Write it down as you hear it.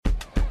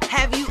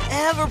Have you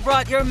ever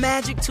brought your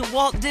magic to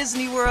Walt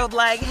Disney World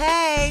like,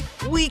 hey,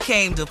 we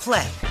came to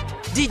play?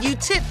 Did you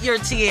tip your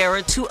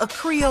tiara to a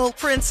Creole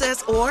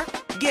princess or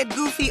get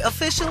goofy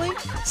officially?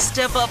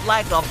 Step up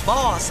like a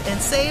boss and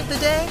save the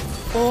day?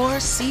 Or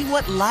see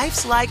what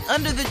life's like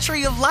under the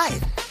tree of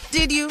life?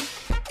 Did you?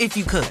 If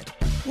you could.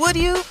 Would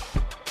you?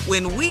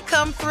 When we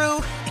come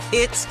through,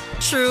 it's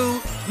true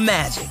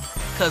magic.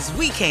 'Cause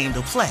we came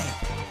to play.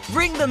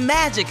 Bring the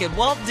magic at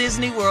Walt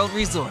Disney World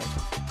Resort.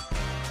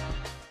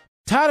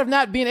 Tired of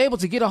not being able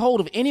to get a hold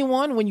of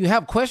anyone when you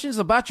have questions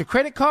about your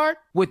credit card?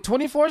 With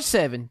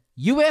 24/7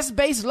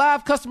 U.S.-based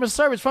live customer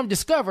service from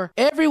Discover,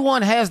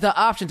 everyone has the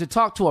option to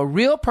talk to a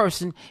real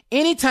person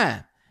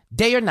anytime,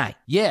 day or night.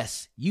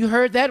 Yes, you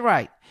heard that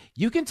right.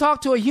 You can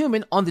talk to a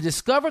human on the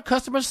Discover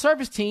customer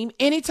service team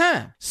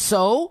anytime.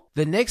 So,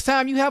 the next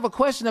time you have a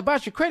question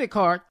about your credit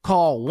card,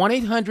 call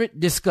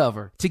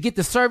 1-800-DISCOVER to get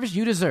the service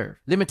you deserve.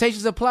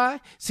 Limitations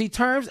apply. See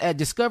terms at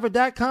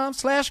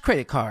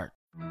discover.com/creditcard.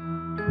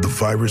 The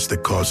virus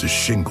that causes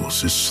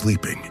shingles is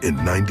sleeping in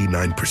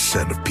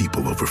 99% of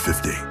people over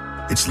 50.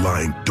 It's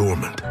lying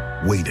dormant,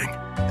 waiting,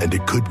 and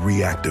it could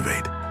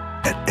reactivate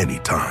at any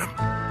time.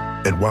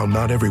 And while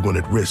not everyone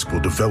at risk will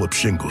develop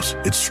shingles,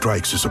 it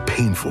strikes as a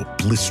painful,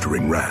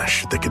 blistering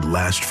rash that can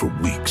last for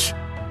weeks.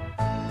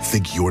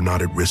 Think you're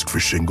not at risk for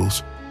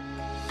shingles?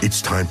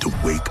 It's time to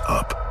wake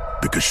up,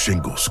 because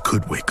shingles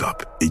could wake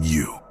up in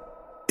you.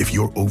 If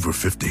you're over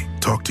 50,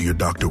 talk to your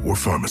doctor or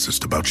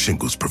pharmacist about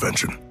shingles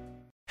prevention.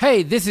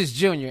 Hey, this is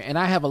Junior, and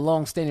I have a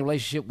long-standing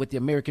relationship with the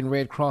American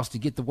Red Cross to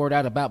get the word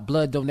out about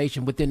blood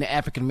donation within the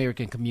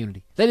African-American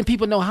community, letting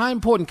people know how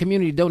important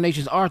community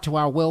donations are to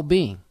our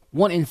well-being.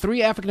 1 in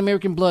 3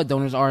 African-American blood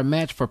donors are a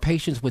match for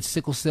patients with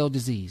sickle cell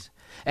disease.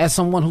 As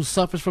someone who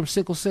suffers from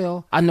sickle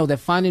cell, I know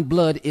that finding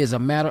blood is a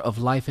matter of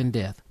life and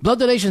death. Blood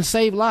donations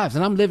save lives,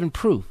 and I'm living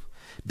proof.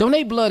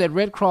 Donate blood at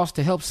Red Cross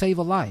to help save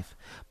a life.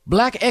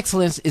 Black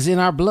excellence is in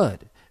our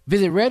blood.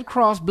 Visit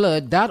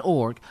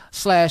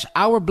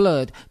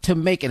redcrossblood.org/ourblood to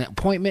make an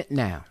appointment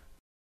now.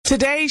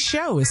 Today's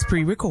show is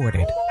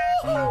pre-recorded.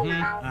 Y'all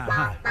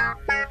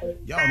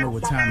know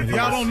what time it is.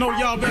 Y'all don't know,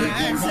 y'all better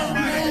ask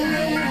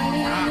somebody.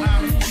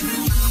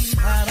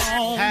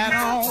 Hat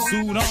on,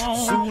 suit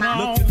on,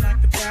 looking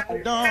like the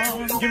Dapper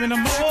Dawn, giving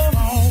them all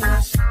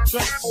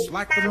dressed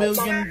like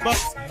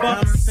 $1,000,000,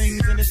 diamond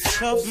things in his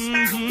cuffs.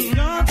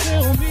 Y'all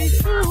tell me,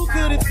 who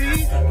could it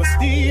be but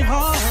Steve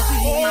Harvey?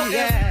 Oh,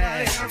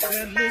 yeah,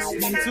 everybody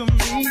listening to me.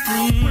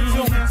 Put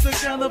your hands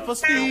together for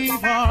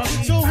Steve Harvey.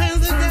 Put your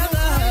hands together.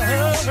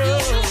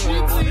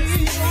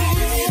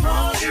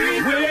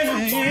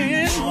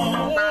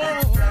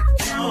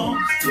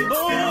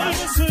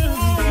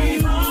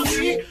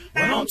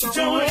 Why don't you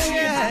join?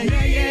 Yeah.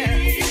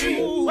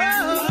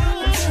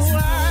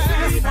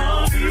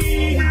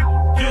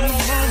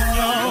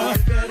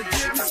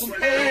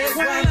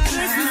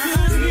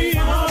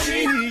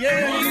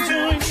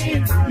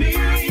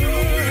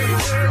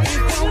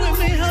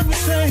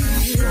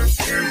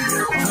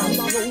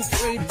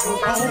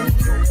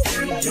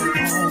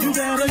 You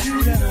gotta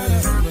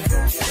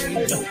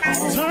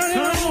turn it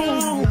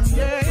on,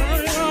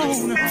 turn it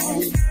on.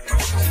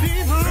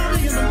 Steve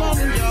Harvey in the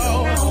morning,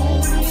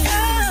 y'all. Turn it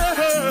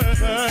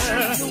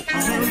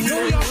on.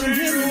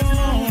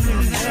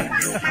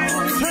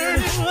 Turn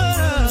it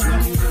on.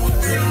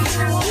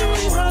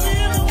 Steve Harvey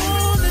in the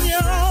morning,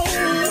 y'all.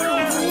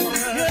 Yeah.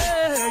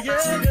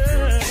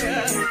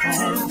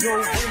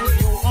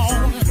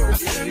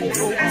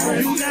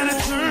 You gotta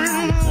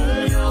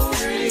turn your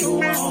radio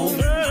on.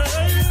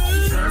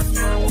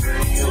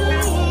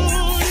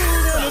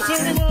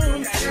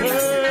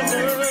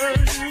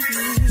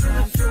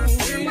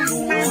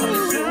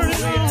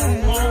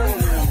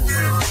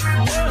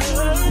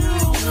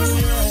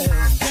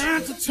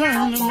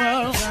 Turn them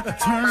up,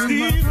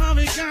 Steve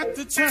Harvey got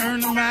to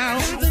turn them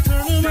out.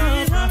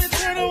 Steve Harvey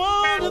turn them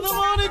on to the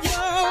morning,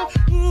 y'all.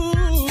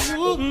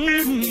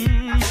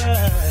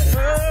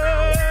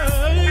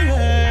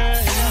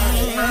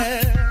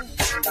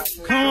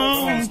 Come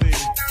on, Steve.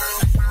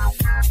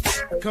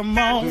 Come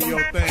on. Do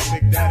your thing,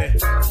 Big Daddy.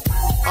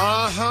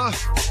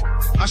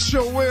 I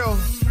sure will.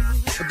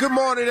 Good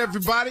morning,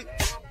 everybody.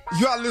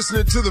 You are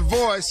listening to The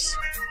Voice.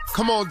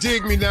 Come on,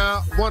 dig me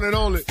now. One and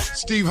only,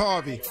 Steve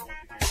Harvey.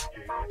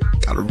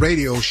 Got a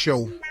radio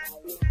show.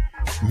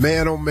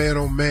 Man, oh man,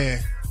 oh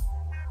man.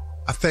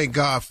 I thank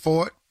God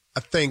for it. I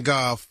thank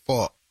God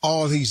for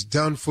all he's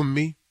done for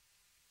me,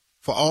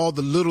 for all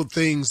the little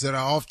things that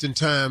I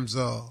oftentimes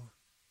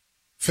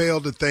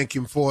fail to thank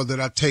him for, that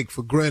I take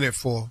for granted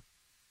for.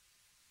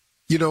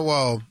 You know,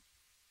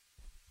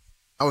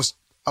 I was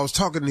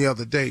talking the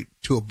other day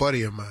to a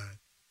buddy of mine.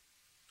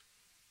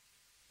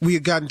 We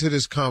had gotten to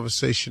this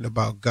conversation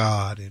about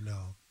God, and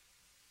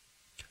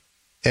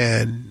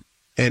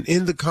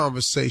in the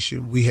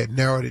conversation we had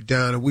narrowed it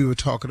down, and we were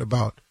talking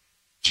about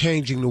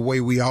changing the way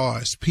we are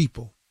as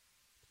people.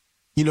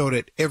 You know,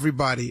 that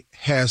everybody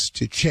has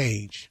to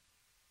change.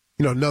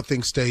 You know,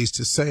 nothing stays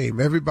the same.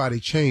 Everybody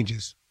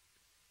changes.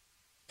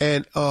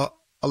 And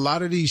a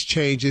lot of these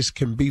changes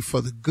can be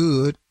for the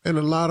good, and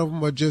a lot of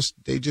them are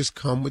they just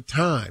come with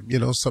time. You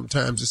know,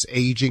 sometimes it's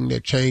aging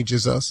that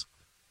changes us.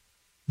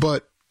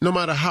 But no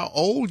matter how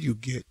old you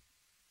get,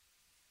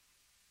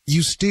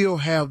 you still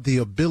have the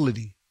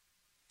ability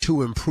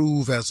to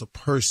improve as a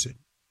person.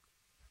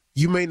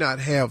 You may not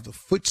have the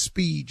foot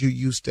speed you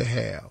used to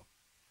have.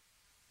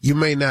 You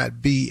may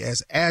not be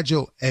as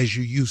agile as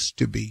you used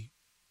to be.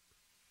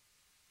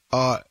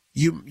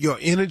 Your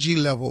energy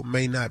level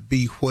may not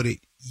be what it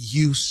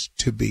used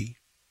to be.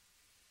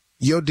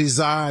 Your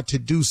desire to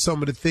do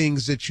some of the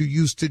things that you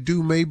used to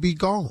do may be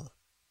gone.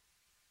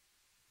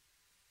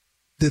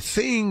 The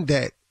thing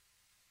that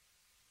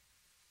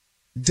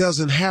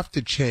doesn't have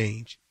to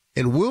change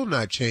and will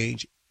not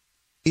change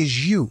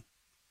is you.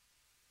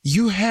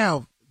 You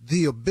have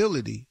the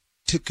ability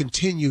to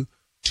continue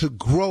to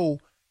grow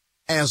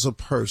as a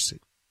person.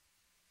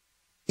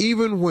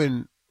 Even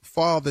when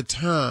Father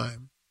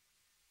Time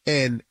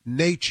and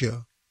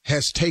nature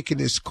has taken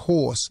its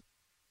course,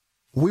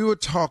 we were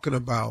talking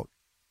about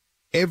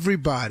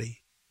everybody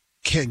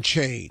can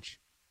change,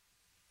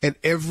 and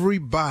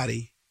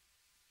everybody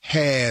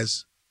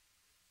has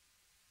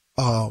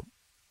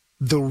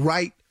the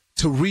right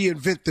to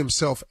reinvent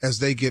themselves as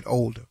they get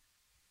older.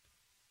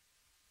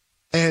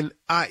 And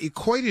I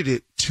equated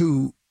it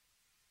to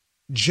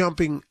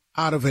jumping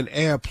out of an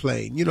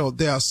airplane. You know,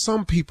 there are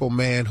some people,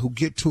 man, who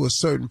get to a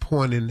certain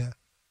point in their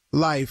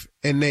life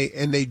and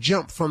they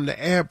jump from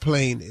the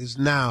airplane is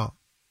now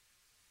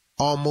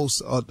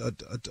almost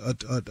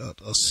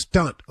a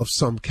stunt of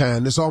some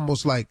kind. It's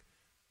almost like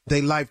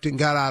their life done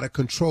got out of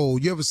control.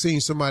 You ever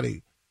seen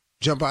somebody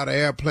jump out of an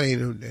airplane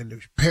and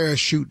the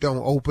parachute don't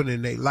open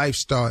and their life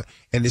start,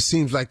 and it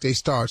seems like they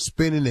start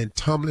spinning and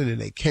tumbling and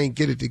they can't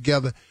get it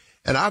together?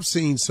 And I've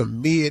seen some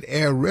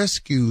mid-air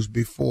rescues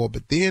before,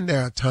 but then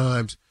there are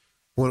times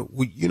when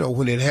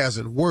it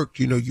hasn't worked.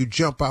 You know, you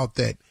jump out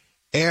that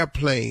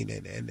airplane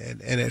and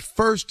at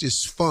first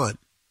it's fun.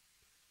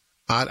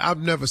 I've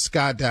never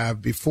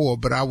skydived before,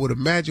 but I would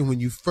imagine when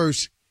you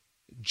first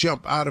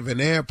jump out of an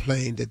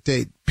airplane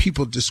that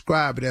people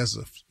describe it as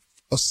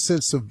a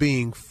sense of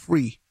being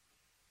free,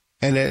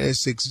 and that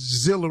it's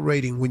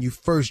exhilarating when you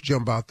first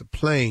jump out the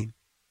plane.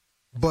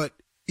 But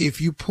if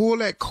you pull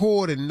that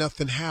cord and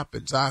nothing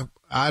happens,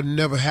 I've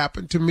never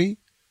happened to me,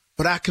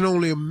 but I can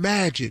only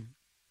imagine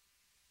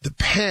the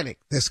panic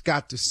that's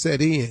got to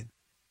set in,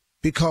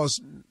 because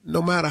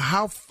no matter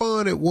how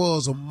fun it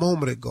was a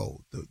moment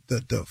ago,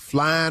 the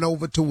flying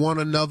over to one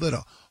another,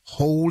 the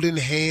holding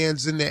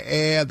hands in the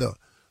air, the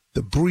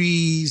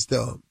breeze,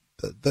 the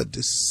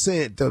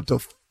descent,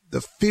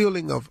 the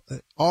feeling of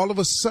all of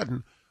a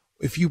sudden,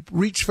 if you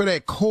reach for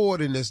that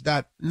cord and it's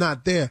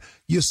not there,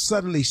 you're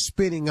suddenly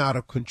spinning out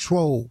of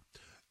control.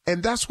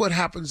 And that's what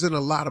happens in a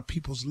lot of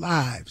people's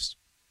lives.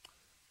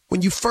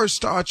 When you first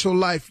start your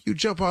life, you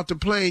jump out the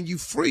plane, you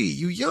free,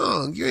 you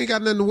young, you ain't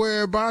got nothing to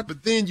worry about.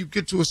 But then you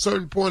get to a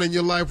certain point in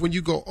your life when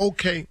you go,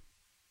 okay,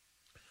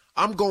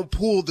 I'm going to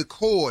pull the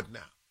cord now.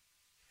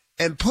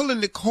 And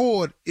pulling the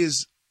cord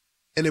is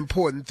an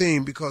important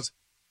thing, because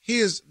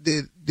here's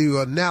the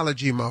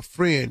analogy my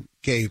friend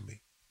gave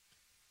me.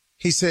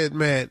 He said,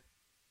 man,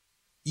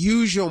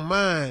 use your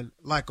mind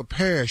like a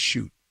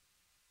parachute.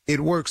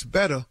 It works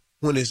better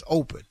when it's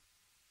open.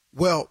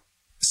 Well,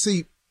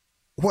 see,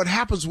 what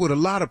happens with a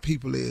lot of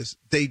people is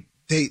they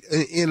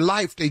in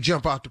life, they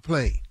jump out the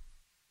plane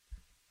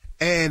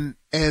and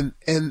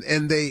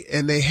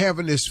they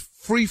having this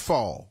free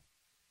fall,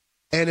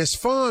 and it's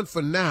fun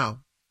for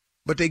now,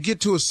 but they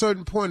get to a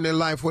certain point in their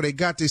life where they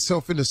got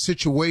themselves in a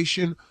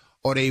situation,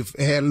 or they've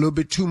had a little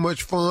bit too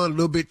much fun, a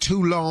little bit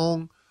too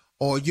long,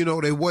 or, you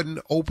know, they wasn't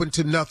open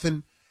to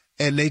nothing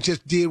and they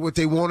just did what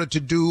they wanted to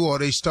do, or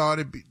they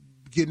started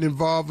getting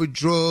involved with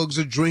drugs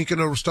or drinking,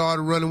 or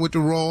started running with the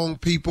wrong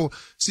people.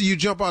 See, you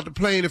jump out the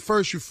plane, at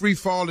first you're free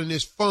falling,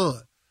 it's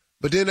fun.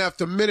 But then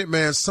after a minute,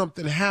 man,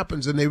 something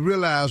happens and they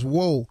realize,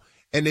 whoa,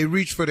 and they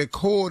reach for the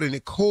cord and the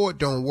cord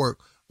don't work.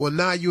 Well,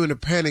 now you're in a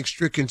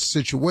panic-stricken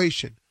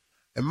situation.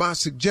 And my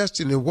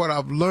suggestion, and what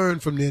I've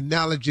learned from the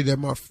analogy that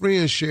my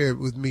friend shared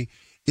with me,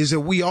 is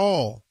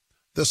that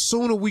the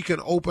sooner we can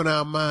open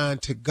our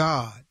mind to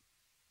God,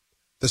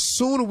 the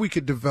sooner we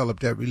can develop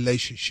that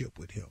relationship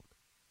with him.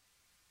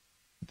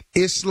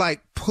 It's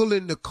like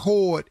pulling the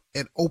cord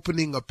and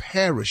opening a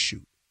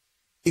parachute.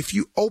 If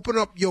you open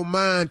up your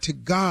mind to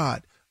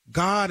God,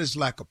 God is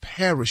like a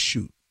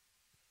parachute.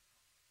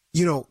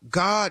 You know,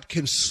 God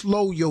can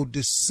slow your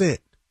descent.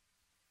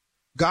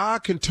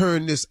 God can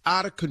turn this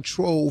out of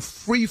control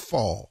free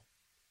fall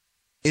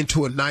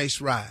into a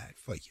nice ride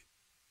for you.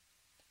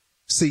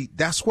 See,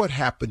 that's what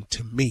happened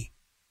to me.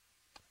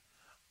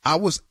 I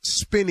was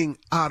spinning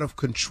out of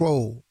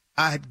control.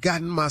 I had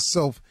gotten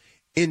myself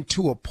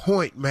into a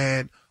point,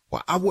 man,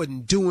 where I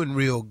wasn't doing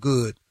real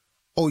good.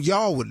 Oh,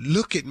 y'all would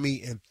look at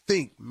me and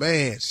think,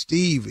 man,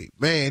 Stevie,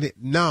 man,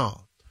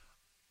 no,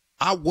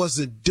 I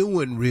wasn't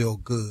doing real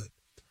good.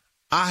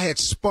 I had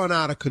spun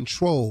out of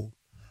control.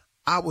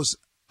 I was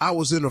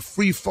in a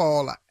free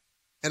fall,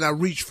 and I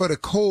reached for the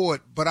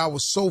cord, but I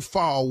was so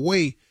far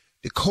away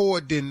The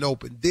cord didn't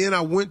open. Then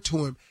I went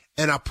to him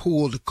and I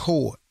pulled the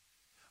cord.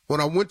 When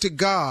I went to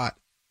God,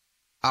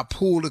 I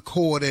pulled the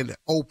cord and it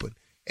opened,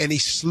 and he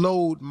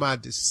slowed my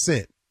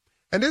descent.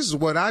 And this is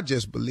what I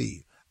just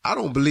believe. I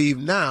don't believe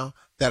now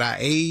that I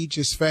age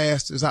as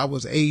fast as I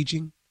was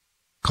aging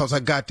because I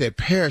got that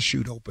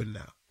parachute open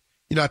now.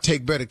 You know, I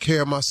take better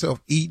care of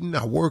myself eating.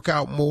 I work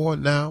out more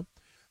now.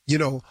 You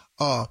know,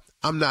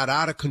 I'm not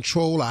out of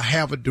control. I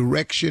have a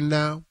direction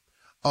now.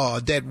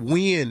 That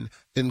wind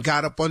then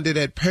got up under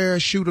that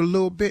parachute a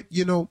little bit,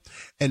 you know,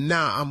 and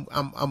now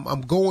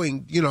I'm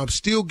going, you know, I'm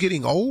still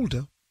getting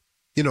older,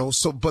 you know,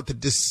 so, but the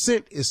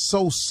descent is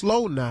so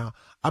slow now,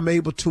 I'm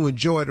able to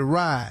enjoy the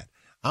ride.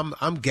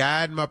 I'm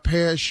guiding my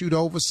parachute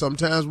over.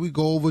 Sometimes we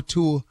go over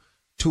to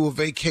a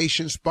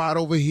vacation spot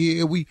over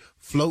here. We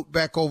float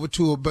back over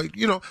to but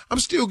you know, I'm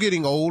still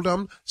getting old.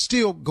 I'm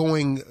still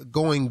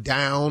going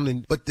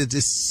down, but the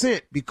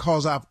descent,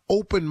 because I've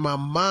opened my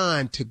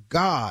mind to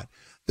God,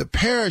 the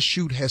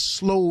parachute has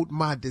slowed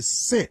my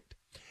descent.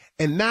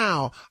 And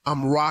now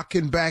I'm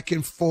rocking back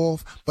and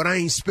forth, but I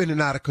ain't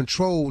spinning out of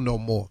control no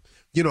more.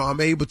 You know,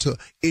 I'm able to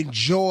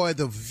enjoy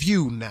the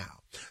view now.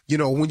 You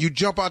know, when you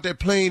jump out that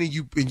plane and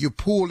you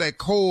pull that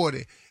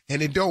cord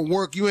and it don't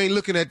work, you ain't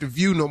looking at the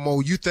view no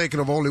more. You thinking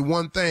of only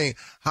one thing.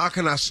 How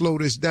can I slow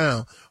this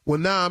down? Well,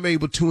 now I'm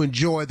able to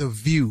enjoy the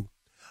view.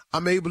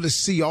 I'm able to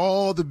see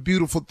all the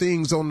beautiful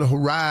things on the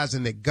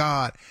horizon that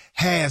God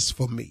has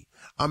for me.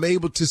 I'm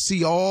able to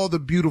see all the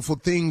beautiful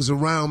things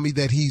around me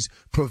that he's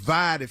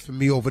provided for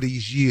me over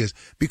these years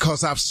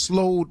because I've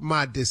slowed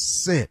my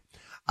descent.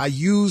 I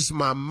use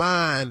my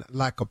mind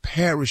like a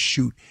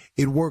parachute.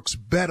 It works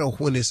better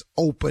when it's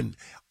open.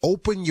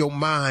 Open your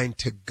mind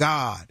to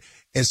God.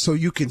 And so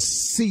you can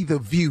see the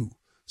view,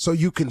 so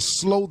you can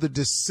slow the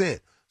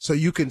descent, so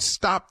you can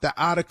stop the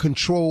out of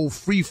control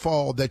free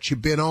fall that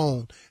you've been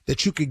on,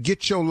 that you can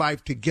get your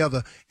life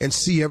together and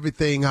see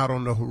everything out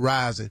on the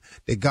horizon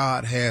that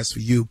God has for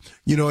you.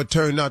 You know, it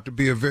turned out to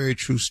be a very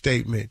true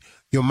statement.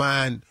 Your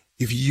mind,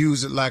 if you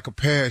use it like a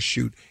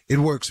parachute, it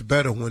works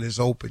better when it's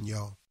open,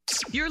 y'all.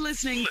 You're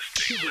listening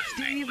to the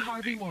Steve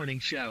Harvey Morning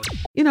Show.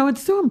 You know,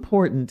 it's so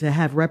important to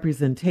have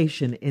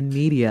representation in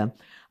media.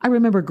 I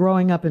remember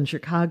growing up in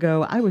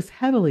Chicago, I was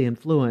heavily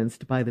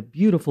influenced by the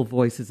beautiful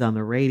voices on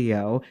the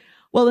radio.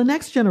 Well, the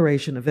next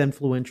generation of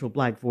influential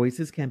Black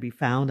voices can be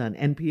found on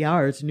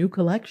NPR's new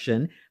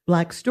collection,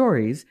 Black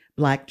Stories,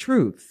 Black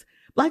Truths.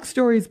 Black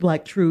Stories,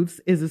 Black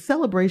Truths is a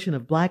celebration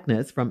of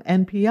Blackness from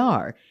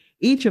NPR.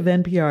 Each of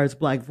NPR's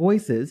Black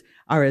voices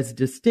are as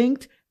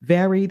distinct,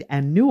 varied,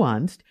 and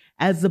nuanced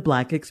as the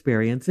Black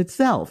experience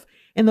itself.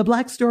 In the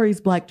Black Stories,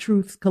 Black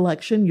Truths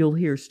collection, you'll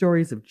hear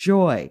stories of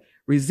joy,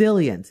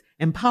 resilience,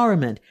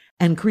 empowerment,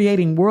 and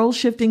creating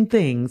world-shifting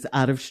things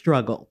out of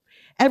struggle.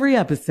 Every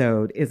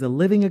episode is a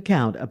living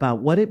account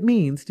about what it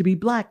means to be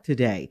Black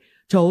today,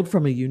 told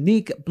from a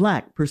unique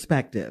Black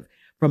perspective.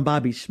 From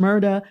Bobby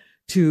Shmurda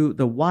to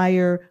The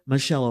Wire,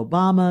 Michelle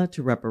Obama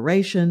to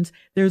reparations,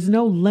 there's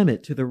no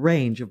limit to the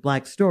range of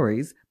Black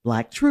stories,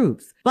 Black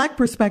truths. Black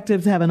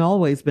perspectives haven't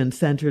always been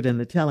centered in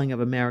the telling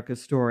of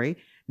America's story.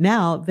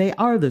 Now they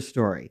are the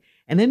story.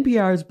 In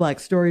NPR's Black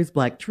Stories,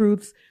 Black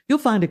Truths, you'll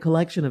find a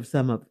collection of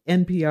some of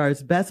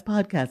NPR's best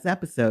podcast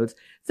episodes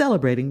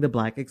celebrating the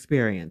Black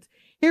experience.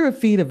 Hear a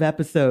feed of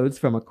episodes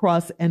from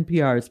across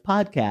NPR's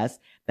podcasts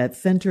that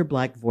center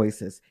Black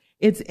voices.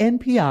 It's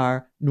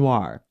NPR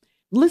Noir.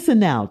 Listen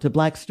now to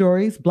Black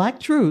Stories, Black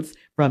Truths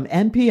from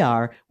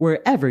NPR,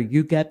 wherever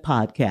you get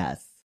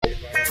podcasts.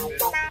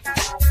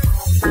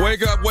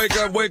 Wake up, wake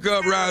up, wake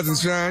up, rise and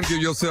shine.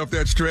 Give yourself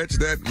that stretch,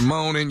 that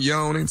moaning,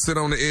 yawning, sit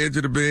on the edge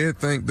of the bed,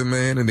 thank the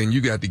man, and then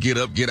you got to get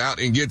up, get out,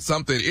 and get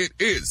something. It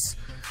is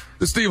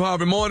the Steve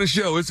Harvey Morning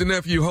Show. It's the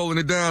nephew holding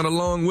it down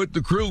along with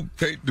the crew.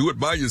 Can't do it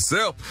by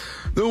yourself.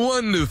 The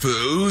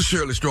wonderful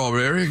Shirley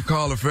Strawberry,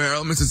 Carla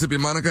Farrell, Mississippi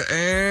Monica,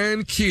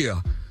 and Kia.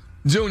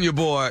 Junior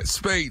Boy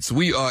Spates,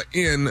 we are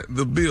in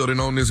the building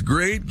on this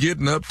great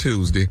Getting Up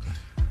Tuesday.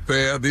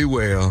 Fare thee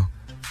well.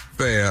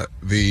 Fare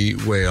thee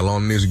well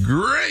on this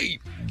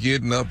great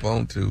Getting Up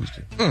on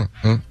Tuesday. Fare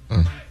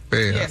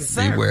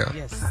thee well.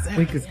 Yes,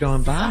 week is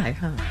going by,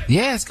 huh?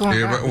 Yeah, it's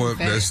going by. Well,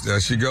 there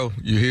she go.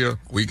 You hear?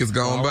 Week is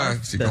gone by.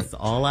 That's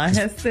all I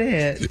have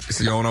said.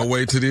 She on her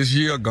way to this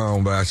year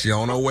gone by. She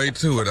on her way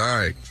to it. All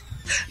right.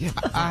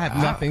 I have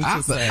nothing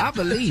to say. I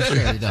believe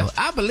Shirley, though.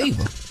 I believe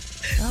her.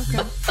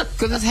 Okay.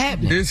 Because it's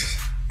happening.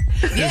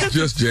 It's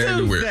just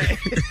January.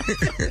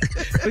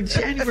 But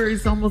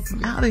January's almost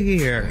out of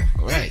here.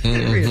 Right.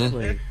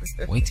 Seriously.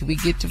 Wait till we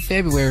get to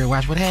February and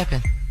watch what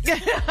happens.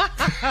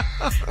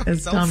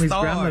 As Tommy's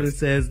grandmother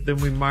says, then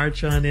we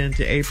march on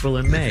into April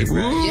and May. Right?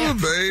 Ooh, yeah.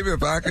 Baby,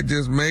 if I could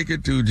just make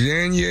it to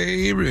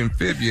January and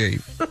February,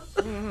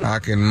 I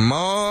can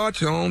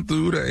march on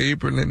through to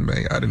April and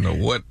May. I didn't know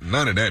what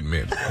none of that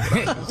meant.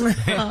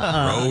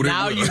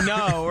 Now you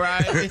know,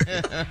 right?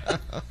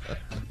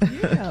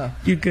 Yeah.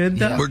 You good,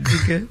 though? Yeah. You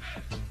good?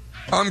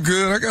 I'm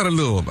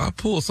good. I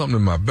pulled something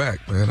in my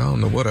back, man. I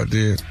don't know what I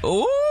did.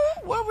 Ooh,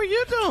 what were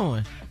you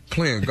doing?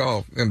 Playing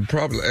golf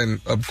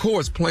and of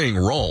course playing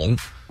wrong.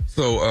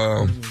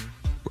 So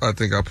I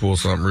think I pulled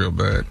something real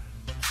bad.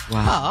 Wow.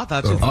 Oh, I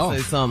thought you were going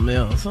to say something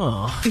else.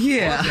 Oh.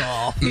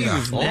 Yeah. He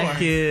was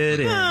naked.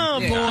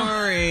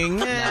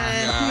 Boring.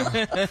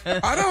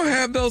 I don't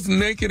have those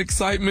naked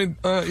excitement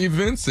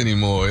events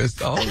anymore.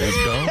 It's all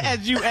that's gone.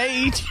 As you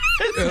age.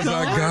 As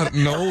I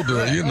gotten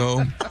older, you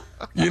know,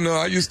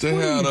 I used to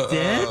have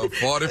a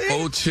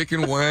 44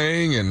 chicken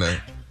wing and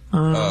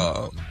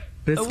a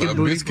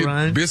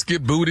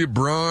biscuit booty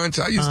brunch.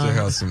 I used to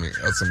have some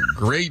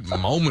great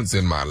moments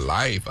in my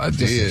life. I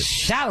Just a did.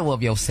 shadow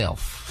of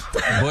yourself.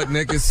 Butt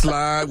naked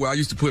slide where I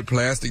used to put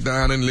plastic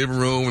down in the living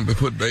room and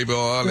put baby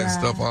oil and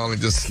stuff on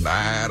and just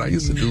slide. I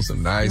used to do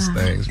some nice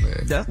things,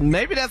 man.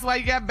 Maybe that's why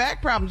you got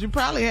back problems. You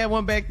probably had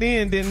one back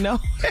then, didn't know.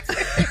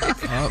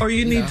 Or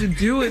you need to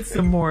do it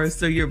some more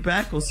so your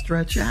back will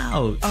stretch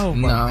out. Oh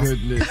my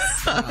goodness.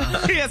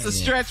 He has to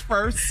stretch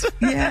first.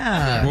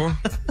 Yeah.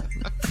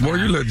 Boy,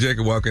 you let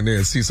Jacob walk in there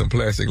and see some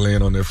plastic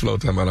laying on that floor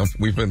talking about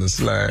we finna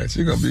slide.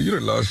 You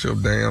done lost your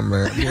damn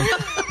man.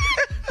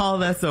 All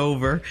that's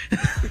over.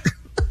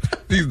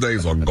 These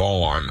days are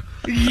gone.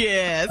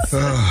 Yes.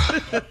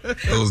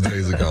 Those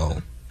days are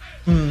gone.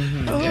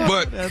 Mm-hmm.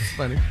 But that's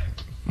funny.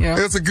 Yeah.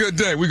 It's a good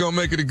day. We're going to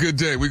make it a good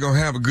day. We're going to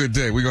have a good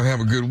day. We're going to have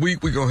a good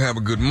week. We're going to have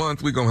a good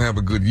month. We're going to have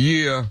a good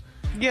year.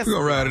 Yes. We're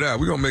going to ride it out.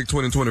 We're going to make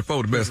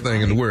 2024 the best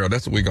thing in the world.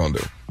 That's what we're going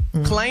to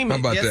do. Claim it. How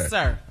about yes, that?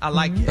 Sir. I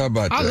like it. How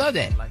about that? I love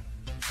that.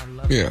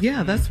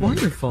 Yeah, that's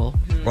wonderful.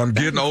 I'm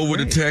getting over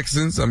the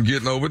Texans. I'm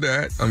getting over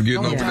that. I'm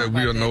getting over that.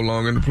 We are no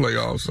longer in the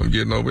playoffs. I'm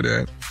getting over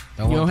that.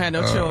 You don't have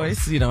no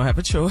choice. You don't have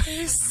a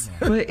choice.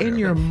 But in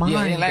your mind, it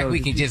ain't like we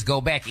can just go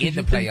back in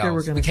the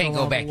playoffs. We can't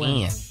go back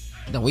in.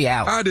 No, we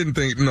out. I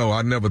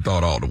never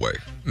thought all the way.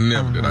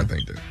 Never did I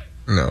think that.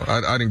 No,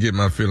 I didn't get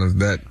my feelings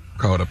that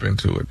caught up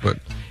into it. But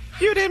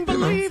you didn't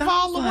believe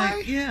all the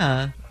way?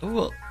 Yeah.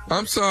 Well,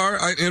 I'm sorry.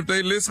 If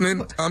they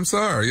listening, I'm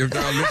sorry. If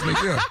y'all listening,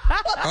 yeah.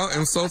 I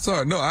am so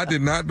sorry. No, I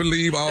did not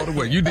believe all the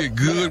way. You did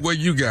good what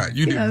you got.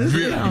 You did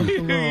very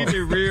good. You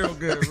did real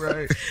good,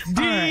 right?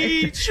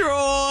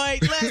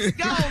 Detroit, let's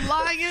go,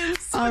 Lions.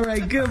 All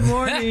right, good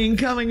morning.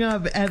 Coming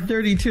up at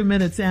 32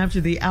 minutes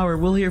after the hour,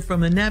 we'll hear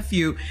from the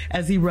nephew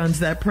as he runs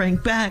that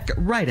prank back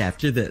right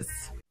after this.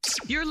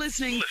 You're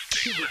listening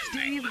to the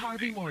Steve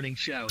Harvey Morning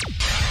Show.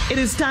 It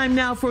is time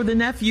now for the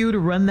nephew to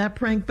run that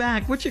prank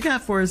back. What you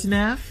got for us,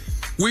 Neff?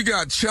 We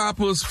got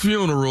Chopper's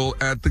funeral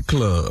at the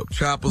club.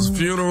 Chopper's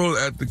funeral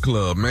at the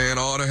club. Man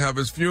ought to have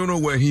his funeral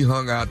where he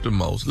hung out the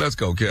most. Let's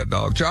go, cat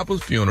dog.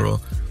 Chopper's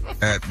funeral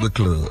at the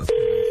club.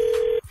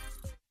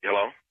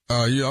 Hello?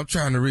 Yeah, I'm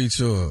trying to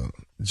reach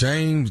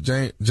James.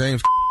 Yeah.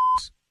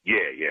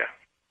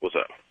 What's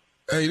up?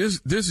 Hey,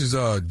 this is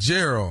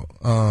Gerald.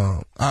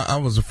 I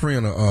was a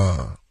friend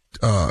of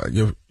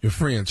your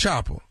friend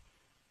Chopper.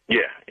 Yeah,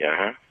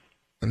 uh-huh.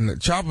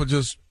 And Chopper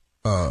just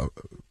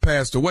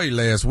passed away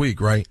last week,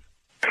 right?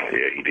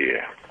 Yeah, he did.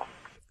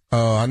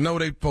 I know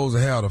they supposed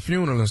to have a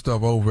funeral and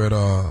stuff over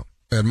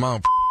at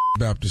Mount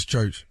Baptist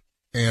Church.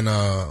 And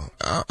I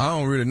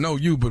don't really know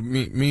you, but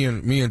me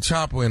and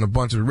Chopper and a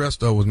bunch of the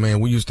rest of us, man,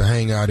 we used to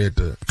hang out at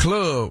the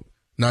club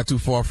not too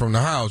far from the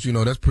house. You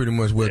know, that's pretty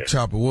much where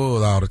Chopper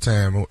was all the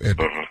time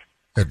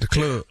at the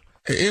club.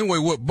 Anyway,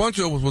 what bunch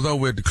of us was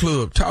over at the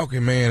club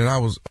talking, man,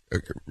 and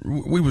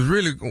we was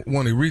really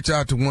want to reach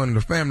out to one of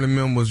the family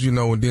members, you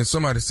know, and then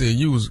somebody said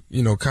you was,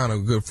 you know, kind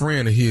of a good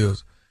friend of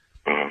his.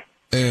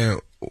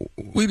 And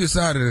we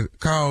decided to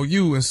call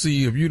you and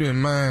see if you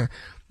didn't mind.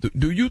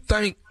 Do you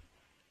think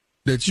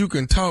that you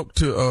can talk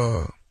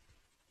to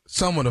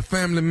some of the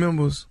family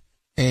members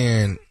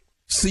and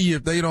see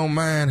if they don't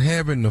mind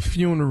having the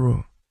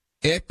funeral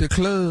at the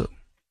club?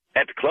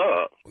 At the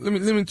club?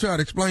 Let me try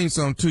to explain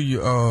something to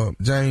you,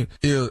 Jane.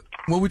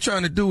 What we're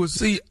trying to do is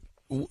see.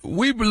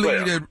 We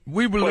believe that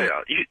we believe.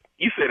 Well,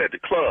 you said at the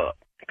club.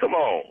 Come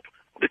on,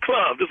 the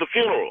club. There's a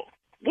funeral.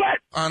 What?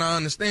 And I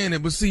understand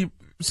it, but see,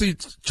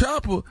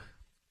 Chopper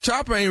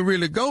ain't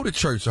really go to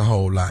church a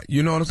whole lot.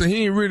 You know what I'm saying?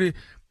 He ain't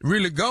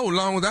really go.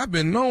 Long as I've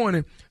been knowing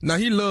him. Now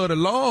he love the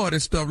Lord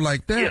and stuff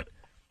like that. Yeah.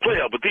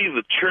 Well, but these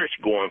are church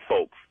going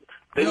folks.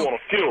 They want a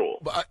funeral.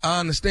 But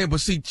I understand,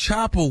 but see,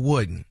 Chopper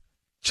wasn't.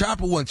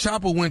 Chopper went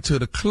to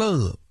the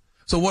club.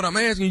 So what I'm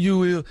asking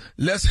you is,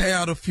 let's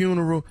have the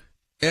funeral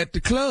at the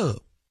club.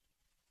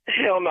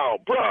 Hell no,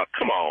 bruh.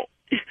 Come on.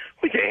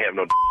 We can't have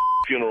no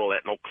funeral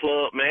at no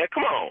club, man.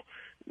 Come on.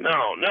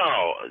 No.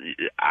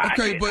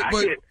 Okay, but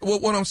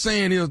what I'm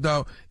saying is,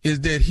 dog,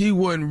 is that he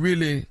wasn't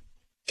really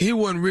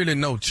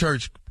no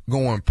church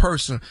going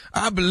person.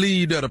 I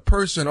believe that a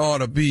person ought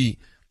to be,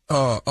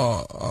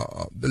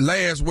 the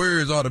last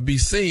words ought to be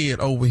said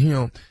over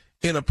him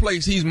in a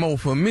place he's more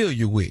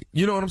familiar with.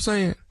 You know what I'm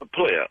saying?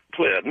 Player.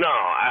 No,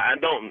 I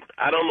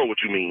don't know what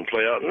you mean,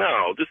 player.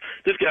 No,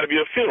 this got to be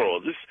a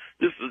funeral. This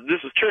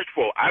is church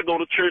folk. I go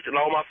to church and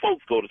all my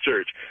folks go to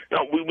church.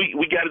 No,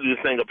 we got to do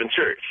this thing up in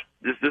church.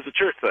 This is a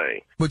church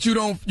thing. But you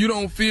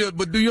don't feel.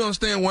 But do you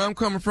understand where I'm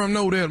coming from?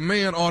 No, that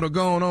man ought to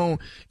go on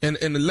and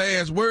the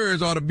last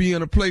words ought to be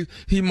in a place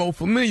he more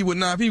familiar with.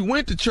 Now, if he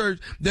went to church,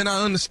 then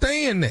I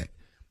understand that.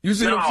 You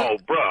see? No,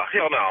 bruh,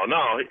 hell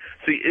no.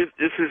 See,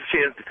 it's his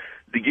chance.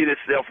 to get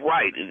himself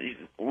right.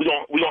 We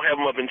don't have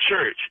him up in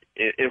church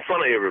in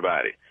front of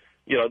everybody.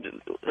 You know,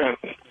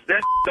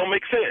 that don't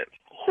make sense.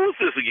 Who's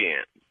this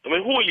again? I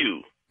mean, who are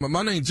you?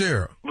 My name's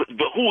Gerald. But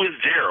who is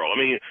Gerald? I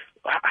mean,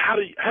 how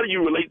do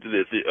you relate to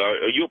this?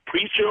 Are you a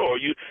preacher or are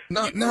you?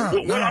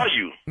 What are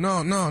you?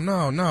 No.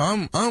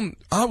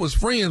 I was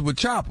friends with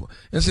Chopper,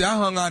 and see, I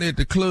hung out at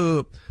the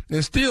club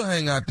and still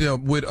hang out there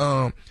with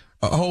a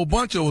whole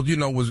bunch of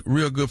was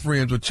real good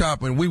friends with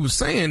Chopper, and we was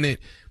saying that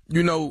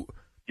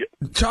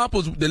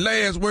Chopper's the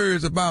last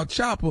words about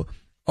Chopper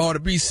ought to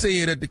be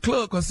said at the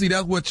club, because see,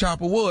 that's what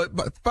Chopper was.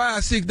 But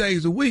 5-6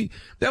 days a week,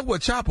 that's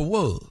what Chopper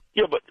was.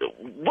 Yeah, but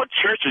what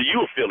church are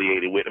you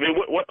affiliated with? I mean,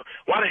 why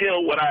the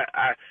hell would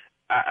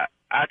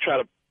I try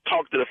to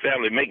talk to the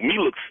family, make me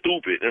look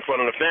stupid in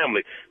front of the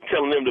family,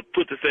 telling them to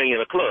put the thing in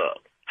a club?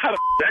 How the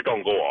that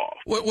gonna go off?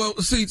 Well,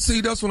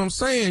 see, that's what I'm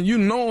saying. You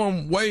know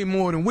them way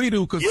more than we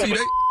do, because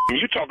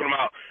you talking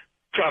about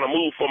trying to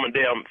move from a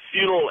damn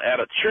funeral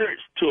at a church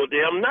to a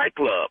damn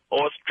nightclub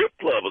or a strip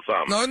club or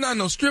something. No, it's not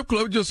no strip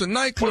club, it's just a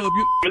nightclub.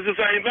 It's the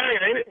same thing,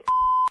 ain't it?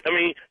 I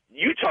mean,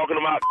 you talking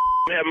about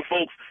having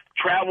folks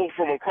travel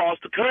from across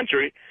the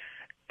country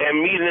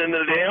and meeting in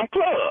the damn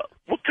club.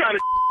 What kind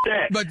of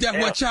that? But that's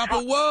what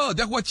Chopper was.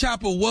 That's what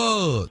Chopper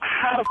was.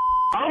 How the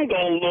I'm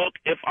gonna look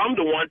if I'm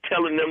the one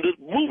telling them to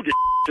move this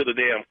to the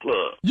damn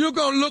club? You're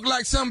gonna look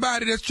like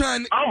somebody that's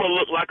trying to... I'm gonna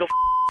look like a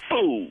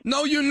fool.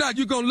 No, you're not.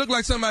 You're gonna look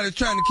like somebody that's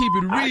trying to keep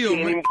it real. I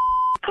can't even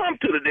come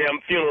to the damn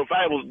funeral if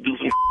I was to do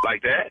some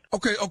like that.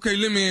 Okay,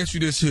 let me ask you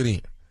this here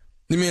then.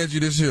 Let me ask you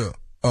this here,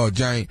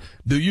 Jane.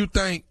 Do you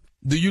think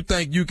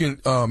you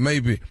can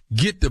maybe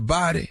get the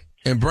body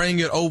and bring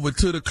it over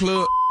to the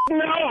club? No,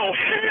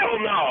 hell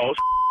no.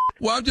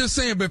 Well, I'm just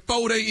saying,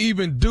 before they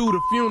even do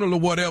the funeral or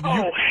whatever. Oh,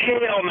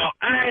 hell no.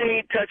 I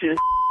ain't touching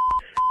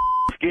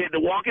scared to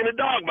walk in the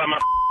dog by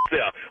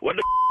myself. What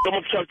the I'm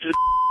gonna touch this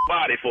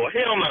body for?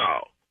 Hell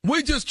no.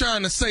 We're just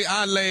trying to say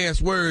our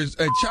last words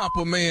at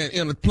Chopper, man,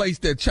 in a place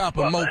that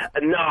Chopper most...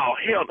 No,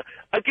 hell no.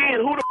 Again,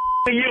 who the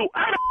are you?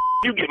 How the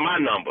you get my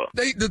number?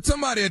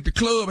 Somebody at the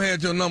club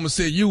had your number,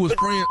 said you was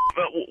friends.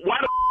 Why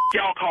the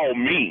y'all call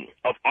me,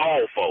 of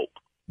all folk?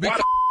 Why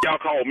the y'all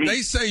call me?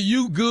 They say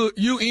you good,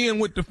 you in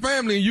with the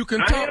family, and you can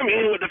talk. I am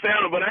in with the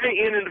family, but I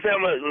ain't in the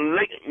family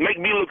make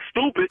me look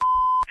stupid.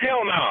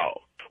 Hell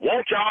no.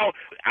 Won't y'all,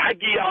 I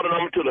give y'all the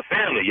number to the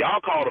family.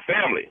 Y'all call the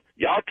family.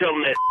 Y'all tell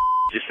them that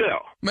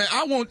yourself. Man,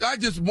 I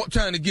just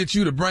trying to get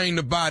you to bring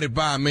the body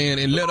by, man,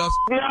 and let us.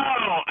 No,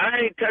 I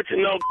ain't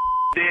touching no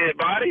dead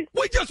body.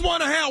 We just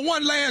want to have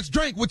one last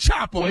drink with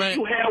Chopper, man.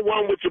 You have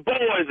one with your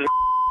boys and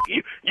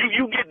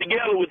you get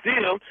together with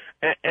them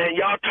and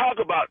y'all talk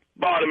about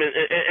him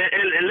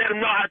and let them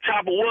know how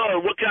Chopper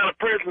was, what kind of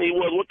person he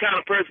was, what kind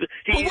of person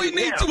he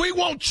is. We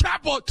want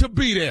Chopper to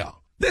be there.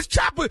 This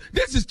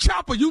is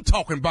Chopper you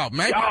talking about,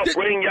 man. Y'all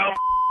bring y'all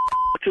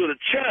to the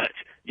church.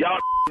 Y'all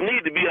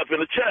need to be up in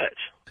the church.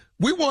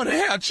 We want to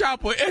have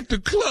Chopper at the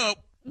club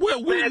where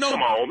we know.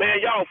 Come on, man.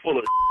 Y'all full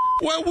of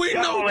where we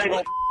y'all know. Ain't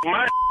gonna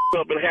my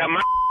up and have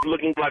my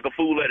looking like a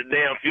fool at a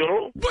damn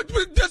funeral. But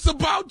that's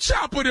about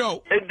Chopper,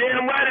 though. And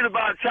damn right it's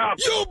about Chopper.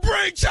 You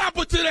bring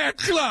Chopper to that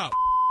club.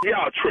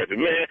 Y'all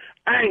tripping, man.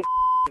 I ain't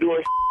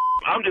doing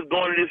I'm just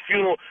going to this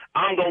funeral.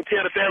 I'm going to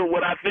tell the family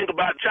what I think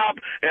about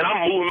Chopper, and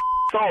I'm moving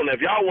on. If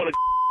y'all want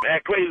to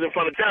act crazy in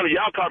front of the family,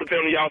 y'all call the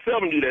family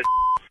yourself and do that.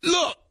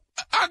 Look,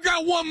 I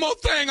got one more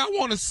thing I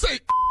want to say.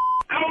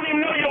 I don't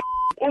even know your...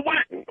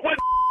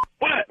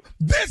 What?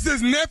 This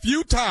is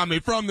Nephew Tommy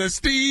from the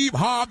Steve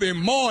Harvey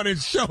Morning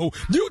Show.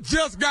 You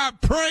just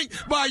got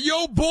pranked by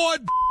your boy...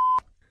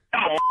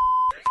 Oh,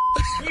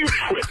 you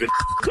tripping.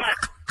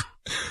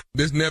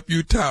 This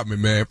Nephew Tommy,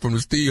 man, from the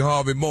Steve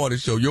Harvey Morning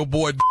Show. Your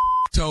boy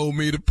told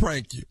me to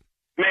prank you.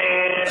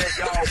 Man,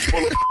 y'all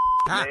full of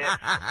man.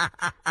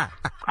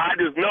 I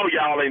just know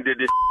y'all ain't did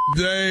this.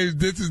 James,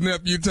 this is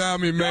Nephew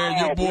Tommy, man.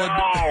 No, your boy.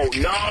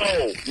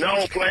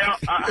 No, player.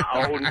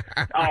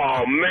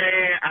 Oh,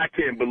 man, I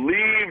can't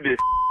believe this.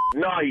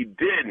 No, he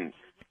didn't.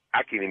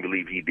 I can't even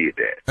believe he did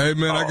that. Hey,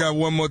 man, I got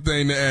one more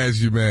thing to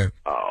ask you, man.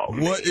 Oh,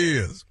 man.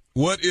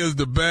 What is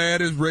the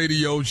baddest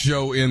radio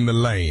show in the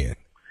land?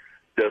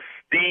 The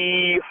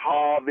Steve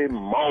Harvey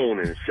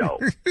Morning Show.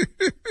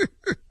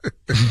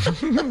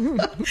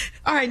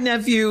 All right,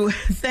 nephew,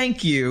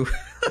 thank you.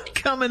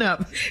 Coming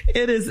up,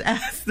 it is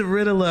Ask the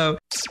Riddle-O.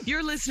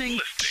 You're listening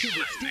to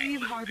the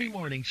Steve Harvey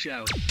Morning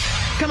Show.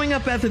 Coming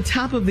up at the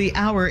top of the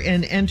hour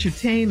in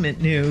entertainment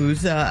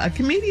news, a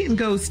comedian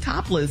goes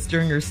topless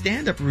during her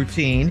stand-up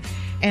routine,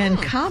 and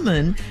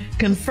Common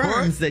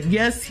confirms that,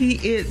 yes, he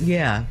is.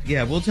 Yeah,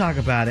 we'll talk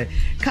about it.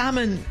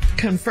 Common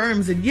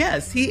confirms that,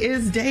 yes, he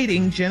is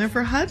dating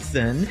Jennifer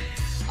Hudson.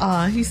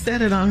 He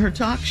said it on her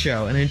talk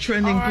show. And in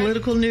trending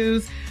political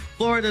news,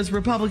 Florida's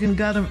Republican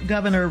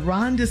Governor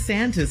Ron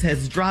DeSantis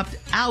has dropped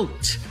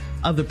out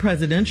of the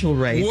presidential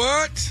race.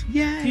 What?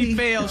 Yay. He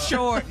fell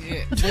short.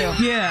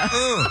 Yeah.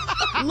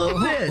 A little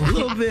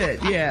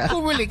bit, yeah.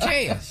 Who really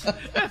cares?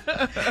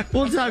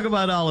 We'll talk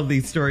about all of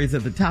these stories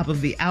at the top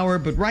of the hour,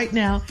 but right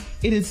now,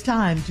 it is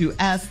time to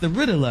Ask the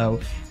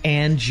Riddle-O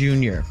and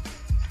Junior.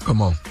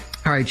 Come on.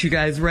 All right, you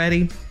guys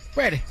ready?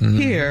 Ready. Mm-hmm.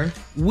 Here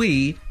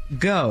we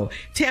go.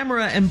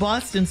 Tamara in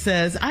Boston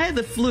says, I had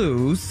the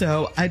flu,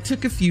 so I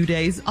took a few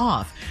days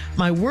off.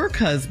 My work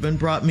husband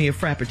brought me a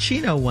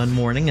Frappuccino one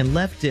morning and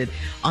left it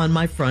on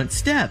my front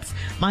steps.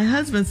 My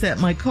husband said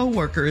my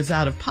coworker is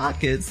out of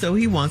pocket, so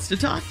he wants to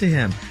talk to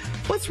him.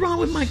 What's wrong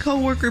with my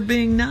coworker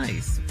being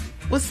nice?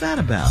 What's that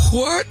about?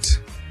 What?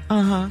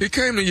 Uh-huh. He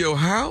came to your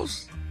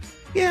house?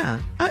 Yeah.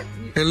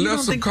 And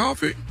left some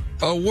coffee?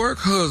 A work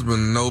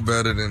husband know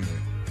better than that.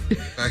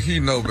 Now, he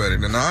know better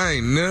than I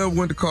ain't never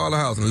went to call the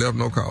house and left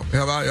no coffee.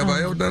 Have I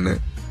ever done that?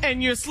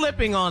 And you're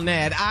slipping on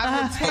that.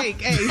 I would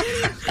take a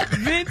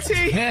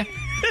venti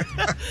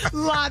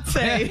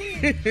latte.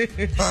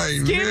 I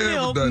ain't Skim never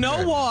milk, done no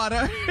that.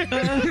 water.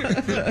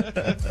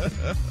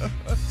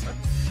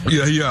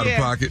 Yeah, he out of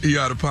pocket. He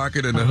out of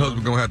pocket, and the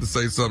husband gonna have to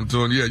say something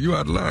to him. Yeah, you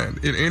out of line.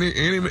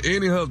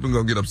 Any husband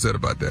gonna get upset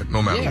about that,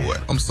 no matter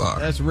what. I'm sorry.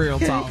 That's real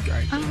talk,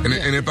 right? And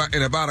if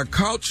I'd have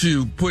caught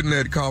you putting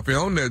that coffee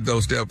on that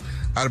doorstep,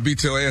 I'd have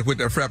beat your ass with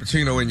that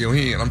Frappuccino in your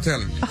hand. I'm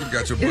telling you, you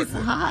got your butt. It's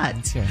hot.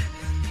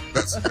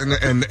 That's,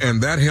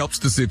 and that helps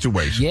the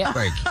situation. Yeah.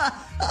 Thank you.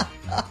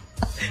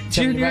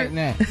 Telling you right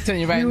now.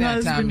 Telling you right now,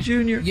 husband, Tommy.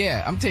 Junior?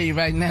 Yeah, I'm telling you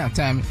right now,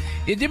 Tommy.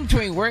 The difference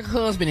between work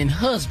husband and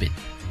husband.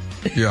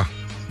 Yeah.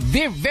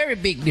 Very, very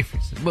big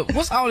difference. But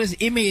what's all this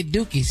Emmy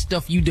Dookie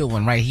stuff you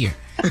doing right here?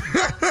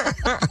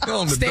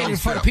 Standing in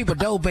front of people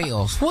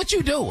doorbells. What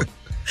you doing?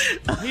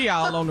 He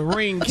all on the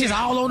ring. Just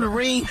all on the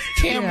ring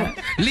camera,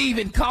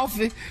 leaving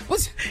coffee.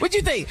 What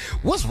you think?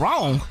 What's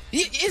wrong?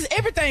 Is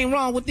everything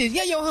wrong with this?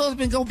 Yeah, your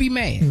husband gonna be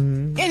mad,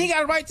 and he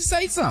got a right to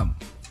say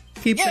something.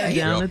 Keep that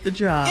down at the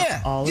job.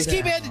 Yeah, all just of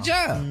keep it at the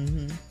job.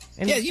 Mm-hmm.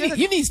 And yeah,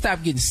 you need to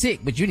stop getting sick,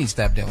 but you need to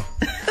stop doing.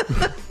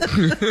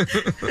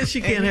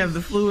 She can't have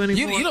the flu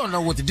anymore. You don't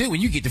know what to do when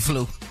you get the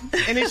flu.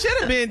 And it should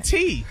have been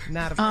tea,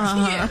 not a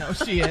no,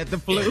 she had the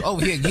flu. Yeah,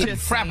 over here getting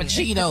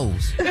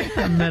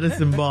frappuccinos.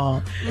 Medicine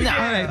ball. No. All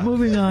right,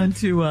 moving on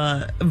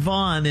to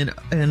Vaughn in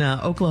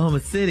Oklahoma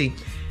City.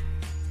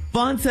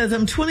 Vaughn says,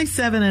 I'm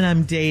 27 and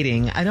I'm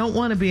dating. I don't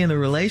want to be in a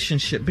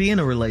relationship,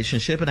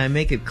 and I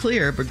make it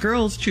clear, but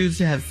girls choose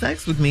to have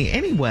sex with me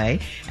anyway,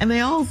 and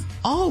they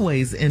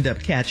always end up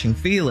catching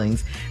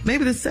feelings.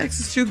 Maybe the sex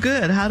is too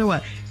good. How do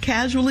I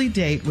casually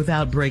date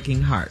without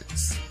breaking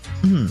hearts?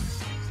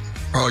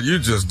 Oh, you're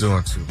just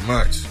doing too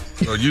much.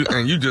 So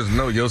you just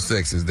know your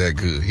sex is that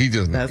good. He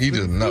just know.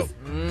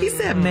 He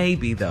said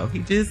maybe though. He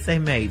did say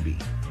maybe.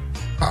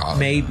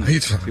 Maybe.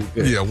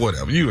 Yeah,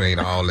 whatever. You ain't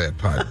all that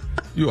pipe.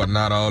 You are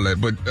not all that,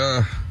 but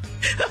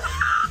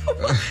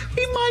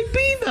he might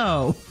be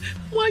though.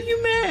 Why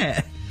you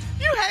mad?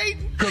 You hate?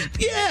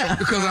 Yeah.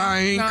 Because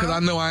I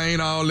know I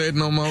ain't all that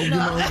no more. You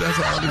know, that's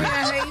all it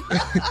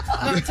is.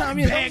 No,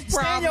 Tommy, don't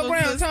stand your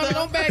ground, Tommy.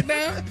 Don't back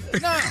down.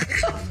 No,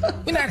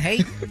 we're not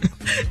hating.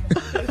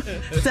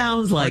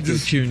 Sounds like it,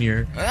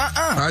 Junior.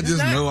 I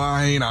just know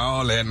I ain't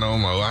all that no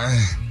more.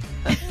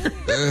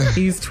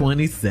 He's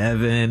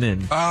 27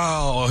 and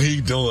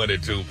he doing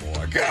it too,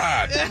 boy.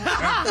 God,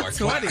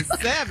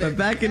 27. But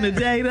back in the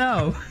day,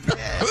 though.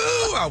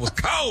 Ooh, I was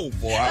cold,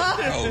 boy.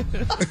 I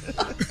was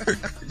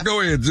cold. Go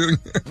ahead, Junior.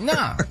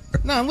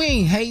 No, we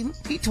ain't hating.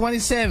 He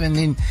 27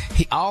 and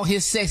all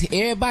his sex.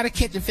 Everybody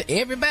catching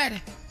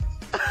everybody.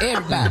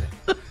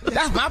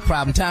 That's my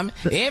problem, Tommy.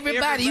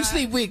 Everybody you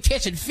sleep with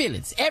catching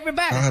feelings.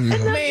 Everybody. I know.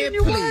 Man,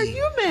 Why are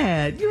you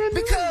mad? You're a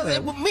because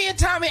newlywed. me and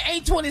Tommy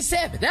ain't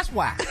 27. That's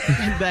why.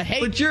 The hate.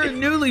 But you're a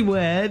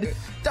newlywed.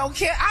 Don't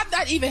care. I'm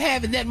not even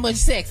having that much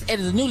sex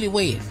as a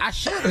newlywed. I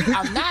should.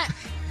 I'm not.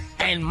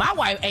 And my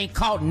wife ain't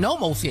caught no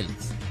more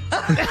feelings.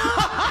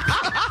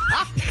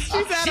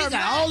 She got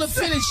all the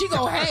feelings she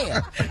gonna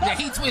have. Now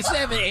he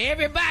 27.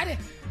 Everybody.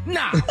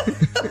 Nah,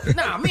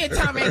 me and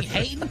Tommy ain't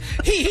hating.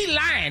 He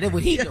lying. That's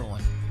what he doing.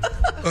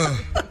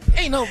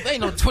 Ain't no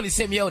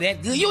 27-year-old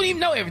that good. You don't even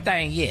know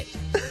everything yet.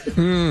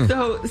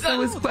 So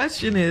his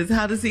question is,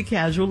 how does he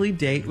casually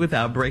date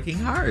without breaking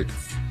hearts?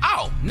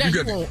 Oh, now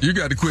you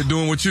got to quit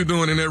doing what you're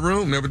doing in that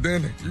room,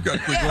 evidently. You got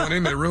to quit going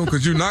in that room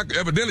because you're not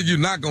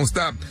gonna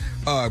stop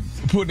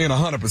putting in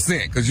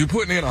 100% because you're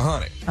putting in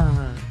 100.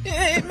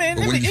 Hey, man,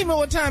 let me email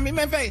one time.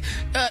 Matter of fact,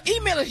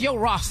 email us your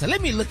roster. Let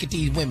me look at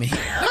these women here.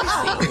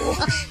 Let me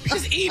see.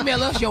 Just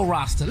email us your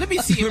roster. Let me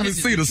see. Let me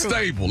see the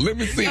stable. Let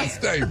me see the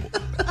stable.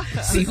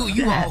 See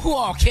who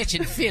all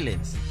catching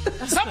feelings.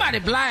 Somebody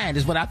blind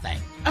is what I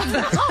think.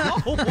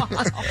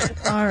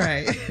 All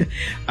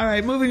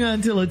right. Moving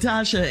on to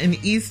Latasha in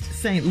East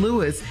St.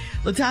 Louis.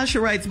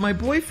 Latasha writes, my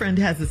boyfriend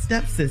has a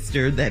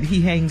stepsister that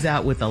he hangs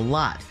out with a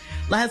lot.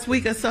 Last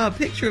week, I saw a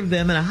picture of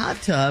them in a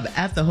hot tub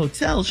at the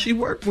hotel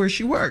where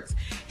she works.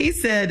 He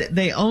said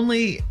they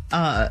only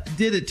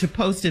did it to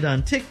post it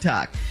on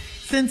TikTok.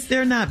 Since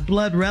they're not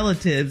blood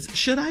relatives,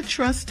 should I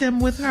trust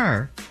him with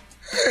her?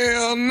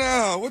 Hell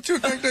no. What you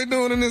think they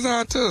doing in this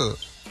hot tub?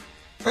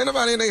 Ain't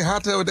nobody in their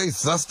hot tub with their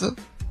sister.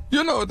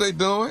 You know what they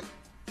doing.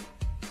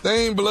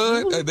 They ain't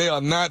blood. They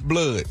are not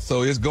blood.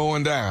 So it's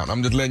going down.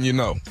 I'm just letting you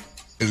know.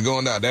 It's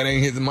going down. That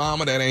ain't his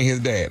mama. That ain't his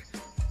dad.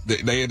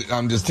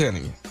 I'm just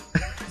telling you.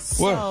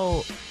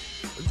 So,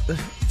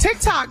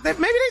 TikTok. Maybe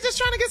they're just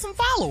trying to get some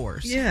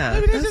followers. Yeah,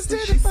 maybe they that's just what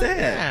did she it.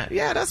 said.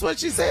 Yeah, that's what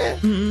she said.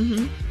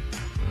 Mm-hmm.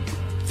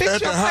 At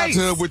the hot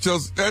tub with your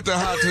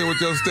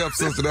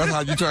stepsister, that's how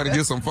you try to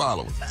get some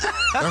followers.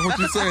 That's what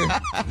you saying?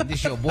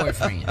 This your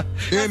boyfriend.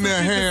 In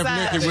there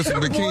half naked with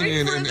some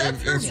bikini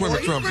and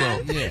swimming trunks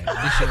on. Yeah,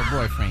 this your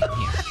boyfriend.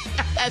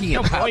 Yeah. He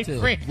in the hot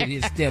tub with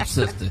his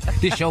stepsister.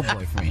 This your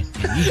boyfriend.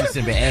 And you just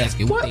simply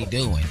asking what they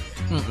doing.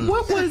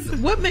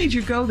 What made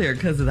you go there?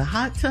 Because of the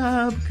hot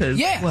tub?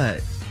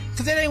 What?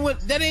 Because that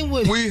ain't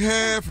what. We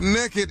half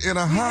naked in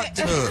a hot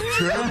tub,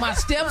 Trevor. My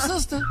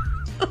stepsister?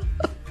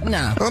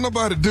 Nah. Don't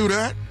nobody do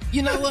that.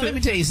 You know what? Let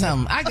me tell you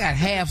something. I got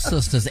half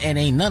sisters and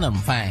ain't none of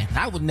them fine.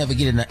 I would never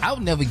get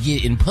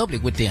in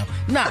public with them.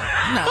 Nah.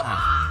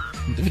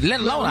 Let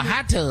alone a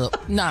hot tub.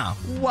 Nah.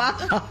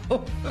 Wow.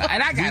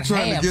 And I got you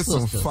trying half to get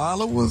sisters. some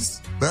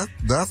followers?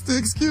 That's the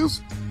excuse?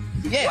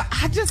 Yeah.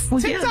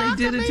 They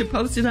did it to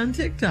post it on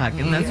TikTok,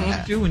 and that's what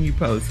you do when you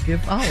post.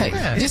 Give followers.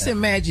 Hey, just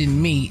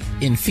imagine me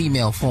in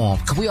female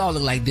form, because we all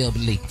look like Double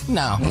Lee.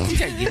 No, you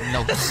can't get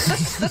no.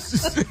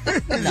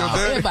 No,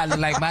 everybody look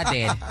like my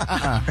daddy.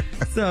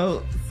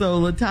 So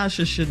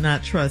Latasha should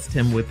not trust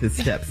him with his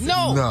steps.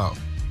 No.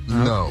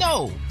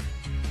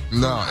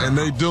 And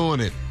they doing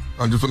it.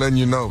 I'm just letting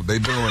you know, they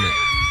doing it.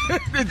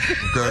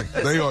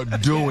 Okay, they are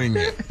doing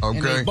it. Okay,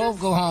 and they both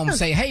go home and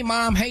say, "Hey,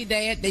 mom, hey,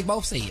 dad." They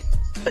both say it.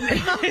 All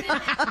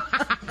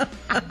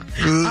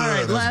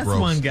right, last gross.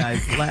 one,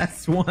 guys.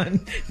 Last one.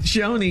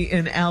 Joni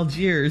in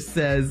Algiers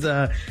says,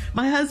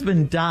 my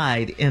husband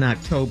died in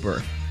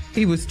October.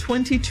 He was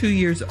 22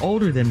 years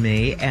older than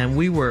me, and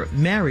we were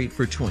married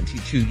for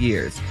 22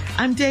 years.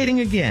 I'm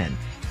dating again,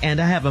 and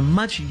I have a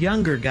much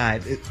younger guy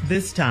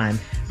this time.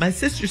 My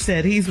sister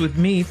said he's with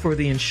me for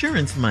the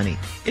insurance money.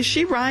 Is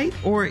she right,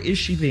 or is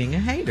she being a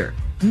hater?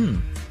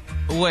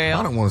 Well,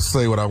 I don't want to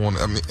say what I want.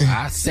 I mean,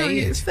 I say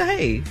it.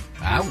 Say.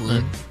 I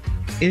would.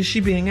 Is she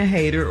being a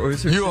hater, or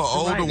is her you're an sister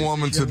older right?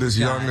 woman to this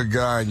younger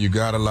guy, and you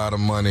got a lot of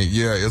money.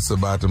 Yeah, it's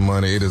about the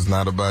money. It is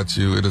not about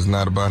you. It is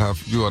not about how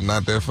you are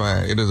not that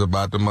fine. It is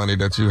about the money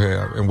that you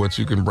have and what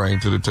you can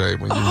bring to the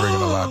table. And you're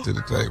bringing a lot to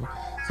the table.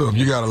 So if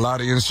you got a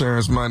lot of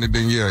insurance money,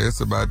 then yeah,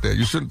 it's about that.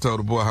 You shouldn't tell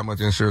the boy how much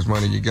insurance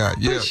money you got.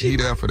 Yeah, he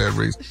there for that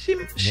reason. She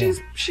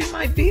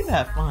might be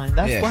that fine.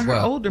 That's why her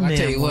older man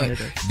tell you wanted what,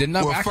 her. the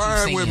number Well,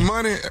 fine with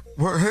money.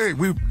 Well, hey,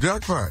 we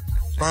jackpot.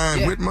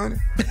 Fine with money.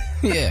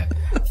 Yeah.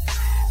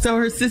 So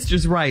her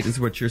sister's right, is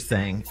what you're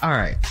saying. All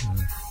right.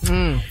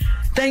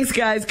 Thanks,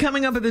 guys.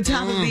 Coming up at the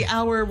top of the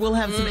hour, we'll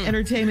have some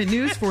entertainment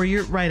news for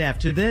you right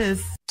after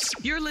this.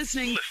 You're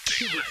listening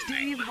to the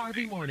Steve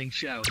Harvey Morning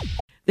Show.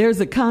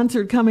 There's a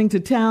concert coming to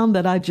town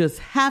that I just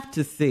have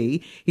to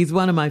see. He's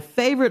one of my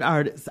favorite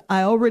artists.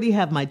 I already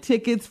have my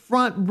tickets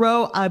front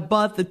row. I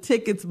bought the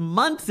tickets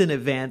months in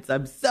advance.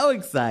 I'm so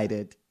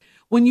excited.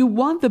 When you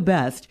want the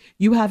best,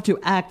 you have to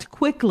act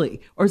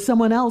quickly or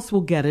someone else will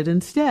get it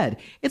instead.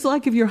 It's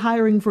like if you're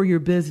hiring for your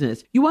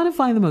business. You want to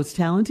find the most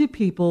talented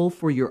people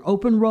for your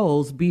open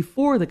roles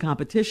before the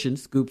competition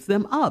scoops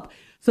them up.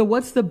 So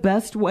what's the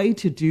best way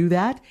to do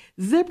that?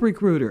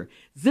 ZipRecruiter.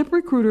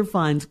 ZipRecruiter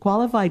finds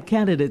qualified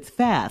candidates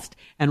fast.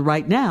 And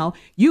right now,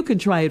 you can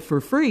try it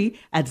for free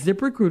at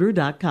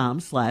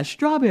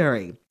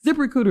ZipRecruiter.com/strawberry.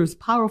 ZipRecruiter's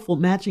powerful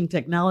matching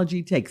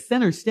technology takes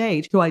center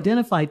stage to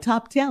identify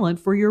top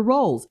talent for your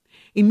roles.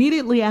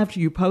 Immediately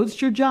after you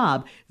post your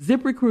job,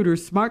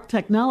 ZipRecruiter's smart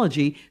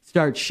technology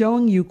starts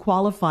showing you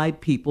qualified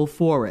people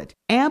for it.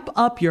 Amp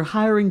up your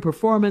hiring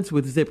performance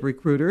with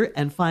ZipRecruiter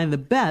and find the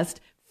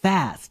best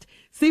fast.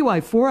 See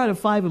why 4 out of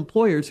 5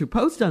 employers who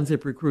post on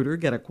ZipRecruiter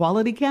get a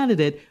quality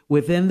candidate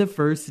within the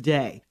first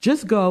day.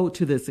 Just go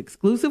to this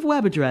exclusive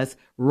web address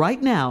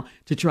right now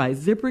to try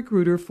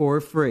ZipRecruiter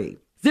for free.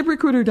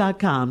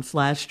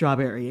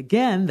 ZipRecruiter.com/strawberry.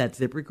 Again, that's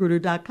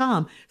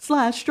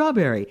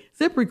ZipRecruiter.com/strawberry.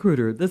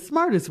 ZipRecruiter, the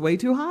smartest way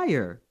to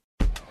hire.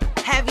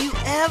 Have you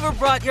ever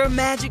brought your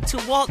magic to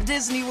Walt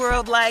Disney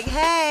World like,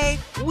 hey,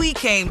 we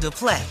came to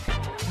play?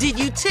 Did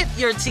you tip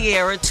your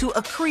tiara to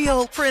a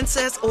Creole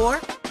princess or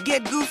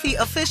get goofy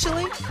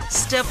officially?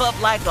 Step up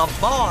like a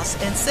boss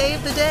and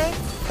save the day?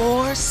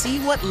 Or see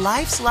what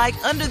life's like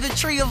under the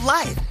tree of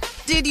life?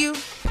 Did you?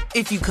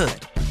 If you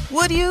could.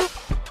 Would you?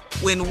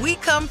 When we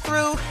come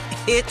through,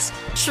 it's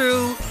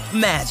true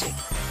magic.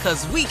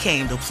 'Cause we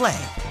came to play.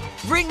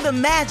 Bring the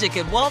magic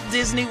at Walt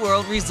Disney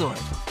World Resort.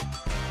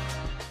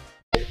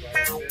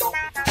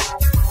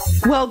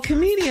 Well,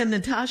 comedian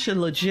Natasha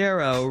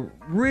Leggero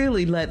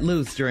really let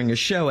loose during a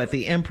show at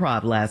the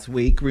Improv last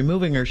week,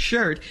 removing her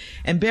shirt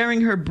and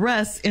baring her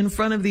breasts in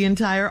front of the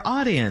entire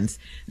audience.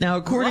 Now,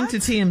 according to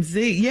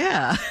TMZ,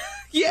 yeah.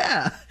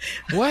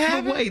 What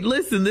happened? But wait,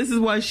 listen, this is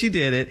why she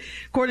did it.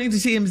 According to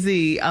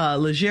TMZ,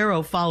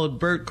 Leggero followed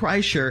Bert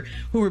Kreischer,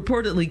 who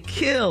reportedly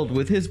killed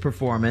with his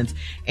performance.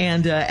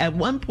 And at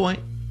one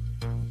point,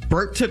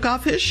 Bert took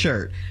off his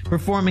shirt,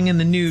 performing in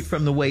the nude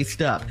from the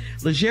waist up.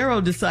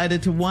 Leggero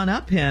decided to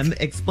one-up him,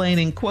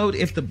 explaining, quote,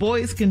 if the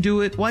boys can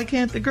do it, why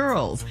can't the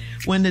girls?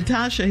 When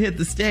Natasha hit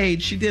the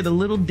stage, she did a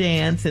little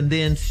dance and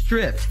then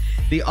stripped.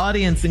 The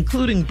audience,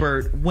 including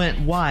Bert,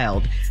 went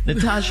wild.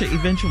 Natasha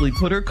eventually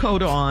put her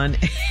coat on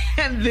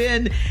and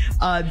then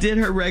did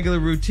her regular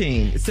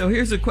routine. So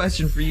here's a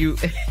question for you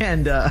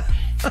and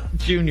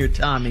Junior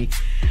Tommy.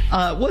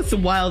 What's the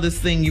wildest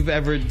thing you've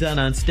ever done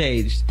on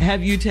stage?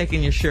 Have you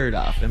taken your shirt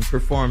off and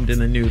performed in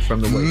the nude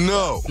from the waist?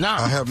 No,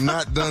 I have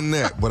not done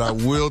that. But I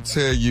will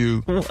tell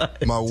you,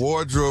 my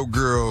wardrobe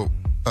girl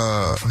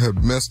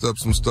had messed up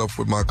some stuff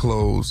with my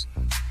clothes.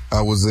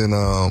 I was in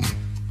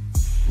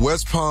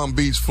West Palm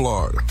Beach,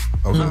 Florida.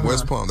 I was in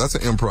West Palm. That's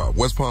an improv.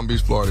 West Palm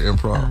Beach, Florida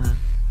improv.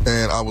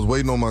 And I was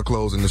waiting on my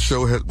clothes, and the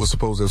show was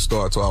supposed to have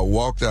started. So I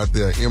walked out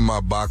there in my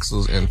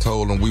boxers and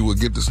told them we would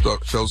get the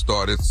show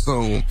started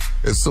soon.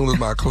 As soon as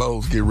my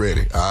clothes get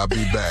ready, I'll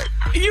be back.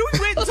 You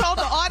went and told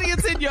the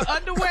audience in your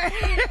underwear?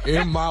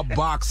 In my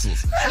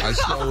boxers. I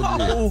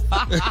showed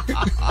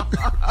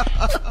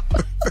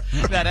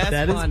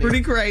That is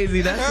pretty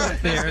crazy. That's up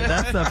there.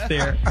 That's up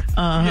there.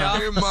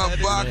 Yeah, in my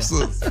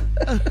boxers.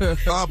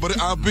 But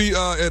I'll be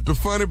at the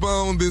Funny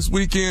Bone this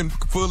weekend,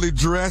 fully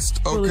dressed,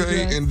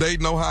 in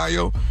Dayton,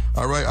 Ohio.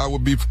 All right, I will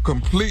be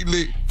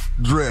completely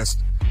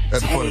dressed at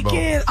the Funny Bone.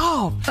 Take it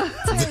off.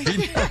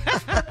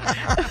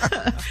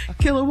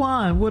 Killer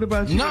Juan, what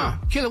about you? No,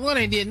 Killer Juan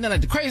ain't did nothing.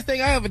 The craziest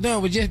thing I ever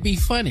done was just be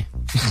funny.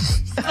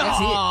 That's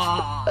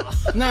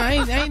it. No,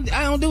 I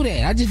don't do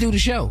that. I just do the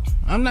show.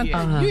 I'm not.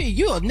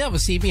 You'll never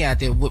see me out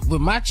there with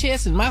my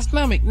chest and my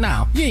stomach.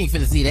 No, you ain't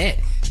finna see that.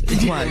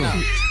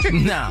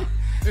 No.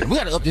 We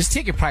gotta up this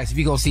ticket price if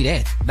you gonna see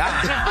that.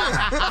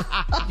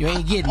 Nah. You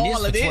ain't getting this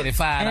for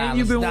 $25. And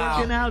you've been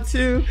working out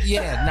too?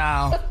 Yeah,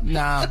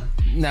 no.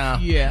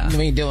 Yeah. You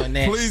ain't doing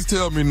that. Please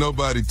tell me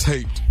nobody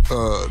taped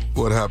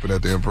what happened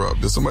at the improv.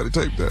 Did somebody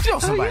tape that? You know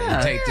somebody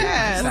taped it.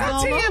 Yeah, it was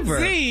all over.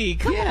 TMZ.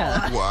 Come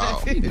on.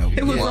 Wow.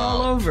 It was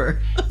all over.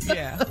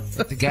 Yeah.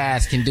 If the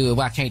guys can do it,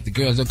 why can't the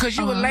girls do it? Because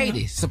you a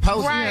lady.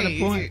 Supposedly. Right.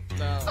 You had a point.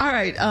 No. All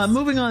right,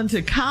 moving on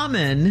to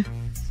Common.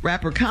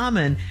 Rapper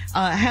Common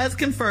has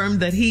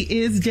confirmed that he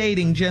is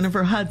dating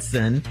Jennifer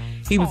Hudson.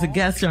 He was a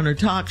guest on her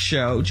talk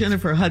show,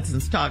 Jennifer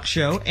Hudson's talk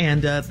show,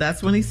 and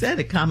that's when he said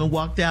it. Common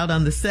walked out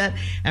on the set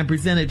and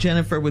presented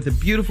Jennifer with a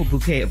beautiful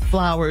bouquet of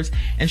flowers,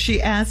 and she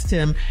asked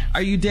him,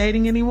 are you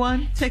dating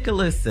anyone? Take a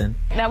listen.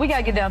 Now, we got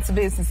to get down to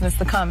business,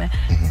 Mr. Common.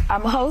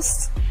 I'm a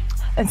host,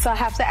 and so I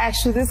have to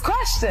ask you this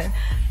question,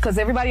 because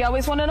everybody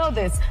always want to know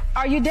this.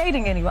 Are you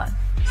dating anyone?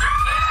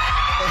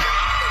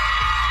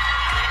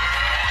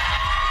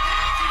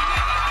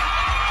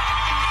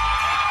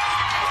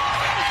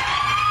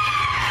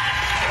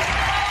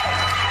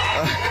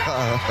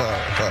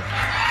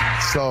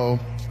 So,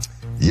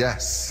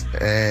 yes,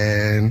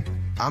 and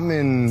I'm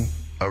in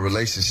a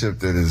relationship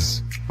that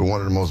is with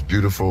one of the most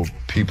beautiful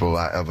people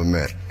I ever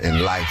met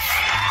in life.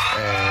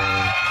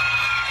 And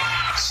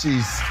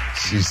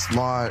she's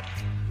smart,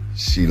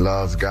 she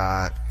loves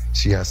God,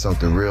 she has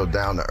something real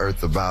down to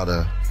earth about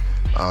her.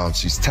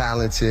 She's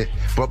talented,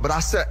 but I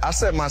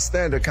set my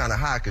standard kind of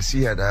high because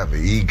she had to have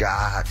an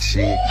EGOT. She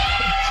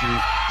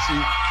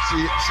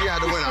had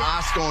to win an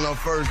Oscar on her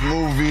first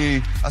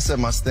movie. I set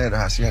my standard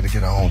high. She had to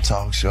get her own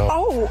talk show.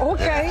 Oh,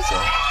 okay.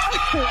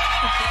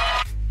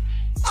 Yeah,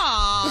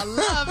 Aw,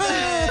 love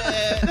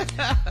it.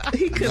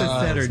 He could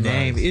have said her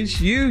name.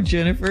 It's you,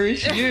 Jennifer.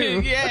 It's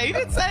you. Yeah, he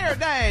didn't say her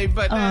name,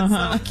 but that's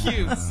so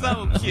cute.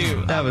 So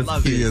cute. That was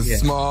love cute. She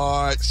is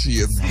smart. She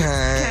is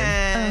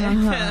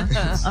kind.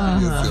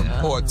 She is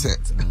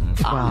important.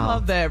 I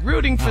love that.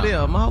 Rooting for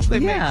them. I hope they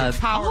make a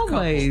power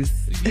always.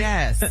 couple.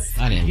 Yes.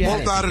 I didn't.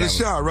 Both out of the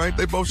shot, right?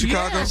 They both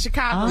Chicago? Yeah,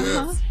 Chicago.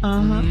 Yes.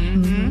 I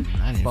didn't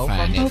find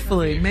that.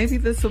 Hopefully, maybe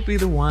this will be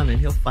the one, and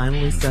he'll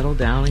finally settle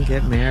down and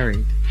get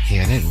married.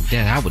 Yeah,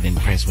 that I wasn't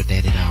impressed with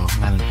that at all.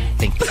 I didn't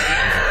think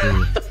that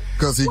was good.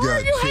 Because he Why got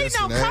are you chest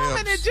hating on and Common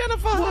abs. and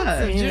Jennifer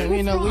Hudson?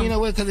 You know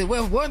what? Because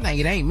one thing,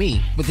 it ain't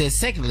me. But then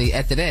secondly,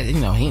 after that, he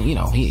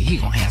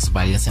gonna have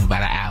somebody else in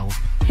about an hour.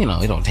 It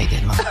don't take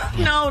that long.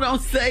 No,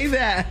 don't say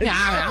that. Yeah,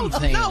 I'm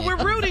saying No, that. we're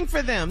rooting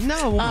for them.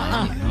 No.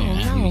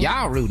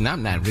 Y'all rooting.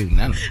 I'm not rooting.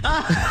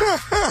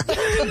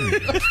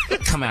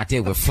 Come out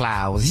there with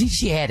flowers.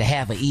 She had to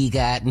have an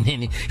EGOT, and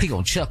then he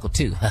gonna chuckle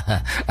too.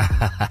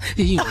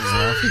 You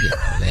know, forget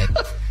all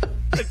that.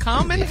 The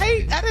Common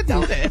hate? I didn't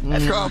know that.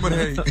 Common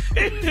hate.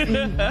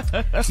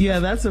 Yeah,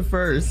 that's a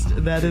first.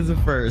 That is a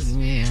first.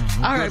 Yeah.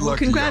 All right, well, luck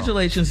to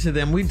congratulations to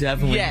them. We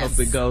definitely Yes. hope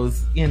it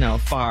goes,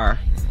 far.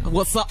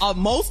 Well,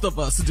 most of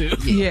us do.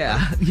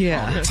 Yeah.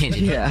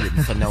 Attention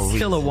for no reason.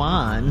 Still a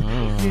wand.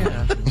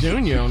 Yeah.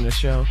 Junior on the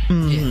show.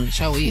 Yeah,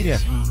 show is. Yeah.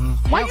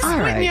 Mm-hmm. Why you All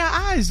squinting right. your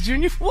eyes,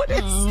 Junior? What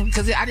is...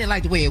 Because I didn't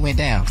like the way it went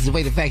down. Because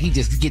the fact he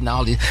just getting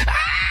all this.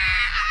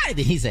 And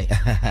then he say,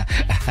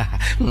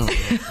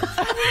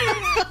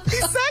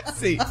 He's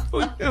sexy.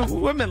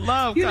 Women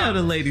love You know Common.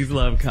 the ladies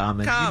love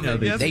Common. Common, You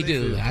know yes, they they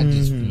do. do. I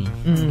just.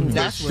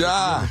 That's what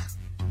Shy.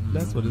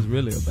 That's what it's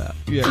really about.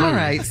 Yeah. All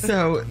right.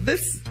 So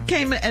this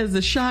came as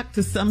a shock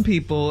to some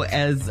people,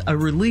 as a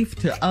relief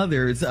to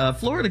others.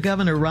 Florida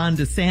Governor Ron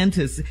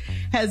DeSantis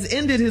has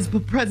ended his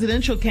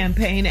presidential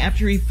campaign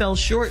after he fell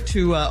short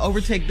to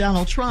overtake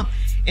Donald Trump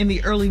in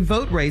the early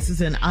vote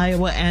races in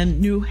Iowa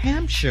and New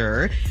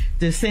Hampshire.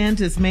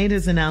 DeSantis made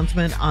his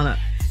announcement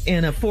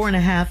in a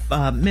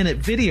 4.5 minute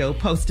video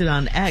posted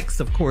on X,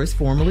 of course,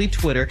 formerly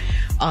Twitter,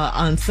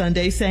 on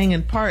Sunday, saying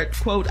in part,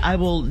 quote, "I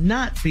will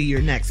not be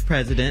your next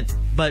president,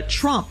 but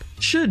Trump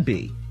should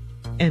be,"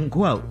 end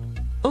quote.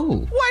 Oh,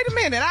 wait a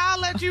minute! I'll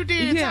let you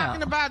do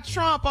talking about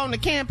Trump on the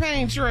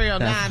campaign trail.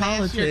 That's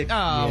politics.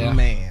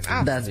 Man,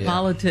 that's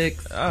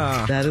politics.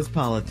 That is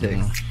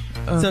politics.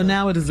 So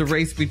now it is a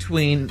race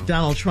between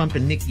Donald Trump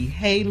and Nikki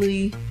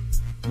Haley.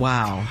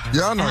 Wow.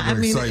 Y'all not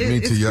gonna excite me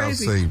till y'all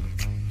say.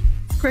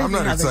 I'm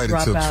not excited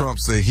till Trump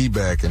say he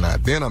back, and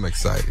then I'm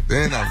excited.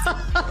 Then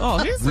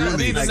I'm he's gonna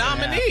be the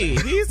nominee.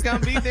 He's gonna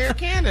be their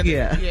candidate.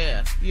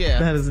 Yeah.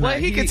 That is well,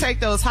 he can take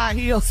those high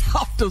heels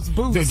off those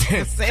boots.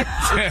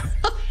 DeSantis.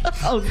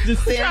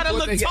 Try to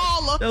look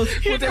taller.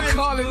 What they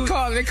call it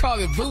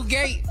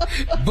Bootgate.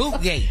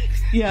 Bootgate.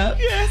 Yeah.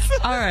 Yes.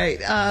 All right.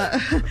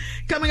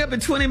 Coming up in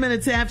 20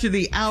 minutes after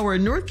the hour,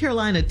 North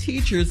Carolina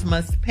teachers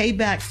must pay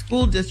back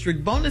school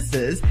district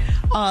bonuses.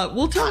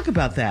 We'll talk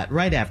about that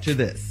right after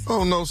this.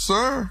 Oh, no,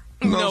 sir.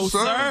 No,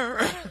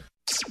 sir.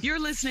 You're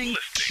listening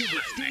to the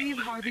Steve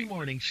Harvey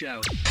Morning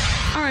Show.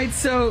 All right,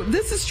 so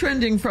this is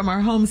trending from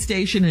our home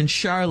station in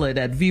Charlotte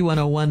at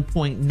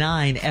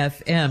V101.9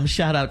 FM.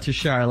 Shout out to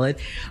Charlotte.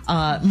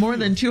 More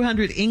than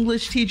 200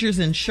 English teachers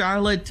in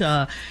Charlotte,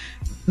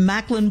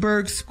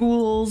 Mecklenburg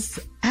schools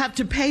have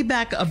to pay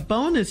back a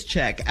bonus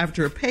check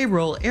after a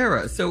payroll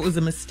error. So it was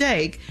a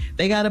mistake.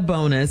 They got a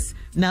bonus.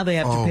 Now they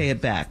have to pay it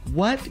back.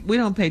 What? We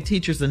don't pay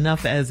teachers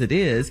enough as it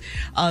is.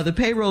 The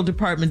payroll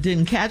department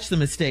didn't catch the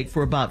mistake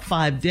for about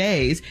 5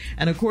 days.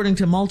 And according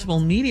to multiple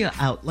media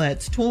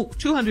outlets,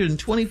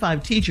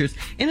 225 teachers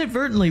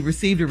inadvertently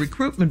received a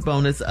recruitment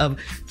bonus of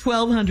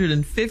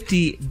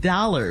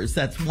 $1,250.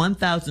 That's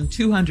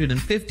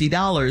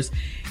 $1,250.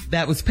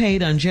 That was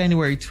paid on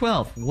January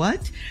 12th.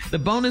 What? The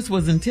bonus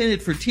was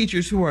intended for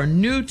teachers who are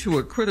new to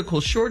a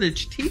critical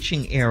shortage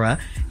teaching area.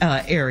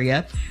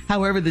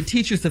 However, the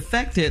teachers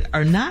affected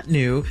are not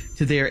new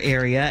to their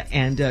area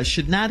and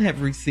should not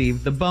have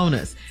received the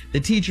bonus. The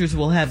teachers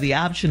will have the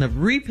option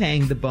of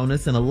repaying the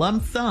bonus in a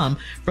lump sum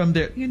from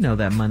their,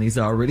 that money's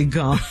already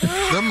gone,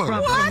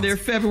 from their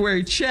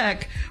February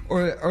check,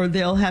 or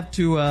they'll have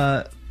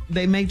to,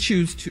 they may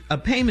choose a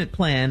payment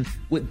plan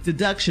with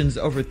deductions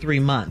over 3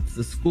 months.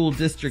 The school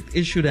district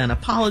issued an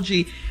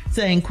apology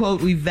saying,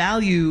 quote, "We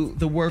value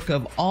the work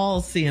of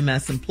all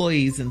CMS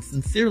employees and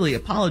sincerely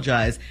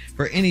apologize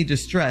for any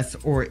distress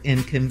or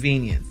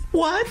inconvenience."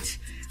 What?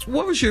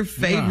 What was your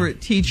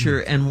favorite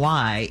teacher and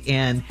why?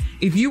 And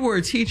if you were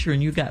a teacher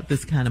and you got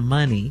this kind of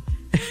money,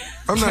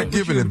 I'm not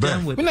giving it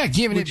back. We're not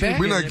giving it back.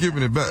 We're not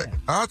giving it back.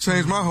 I'll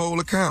change my whole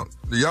account.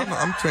 Y'all know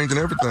I'm changing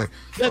everything.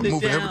 I'm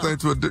moving everything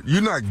to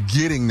you're not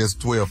getting this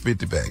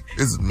 $1,250 back.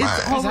 This is mine.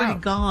 It's already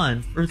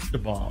gone, first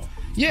of all.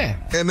 Yeah.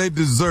 And they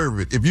deserve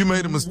it. If you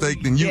made a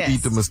mistake, then you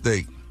eat the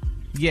mistake.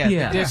 Yeah.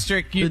 The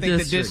district, the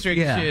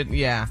district should,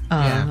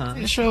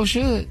 It sure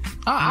should.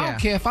 I don't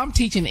care if I'm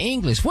teaching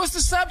English. What's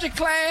the subject,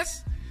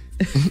 class?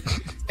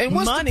 And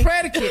what's the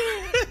predicate?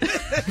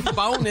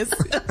 Bonus.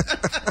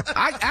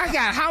 I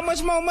got how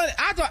much more money?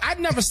 I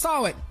never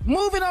saw it.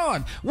 Moving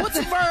on. What's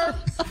a verb?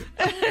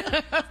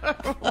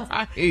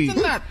 Right. They're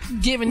not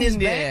giving this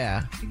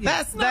back.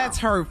 That's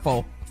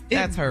hurtful.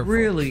 That's hurtful. It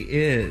really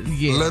is.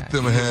 Yeah. Let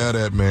them have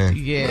that, man.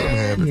 Yeah. Let them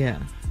have it. Yeah.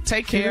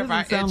 Take care of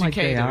our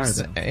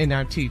educators and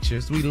our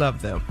teachers. We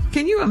love them.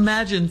 Can you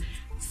imagine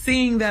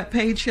seeing that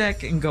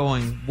paycheck and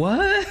going,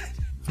 what?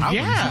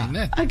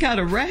 I got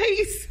a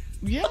raise?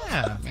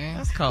 Yeah, man.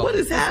 That's cold. What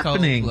is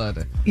happening?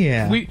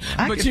 Yeah.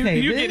 But you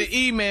get an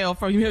email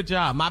from your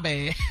job. My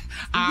bad.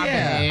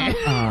 Bad.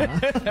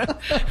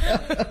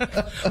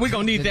 We're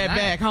going to need that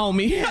back,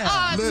 homie.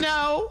 Yeah.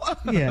 No.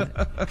 Yeah.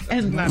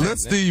 And let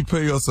Steve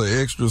pay us an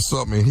extra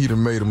something and he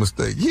done made a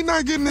mistake. He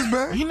not getting this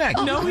back. He's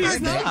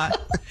not.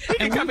 He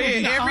can come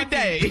in every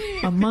day.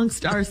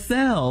 Amongst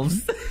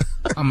ourselves.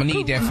 I'm going to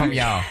need that from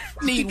y'all.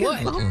 Need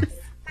what? Need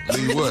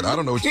what? I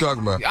don't know what you're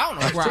talking about. I don't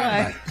know what you're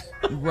talking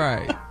about.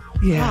 Right.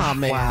 Yeah. Oh,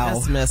 man. Wow.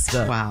 That's messed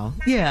up. Wow.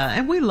 Yeah.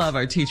 And we love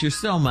our teachers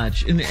so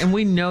much. And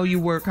we know you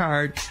work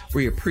hard.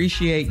 We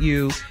appreciate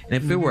you. And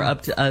if it were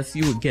up to us,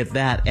 you would get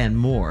that and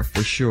more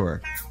for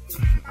sure.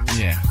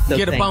 Yeah. So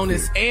get a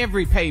bonus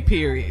every pay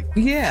period.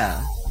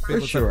 Yeah.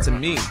 For sure. Up to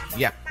me.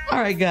 Yeah. All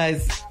right,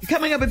 guys.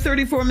 Coming up at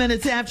 34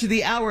 minutes after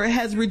the hour,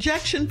 has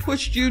rejection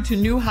pushed you to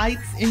new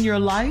heights in your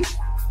life?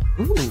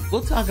 Ooh,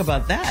 we'll talk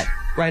about that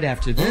right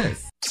after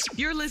this.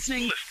 You're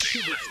listening to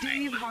the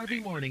Steve Harvey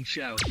Morning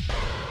Show.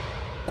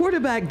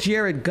 Quarterback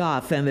Jared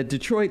Goff and the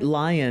Detroit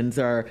Lions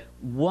are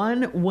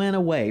one win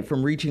away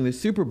from reaching the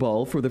Super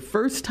Bowl for the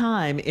first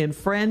time in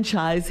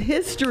franchise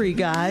history,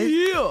 guys.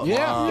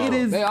 Yeah. It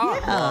is. They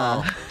are.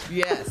 Yeah.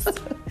 Yes.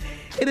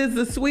 It is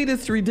the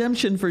sweetest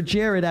redemption for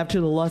Jared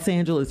after the Los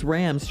Angeles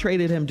Rams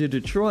traded him to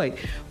Detroit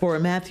for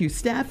Matthew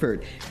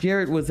Stafford.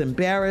 Jared was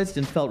embarrassed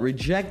and felt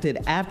rejected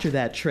after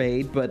that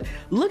trade, but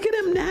look at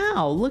him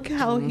now. Look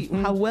how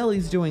well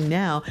he's doing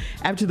now.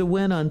 After the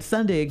win on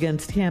Sunday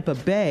against Tampa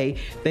Bay,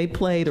 they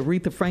played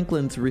Aretha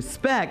Franklin's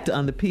Respect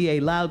on the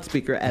PA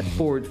loudspeaker at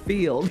Ford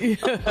Field.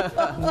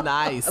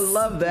 Nice. I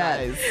love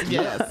that. Nice.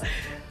 Yes.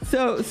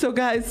 So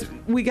guys,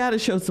 we got to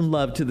show some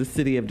love to the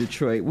city of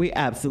Detroit. We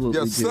absolutely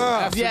do. Yes,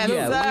 sir. Yes, We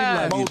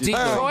love you,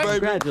 Detroit.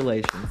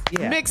 Congratulations.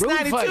 Yeah. Mix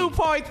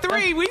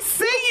 92.3. We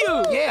see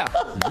you.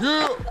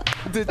 Yeah.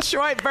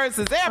 Detroit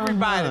versus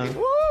everybody.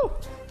 Woo.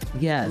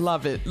 Yes.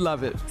 Love it.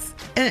 Love it.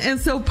 And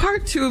so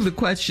part two of the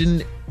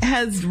question,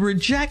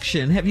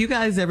 have you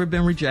guys ever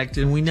been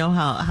rejected? And we know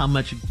how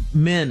much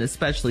men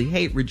especially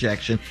hate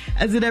rejection.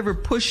 Has it ever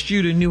pushed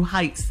you to new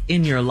heights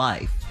in your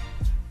life?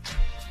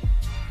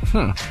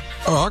 Oh,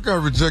 I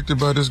got rejected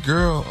by this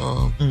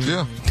girl.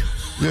 Yeah,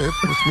 it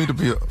pushed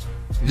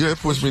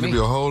me to be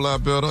a whole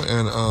lot better.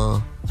 And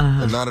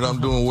now that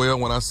I'm doing well,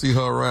 when I see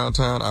her around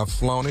town, I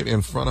flaunt it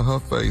in front of her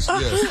face.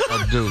 Yes,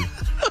 I do.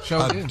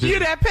 You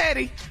that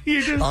petty.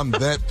 You do. I'm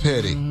that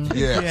petty.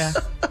 Yes.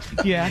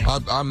 Yeah.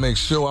 I make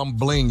sure I'm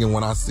blinging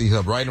when I see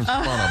her right in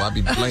front of her. I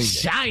be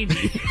blinging.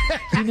 Shiny.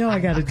 You know I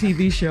got a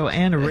TV show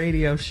and a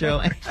radio show.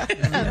 And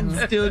I'm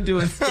still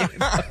doing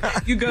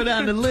stand-up. You go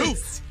down the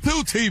list.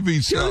 Two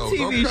TV shows. Two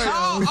TV shows.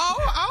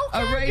 Oh,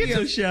 okay. A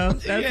radio show.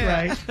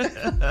 That's right.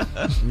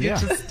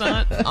 Get your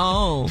stunt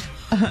on.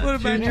 What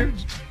about you?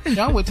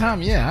 I'm with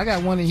Tom. Yeah, I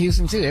got one in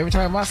Houston too. Every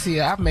time I see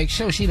her, I make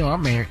sure she know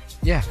I'm married.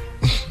 Yeah.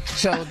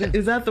 So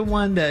is that the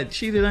one that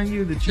cheated on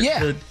you? The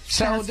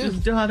pastor's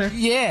daughter?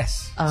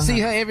 Yes.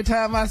 See her every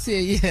time I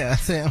see her. Yeah. I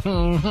say,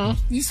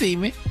 you see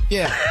me?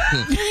 Yeah.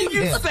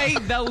 You say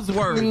those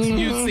words.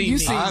 You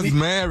see me. I was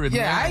married.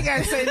 Yeah, I ain't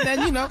gotta say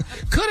nothing.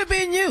 Could have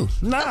been you.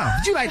 No,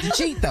 but you like to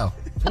cheat though.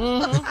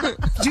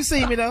 You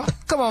see me though?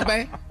 Come on,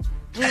 babe.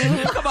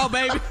 Come on,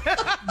 baby.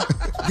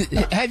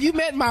 Have you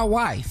met my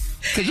wife?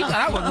 Because you thought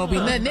I wasn't going to be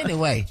nothing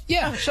anyway.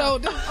 Yeah, so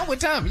I'm with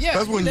Tommy.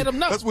 Yeah, let them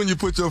know. That's when you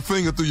put your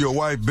finger through your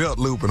white belt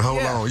loop and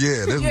hold on.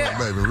 Yeah, this is my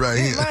baby right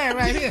here. Mine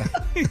right here.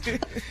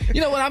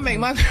 You know what? I make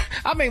my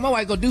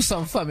wife go do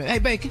something for me. Hey,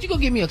 babe, could you go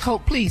get me a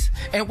Coke, please?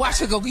 And watch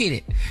her go get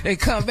it and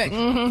come back. You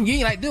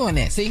ain't like doing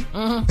that, see?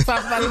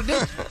 Somebody do.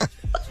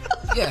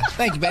 Yeah,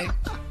 thank you, babe.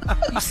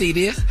 You see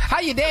this? How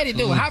your daddy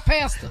doing? How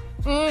pastor?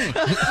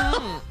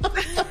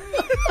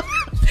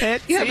 Yeah,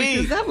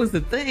 because that was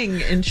the thing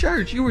in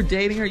church. You were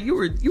dating her. You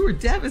were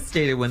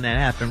devastated when that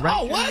happened, right?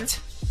 Oh, what?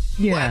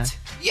 Yeah. What?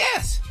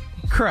 Yes.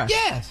 Crush.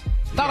 Yes.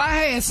 Thought I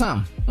had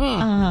something.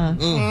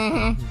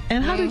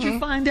 And how did you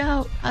find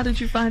out? How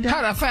did I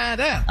find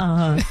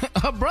out?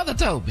 Her brother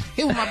told me.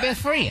 He was my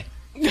best friend.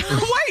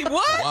 Wait,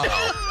 what?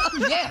 Wow.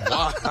 Yeah.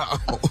 Wow.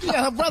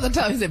 Yeah, her brother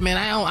told me. He said, man,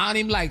 I don't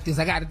even like this.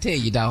 I got to tell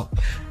you, dog.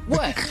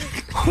 What?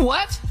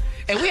 What?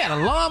 And we had a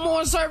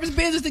lawnmower service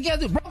business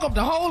together. Broke up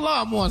the whole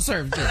lawnmower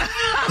service business.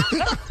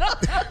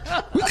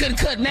 We couldn't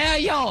cut nail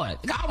yard.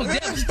 I was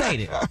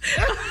devastated.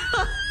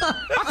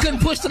 I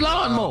couldn't push the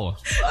lawnmower.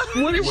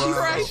 What did she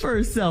say for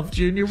herself,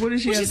 Junior? What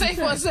did she say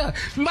for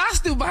herself? My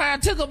stoop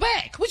behind took her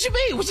back. What you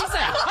mean? What she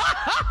say?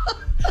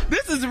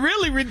 This is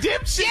really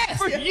redemption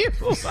for you.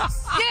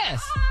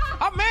 Yes.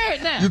 I'm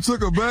married now. You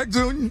took her back,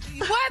 Junior?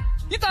 What?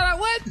 You thought I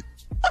would?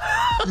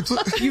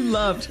 You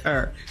loved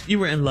her. You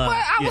were in love.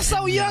 Well, I was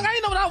so young. I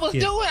didn't know what I was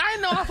doing. I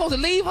didn't know I was supposed to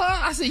leave her.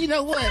 I said, you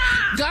know what?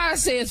 God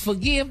says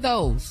forgive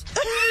those.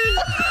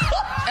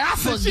 And I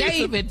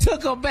forgave and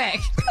took her back.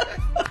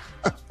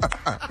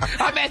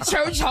 I'm at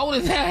church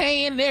holding her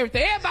hand and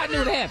everything. Everybody knew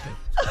what happened.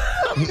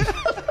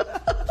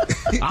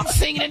 I'm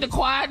singing in the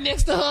choir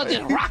next to her,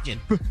 just rocking.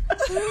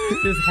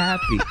 Just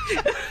happy.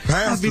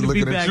 Pastor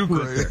looking at you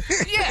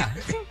crazy. Yeah.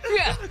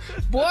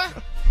 Boy.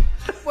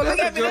 Well, look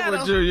at me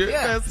now.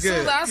 Yeah. That's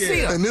good. I see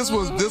her. And this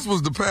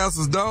was the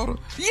pastor's daughter?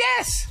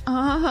 Yes.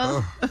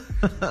 Wow.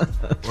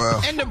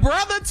 And the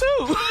brother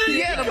too.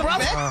 Yeah, the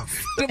brother.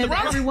 And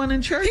everyone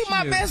in church. He's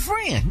my best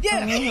friend.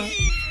 Yeah.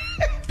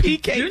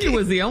 PK Junior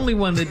was the only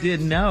one that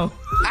didn't know.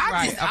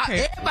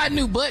 Everybody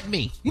knew but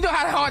me. You know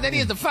how hard that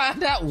is to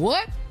find out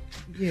what?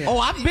 Yeah. Oh,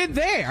 I've been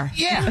there.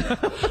 Yeah.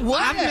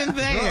 What? I've been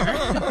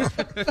there.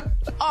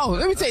 Oh,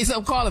 let me tell you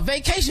something, Carla.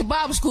 Vacation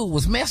Bible School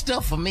was messed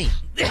up for me.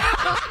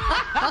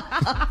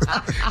 I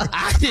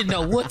didn't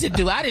know what to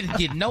do. I didn't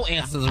get no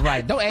answers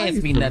right. Don't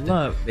ask me nothing.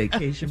 Love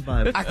Vacation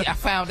Bible. I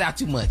found out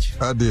too much.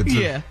 I did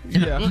too.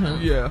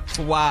 Yeah.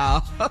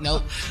 Wow.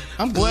 Nope.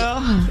 I'm good.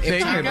 Well, there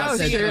you go,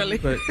 Shirley.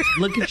 But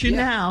look at you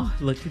now.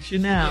 Look at you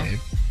now. Yeah.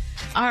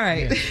 All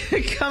right.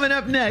 Coming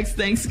up next.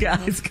 Thanks,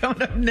 guys.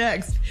 Coming up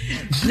next.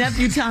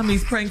 Nephew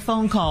Tommy's prank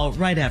phone call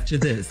right after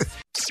this.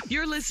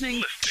 You're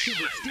listening to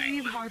the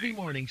Steve Harvey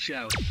Morning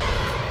Show.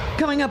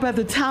 Coming up at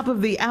the top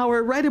of the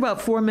hour, right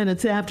about 4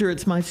 minutes after,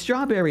 it's my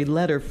strawberry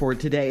letter for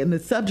today. And the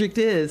subject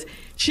is,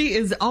 she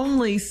is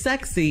only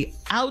sexy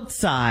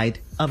outside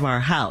of our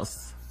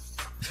house.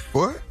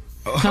 What?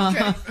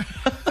 Okay.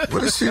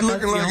 What is she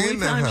looking like in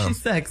that house? house? She's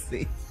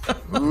sexy.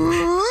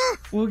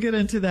 We'll get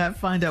into that,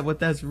 find out what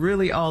that's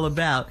really all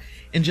about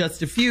in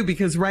just a few,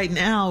 because right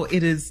now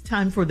it is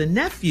time for the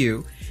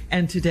nephew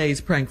and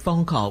today's prank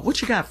phone call.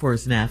 What you got for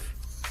us, Neff?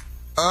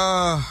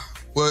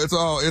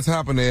 Well, it's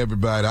happened to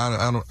everybody.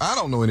 I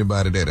don't know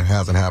anybody that it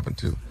hasn't happened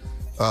to.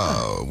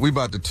 We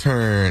about to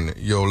turn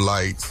your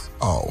lights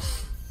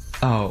off.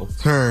 Oh.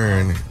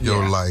 Turn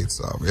your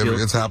lights off.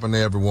 It's happened to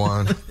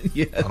everyone.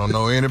 Yeah. I don't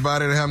know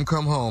anybody that haven't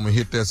come home and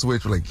hit that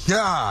switch like,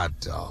 God,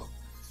 dog.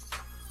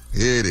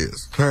 It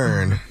is.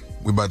 Turn.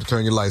 We about to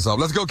turn your lights off.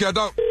 Let's go, cat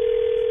dog.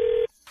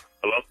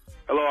 Hello?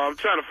 Hello, I'm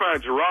trying to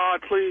find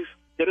Gerard, please.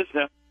 Yeah, this is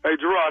him. Hey,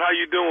 Gerard, how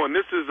you doing?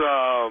 This is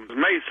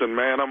Mason,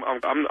 man.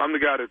 I'm the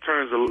guy that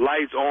turns the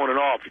lights on and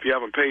off if you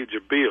haven't paid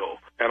your bill.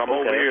 And I'm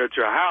over here at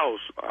your house.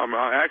 I'm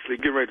actually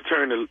getting ready to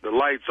turn the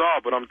lights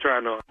off, but I'm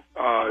trying to.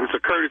 It's a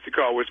courtesy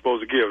call we're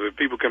supposed to give. If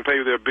people can pay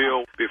their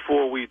bill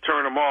before we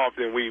turn them off,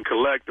 then we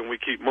collect and we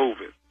keep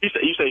moving. You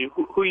say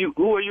who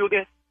are you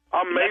again?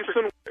 I'm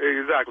Mason.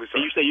 Exactly, sir.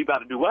 And you say you about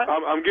to do what?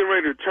 I'm getting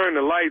ready to turn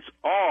the lights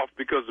off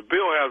because the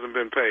bill hasn't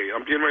been paid.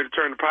 I'm getting ready to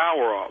turn the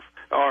power off.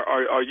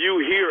 Are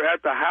you here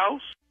at the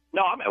house?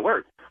 No, I'm at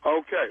work.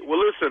 Okay.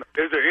 Well, listen,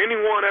 is there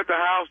anyone at the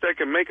house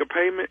that can make a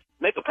payment?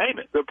 Make a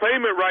payment? The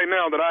payment right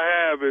now that I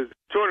have is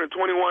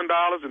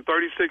 $221.36.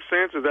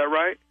 Is that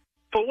right?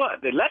 For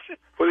what? The electric?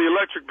 For the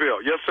electric bill.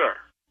 Yes, sir.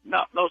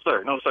 No,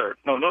 sir. No,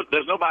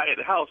 there's nobody at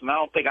the house, and I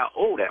don't think I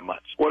owe that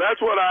much. Well,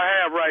 that's what I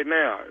have right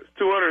now. It's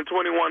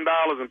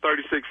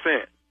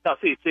 $221.36. Now,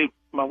 see,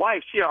 my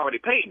wife, she already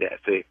paid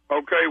that, see.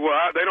 Okay, well,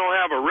 they don't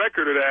have a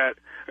record of that.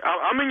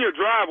 I'm in your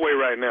driveway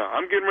right now.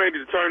 I'm getting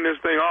ready to turn this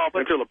thing off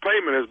until a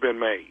payment has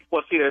been made.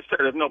 Well, see, there's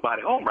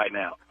nobody home right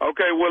now.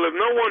 Okay, well, if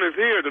no one is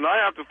here, then I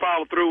have to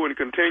follow through and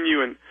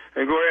continue and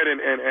go ahead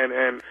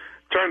and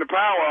turn the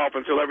power off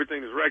until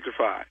everything is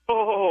rectified.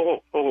 Oh.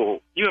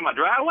 You in my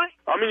driveway?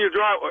 I'm in your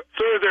driveway.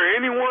 Sir, is there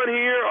anyone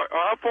here? Or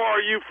how far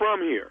are you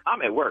from here?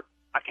 I'm at work.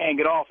 I can't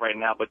get off right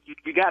now, but you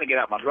got to get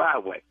out my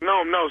driveway.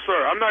 No,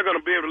 sir. I'm not going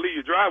to be able to leave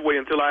your driveway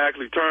until I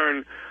actually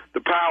turn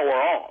the power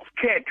off.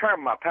 Can't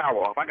turn my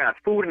power off. I got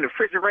food in the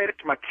refrigerator.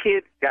 My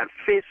kids got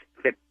fish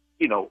that,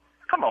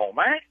 come on,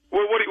 man.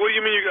 What do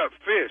you mean you got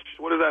fish?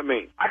 What does that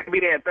mean? I can be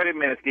there in 30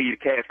 minutes to give you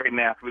the cash right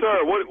now.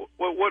 Sir, what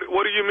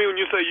do you mean when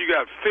you say you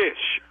got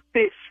fish?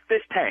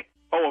 Fish tank.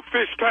 Oh, a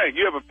fish tank.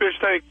 You have a fish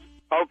tank?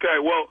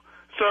 Okay, well,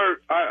 sir,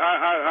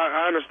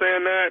 I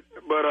understand that,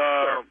 but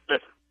Sir,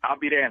 listen, I'll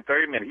be there in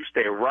 30 minutes. You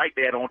stay right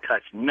there, don't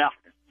touch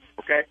nothing.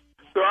 Okay?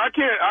 So I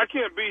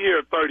can't be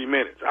here 30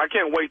 minutes. I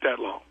can't wait that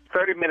long.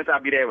 30 minutes I'll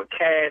be there with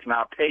cash and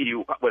I'll pay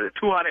you, what is it,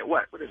 200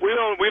 what? What is it? We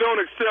don't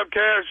accept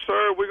cash,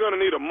 sir. We're gonna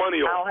need a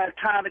money order. I don't have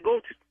time to go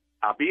to.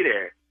 I'll be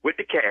there with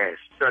the cash,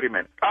 30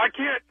 minutes. I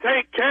can't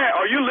take cash.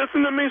 Are you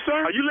listening to me,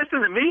 sir? Are you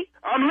listening to me?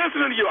 I'm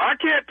listening to you. I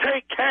can't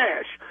take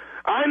cash.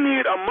 I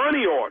need a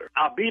money order.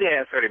 I'll be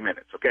there in 30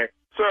 minutes, okay?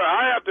 Sir,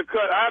 I have to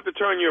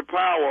turn your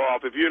power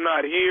off if you're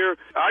not here.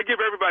 I give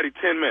everybody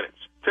 10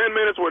 minutes. 10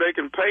 minutes where they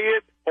can pay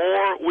it,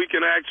 or we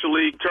can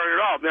actually turn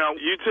it off. Now,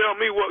 you tell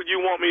me what you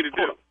want me to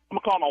do. I'm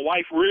gonna call my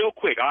wife real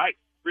quick, all right?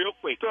 Real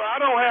quick. Sir, I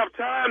don't have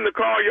time to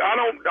call you. I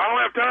don't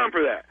have time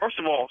for that. First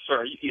of all,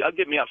 sir, you'll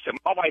get me upset.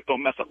 My wife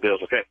don't mess up bills,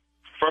 okay?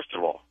 First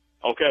of all,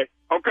 okay?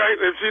 Okay,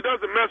 if she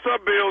doesn't mess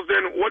up bills,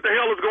 then what the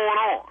hell is going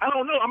on? I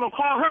don't know. I'm gonna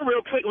call her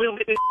real quick. We'll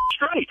get this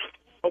straight.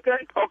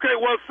 Okay? Okay,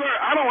 well, sir,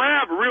 I don't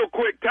have real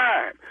quick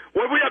time.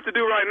 What we have to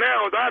do right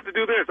now is I have to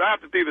do this. I have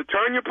to either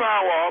turn your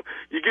power off,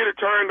 you get it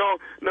turned on.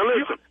 Now,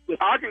 listen,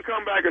 I can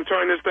come back and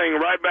turn this thing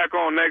right back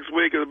on next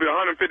week. It'll be a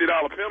 $150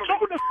 penalty.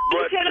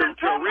 But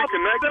to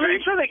reconnect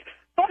me...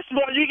 First of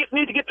all, you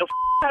need to get the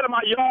out of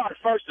my yard,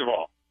 first of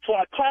all. So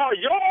I call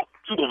your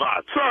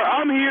supervisor. Sir,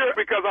 I'm here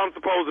because I'm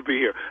supposed to be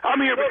here. I'm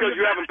here because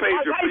you haven't paid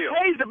your bill.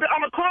 I'm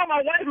going to call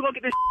my wife. We're going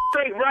to get this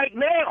straight right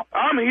now.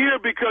 I'm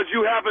here because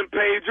you haven't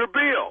paid your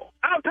bill.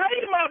 I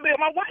paid my bill.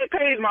 My wife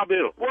pays my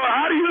bill. Well,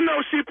 how do you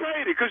know she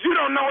paid it? Because you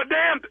don't know a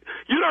damn...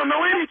 You don't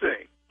know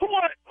anything.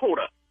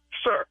 Hold up.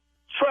 Sir,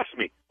 trust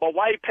me. My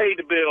wife paid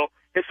the bill.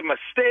 It's a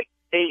mistake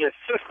in your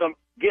system.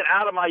 Get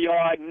out of my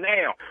yard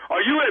now.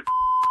 Are you at...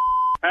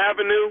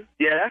 Avenue?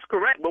 Yeah, that's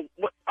correct. But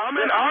what? I'm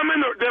in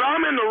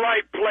the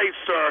right place,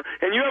 sir,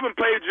 and you haven't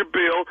paid your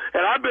bill,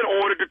 and I've been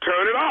ordered to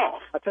turn it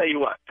off. I tell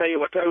you what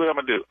I'm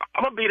gonna do.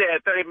 I'm gonna be there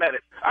in 30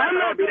 minutes. I'm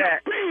not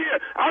gonna be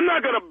here. I'm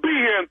not gonna be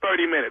here in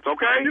 30 minutes.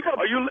 Okay?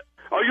 Are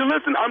you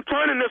listening? I'm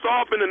turning this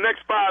off in the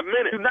next 5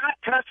 minutes. Do not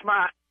touch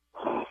my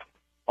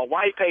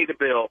wife paid the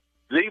bill.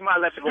 Leave my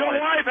electric on. Your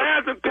wife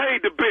hasn't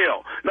paid the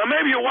bill. Now,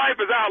 maybe your wife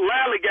is out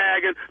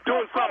lollygagging,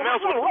 doing something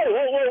else.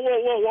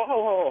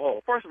 Whoa.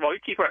 First of all,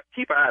 you keep her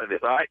out of this,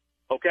 all right?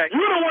 Okay?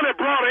 You're the one that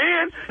brought her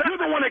in. You're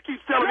the one that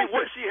keeps telling me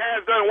what she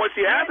has done and what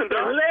she hasn't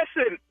done.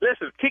 Listen.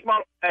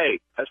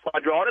 Hey, that's why I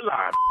draw the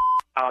line.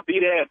 I'll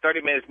be there in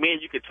 30 minutes. Me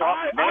and you can talk.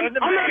 I'm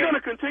not going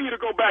to continue to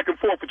go back and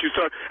forth with you,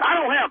 sir. I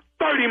don't have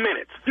 30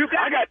 minutes.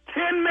 I got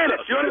 10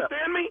 minutes. You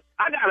understand me?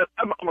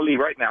 I'm going to leave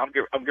right now. I'm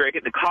going to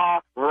get in the car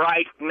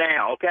right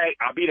now, okay?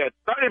 I'll be there in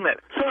 30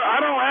 minutes. Sir,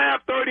 I don't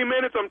have 30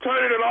 minutes. I'm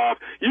turning it off.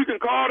 You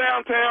can call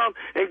downtown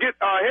and get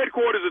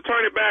headquarters to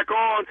turn it back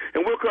on,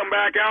 and we'll come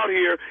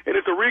here, and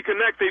it's a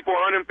reconnect fee for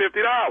 $150.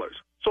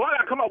 So I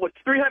got to come up with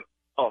 $300.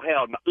 Oh,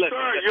 hell no. Listen,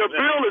 Sir, your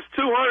bill is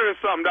 $200 and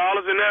something,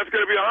 and that's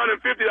going to be a $150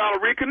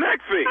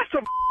 reconnect fee. That's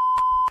some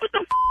what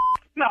the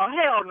No,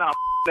 hell no.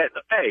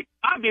 Hey,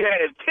 I'll be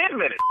there in 10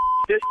 minutes.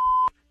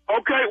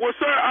 Okay, well,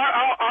 sir,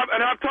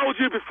 and I've told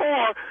you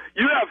before,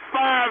 you have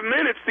 5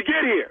 minutes to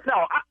get here.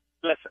 No,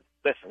 listen.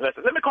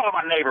 Let me call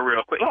my neighbor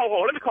real quick. Hold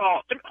on. Let me call.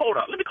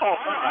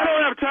 I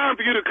don't have time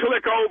for you to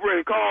click over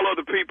and call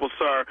other people,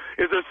 sir.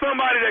 Is there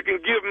somebody that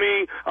can give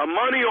me a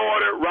money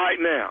order right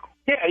now?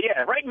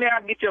 Yeah. Right now, I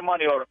can get you a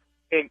money order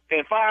in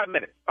 5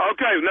 minutes.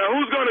 Okay, now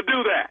who's going to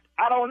do that?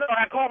 I don't know.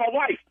 I call my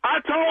wife. I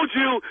told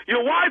you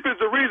your wife is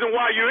the reason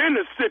why you're in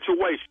this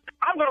situation.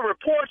 I'm going to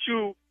report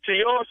you to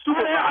your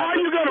supervisor. How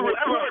are you going to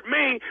report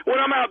me when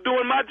I'm out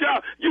doing my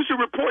job? You should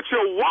report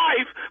your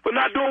wife for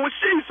not doing what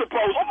she's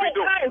supposed to be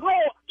doing. Hey,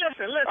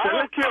 listen. I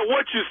don't care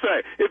what you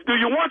say. Do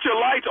you want your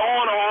lights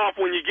on or off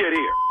when you get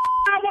here?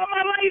 I want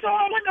my lights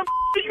on. What the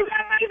do you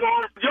got lights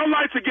on? Your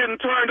lights are getting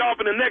turned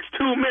off in the next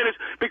 2 minutes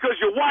because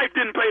your wife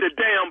didn't pay the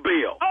damn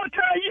bill. I'll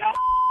tell you.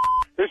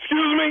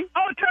 Excuse me?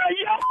 I'll tell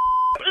you.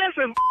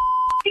 Listen,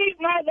 keep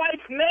my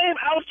wife's name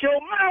out your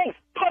mouth.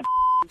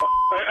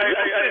 Hey,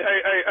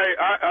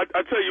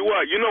 I tell you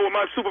what, you know what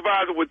my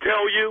supervisor would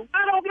tell you?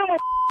 I don't know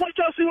what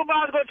your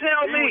supervisor would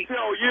tell me. He would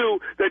tell you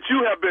that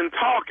you have been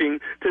talking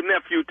to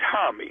nephew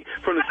Tommy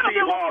from the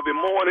Steve Harvey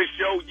Morning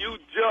Show. You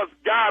just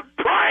got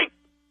pranked.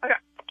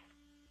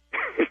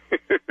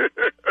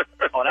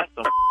 Oh, that's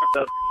some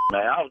stuff,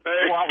 man. I was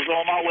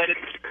on my way to...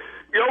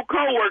 Your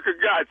coworker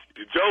got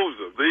you,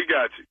 Joseph. He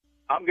got you.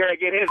 I'm gonna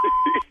get his.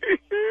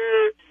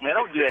 Man,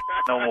 don't do that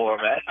no more,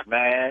 man.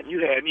 Man, you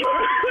had me.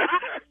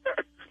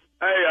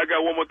 Hey, I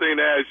got one more thing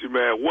to ask you,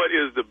 man. What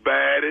is the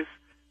baddest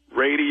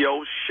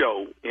radio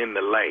show in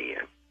the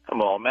land?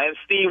 Come on, man.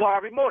 Steve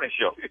Harvey Morning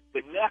Show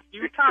with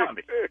nephew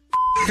Tommy.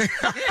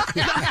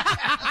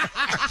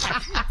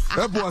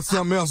 That boy's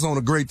something else on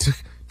a great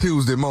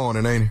Tuesday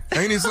morning, ain't he?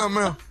 Ain't he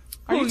something else?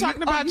 Are you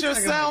talking about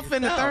yourself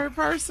in the third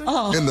person?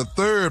 Oh. In the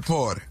third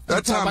party.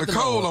 That Tommy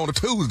Cole on a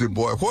Tuesday,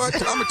 boy. What?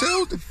 Tommy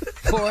Tuesday?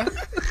 Boy.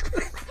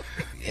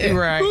 Yeah.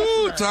 Right.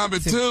 Ooh, Tommy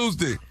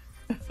Tuesday.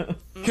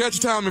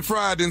 Catch Tommy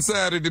Friday and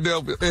Saturday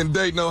in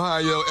Dayton,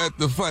 Ohio at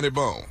the Funny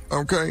Bone.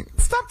 Okay?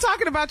 Stop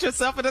talking about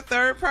yourself in the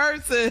third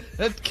person.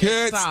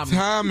 Catch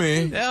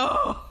Tommy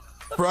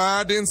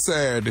Friday and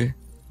Saturday,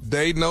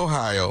 Dayton,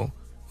 Ohio.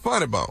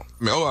 Funny Bone.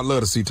 I mean, I love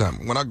to see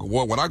Tommy. When I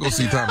go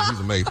see Tommy, he's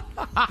amazing.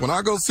 When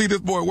I go see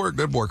this boy work,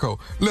 that boy cold.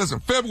 Listen,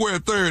 February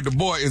 3rd, the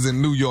boy is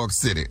in New York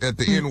City at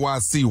the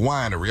NYC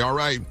Winery, all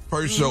right?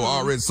 First show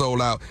already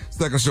sold out.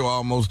 Second show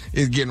almost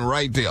is getting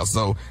right there.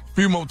 So, a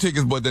few more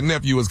tickets, but the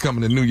nephew is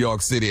coming to New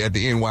York City at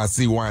the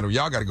NYC Winery.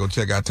 Y'all got to go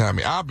check out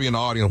Tommy. I'll be in the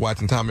audience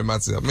watching Tommy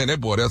myself. Man,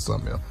 that boy, that's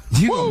something else.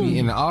 You going to be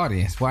in the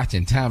audience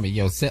watching Tommy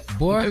yourself,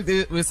 boy?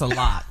 It's a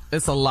lot.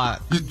 It's a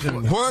lot.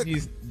 What?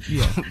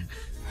 Yeah.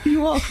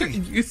 You all are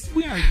used.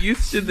 We are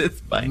used to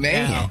this by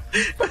now.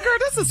 But girl,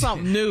 this is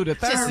something new. The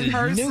third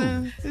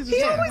person.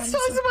 He always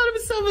talks about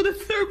himself in the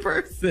third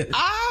person.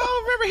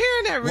 I remember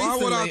hearing that recently. Why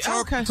would I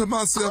talk to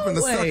myself in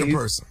the second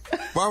person?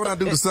 Why would I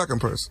do the second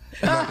person,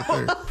 not the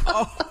third?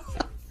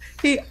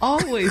 He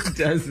always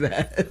does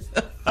that.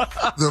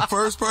 The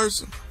first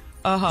person?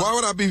 Why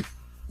would I be?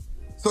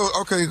 So,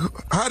 okay,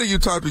 how do you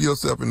talk to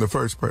yourself in the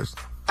first person?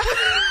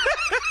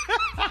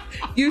 How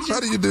do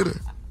you do that?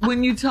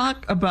 When you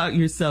talk about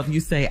yourself, you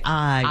say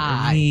I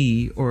or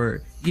me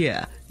or,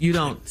 you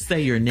don't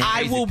say your name.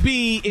 I will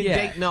be in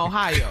Dayton,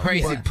 Ohio.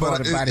 Crazy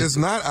part about it. It's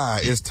not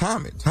it's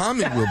Tommy.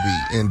 Tommy will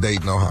be in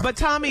Dayton, Ohio. But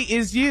Tommy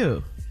is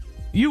you.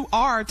 You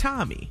are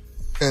Tommy.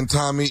 And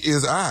Tommy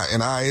is I,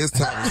 and I is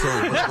Tommy.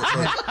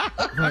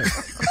 So,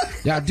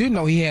 y'all do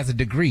know he has a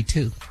degree,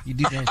 too. You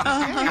do know he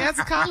has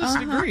a college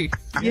degree.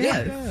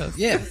 Yes.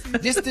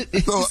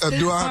 So,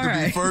 do I have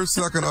to be first,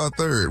 second, or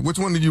third? Which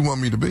one do you want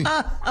me to be?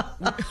 All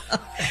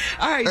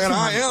right, and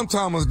I am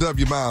Thomas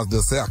W. Miles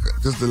the second,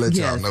 just to let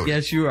y'all know.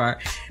 Yes, you are.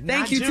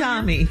 Thank you,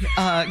 Tommy.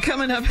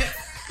 Coming up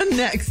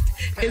next,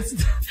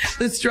 it's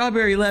the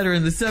Strawberry Letter,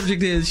 and the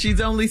subject is she's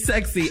only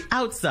sexy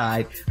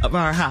outside of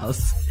our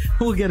house.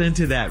 We'll get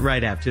into that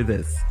right after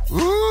this.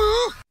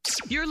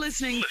 You're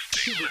listening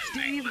to the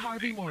Steve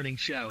Harvey Morning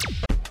Show.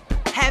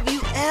 Have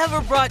you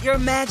ever brought your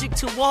magic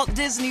to Walt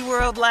Disney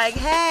World like,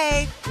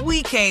 hey,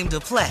 we came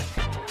to play?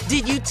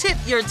 Did you tip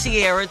your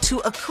tiara to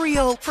a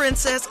Creole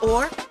princess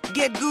or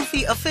get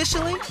goofy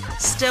officially?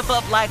 Step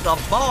up like a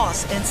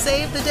boss and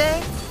save the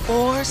day?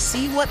 Or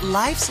see what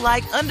life's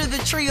like under the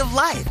tree of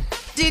life?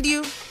 Did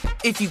you?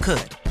 If you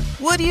could.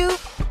 Would you?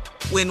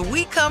 When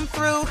we come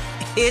through,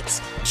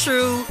 it's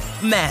true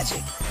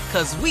magic.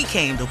 'Cause we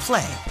came to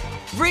play.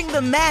 Bring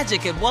the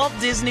magic at Walt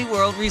Disney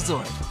World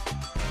Resort.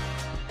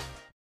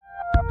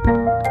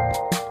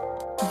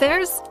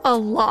 There's a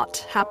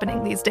lot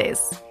happening these days.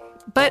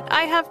 But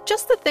I have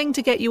just the thing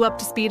to get you up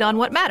to speed on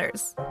what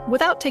matters,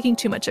 without taking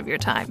too much of your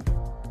time.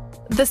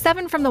 The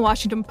 7 from the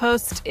Washington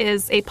Post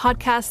is a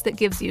podcast that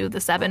gives you the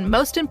 7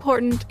 most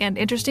important and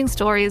interesting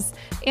stories,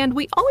 and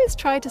we always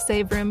try to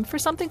save room for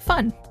something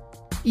fun.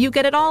 You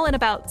get it all in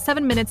about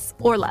 7 minutes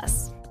or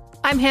less.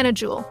 I'm Hannah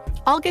Jewell.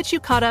 I'll get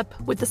you caught up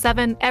with The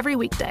 7 every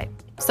weekday.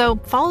 So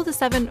follow The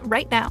 7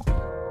 right now.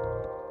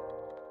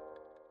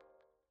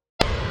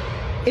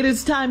 It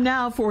is time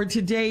now for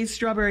today's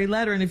Strawberry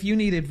Letter, and if you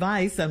need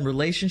advice on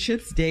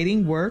relationships,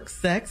 dating, work,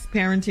 sex,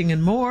 parenting,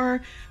 and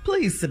more,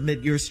 please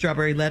submit your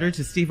Strawberry Letter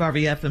to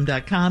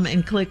steveharveyfm.com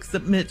and click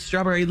Submit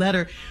Strawberry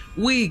Letter.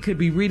 We could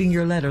be reading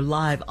your letter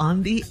live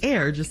on the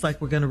air, just like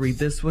we're going to read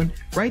this one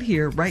right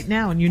here, right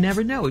now, and you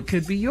never know, it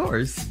could be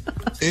yours.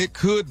 It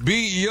could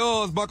be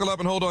yours. Buckle up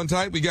and hold on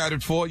tight. We got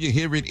it for you.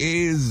 Here it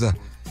is.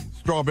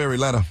 Strawberry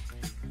Letter.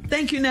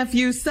 Thank you,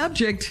 nephew.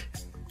 Subject: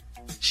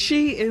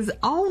 she is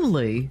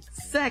only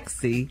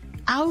sexy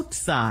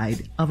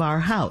outside of our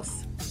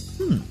house.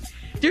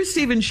 Dear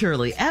Stephen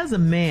Shirley, as a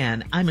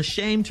man, I'm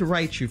ashamed to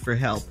write you for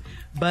help,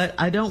 but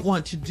I don't know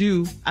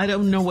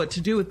what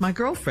to do with my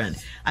girlfriend.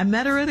 I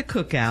met her at a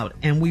cookout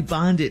and we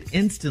bonded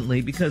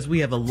instantly because we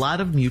have a lot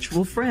of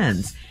mutual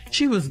friends.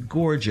 She was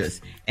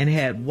gorgeous and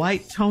had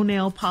white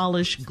toenail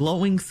polish,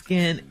 glowing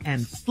skin,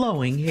 and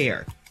flowing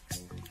hair.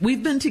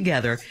 We've been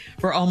together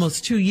for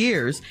almost 2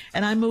 years,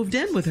 and I moved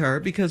in with her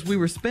because we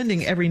were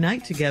spending every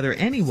night together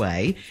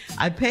anyway.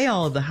 I pay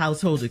all of the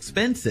household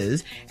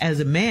expenses. As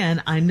a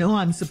man, I know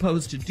I'm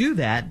supposed to do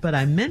that, but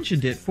I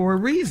mentioned it for a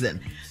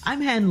reason. I'm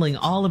handling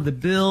all of the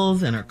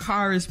bills, and her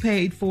car is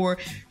paid for.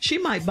 She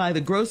might buy the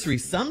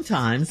groceries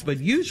sometimes, but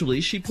usually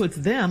she puts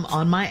them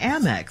on my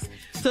Amex.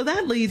 So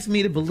that leads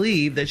me to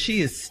believe that she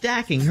is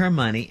stacking her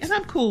money, and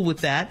I'm cool with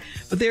that.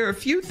 But there are a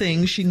few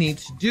things she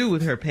needs to do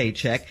with her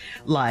paycheck,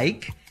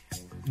 like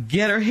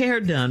get her hair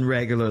done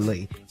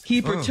regularly,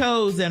 keep her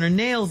toes and her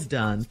nails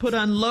done, put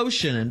on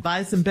lotion and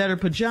buy some better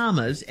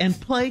pajamas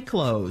and play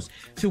clothes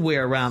to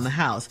wear around the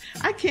house.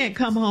 I can't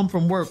come home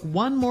from work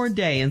one more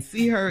day and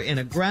see her in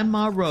a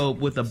grandma robe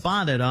with a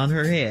bonnet on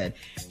her head.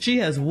 She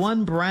has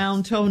one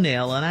brown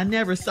toenail and I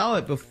never saw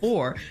it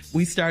before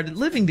we started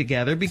living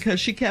together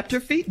because she kept her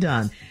feet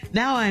done.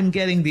 Now I'm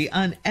getting the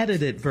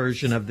unedited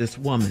version of this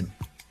woman.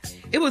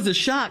 It was a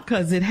shock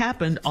because it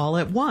happened all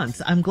at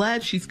once. I'm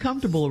glad she's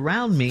comfortable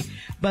around me,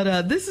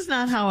 but this is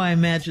not how I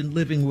imagined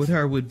living with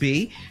her would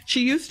be.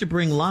 She used to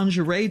bring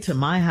lingerie to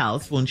my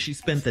house when she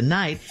spent the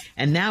night,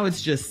 and now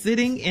it's just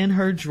sitting in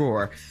her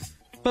drawer.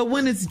 But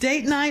when it's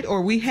date night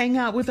or we hang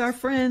out with our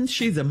friends,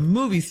 she's a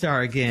movie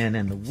star again,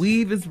 and the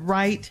weave is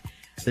right,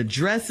 the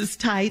dress is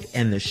tight,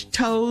 and the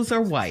toes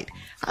are white.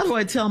 How do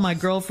I tell my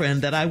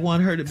girlfriend that I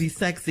want her to be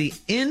sexy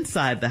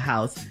inside the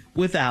house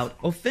without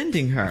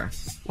offending her?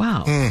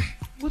 Wow.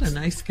 What a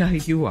nice guy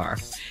you are.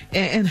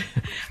 And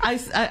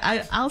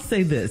I'll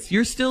say this.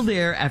 You're still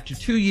there after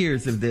 2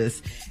 years of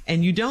this,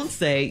 and you don't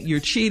say you're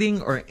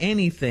cheating or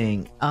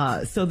anything.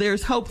 So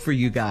there's hope for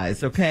you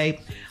guys, okay?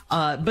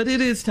 But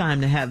it is time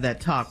to have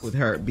that talk with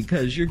her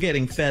because you're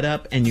getting fed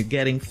up and you're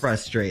getting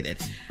frustrated.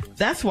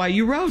 That's why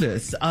you wrote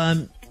us.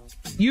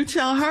 You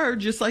tell her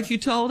just like you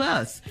told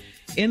us.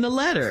 In the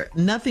letter,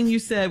 nothing you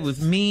said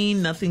was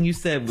mean, nothing you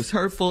said was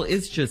hurtful.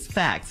 It's just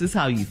facts. It's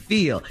how you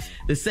feel.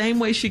 The same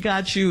way she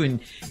got you, and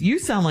you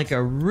sound like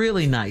a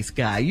really nice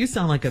guy. You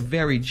sound like a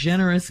very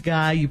generous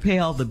guy. You pay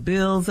all the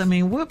bills. I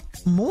mean, what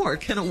more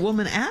can a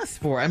woman ask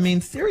for? I mean,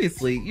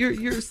 seriously,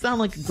 you sound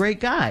like a great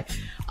guy.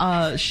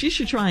 She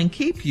should try and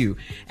keep you.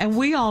 And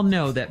we all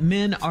know that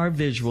men are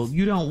visual.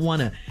 You don't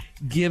want to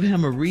give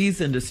him a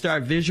reason to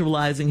start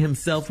visualizing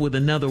himself with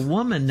another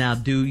woman now,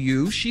 do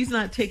you? She's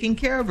not taking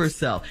care of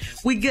herself.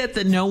 We get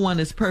that no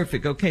one is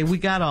perfect, okay? We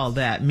got all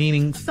that,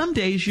 meaning some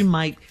days you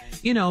might,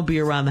 be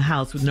around the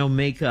house with no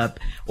makeup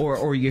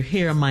or your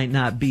hair might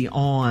not be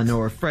on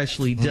or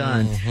freshly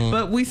done.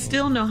 But we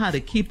still know how to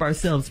keep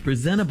ourselves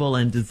presentable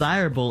and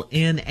desirable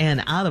in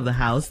and out of the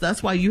house.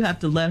 That's why you have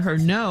to let her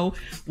know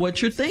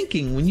what you're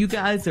thinking. When you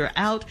guys are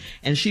out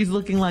and she's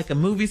looking like a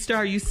movie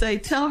star, you say,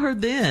 tell her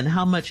then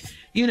how much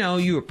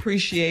you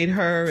appreciate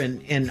her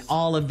and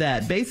all of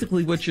that.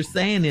 Basically, what you're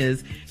saying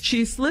is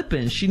she's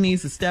slipping. She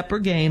needs to step her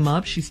game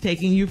up. She's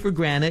taking you for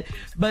granted,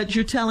 but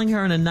you're telling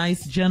her in a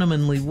nice,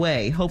 gentlemanly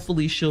way.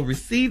 Hopefully, she'll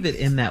receive it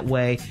in that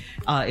way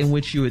in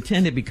which you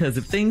intended, because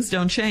if things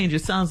don't change,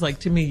 it sounds like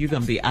to me you're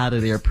going to be out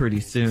of there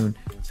pretty soon.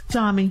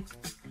 Tommy?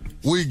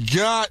 We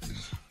got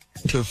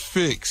to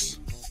fix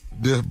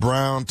this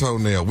brown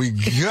toenail. We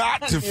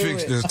got to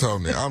fix this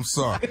toenail. I'm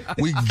sorry.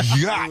 We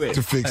got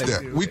to fix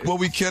that. What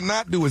we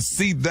cannot do is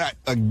see that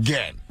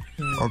again.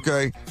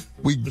 Okay?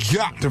 We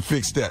got to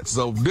fix that.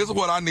 So this is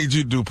what I need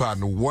you to do,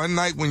 partner. One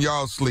night when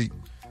y'all sleep,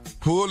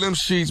 pull them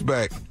sheets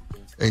back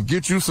and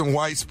get you some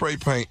white spray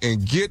paint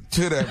and get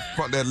to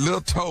that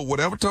little toe,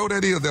 whatever toe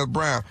that is that's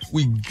brown.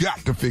 We got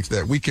to fix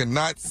that. We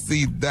cannot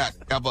see that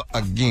ever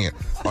again.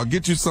 I'll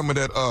get you some of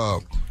that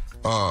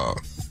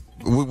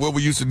what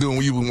we used to do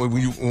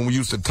when we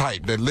used to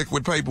type, that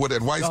liquid paper with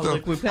that white stuff.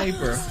 Liquid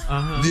paper.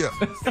 Yeah,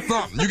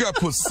 something. You got to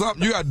put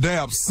something. You got to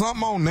dab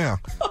something on now,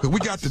 because we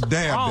got to dab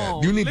that.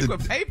 You need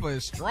liquid paper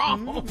is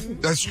strong.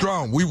 That's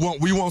strong. We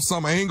want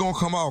something. Ain't gonna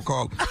come out,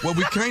 Carl. What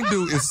we can't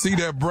do is see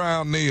that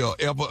brown nail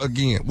ever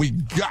again. We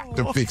got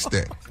to fix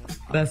that.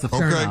 That's a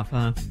turn off,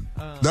 huh?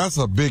 That's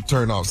a big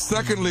turn off.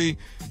 Secondly,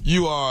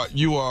 y'all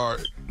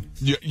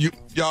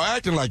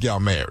acting like y'all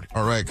married,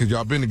 all right? Because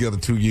y'all been together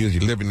 2 years,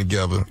 you're living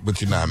together,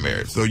 but you're not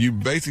married. So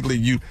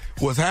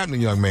what's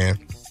happening, young man,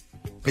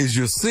 is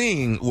you're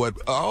seeing what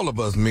all of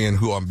us men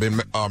who are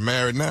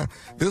married now,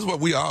 this is what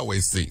we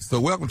always see. So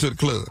welcome to the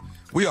club.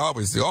 We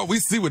always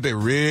see what they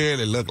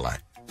really look like.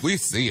 We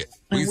see it.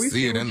 We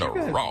see it in the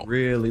raw.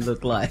 Really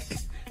look like.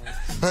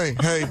 Hey,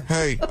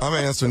 I'm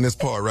answering this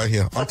part right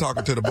here. I'm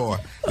talking to the boy.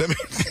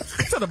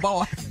 To the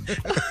boy.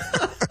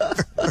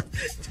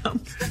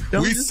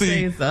 Don't just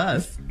say it's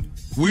us.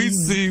 We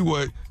see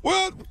what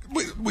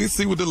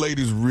the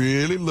ladies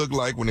really look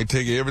like when they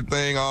take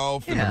everything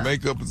off and the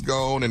makeup is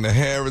gone and the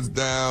hair is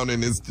down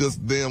and it's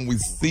just them. We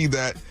see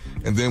that.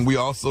 And then we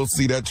also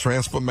see that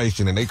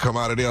transformation and they come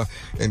out of there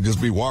and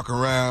just be walking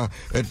around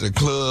at the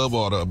club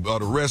or the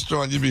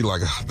restaurant. You be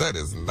like, that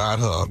is not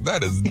her.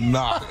 That is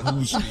not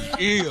who she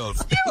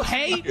is. You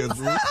hate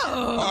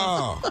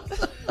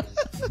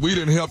we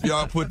didn't help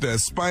y'all put that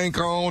spank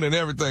on and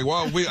everything.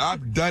 Well,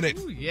 I've done it.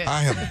 Ooh, yes.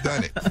 I have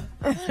done it.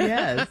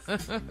 Yes.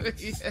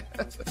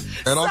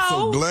 And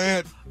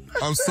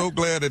I'm so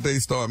glad that they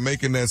start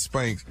making that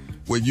Spanx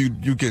where you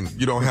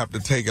don't have to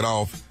take it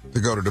off to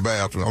go to the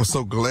bathroom. I'm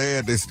so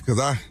glad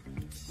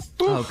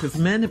because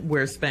men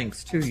wear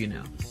Spanx too, you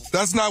know.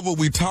 That's not what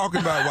we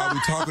talking about while we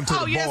talking to the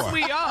boy. Yes,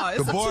 we are.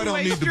 It's the boy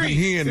don't need to be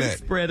hearing that.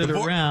 Spread it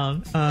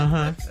around.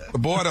 Uh-huh. The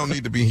boy don't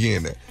need to be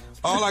hearing that.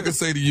 All I can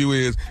say to you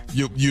is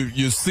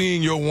you're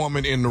seeing your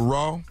woman in the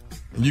raw.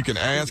 You can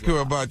ask her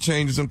about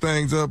changing some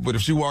things up, but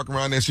if she walk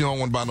around there, she don't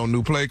want to buy no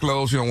new play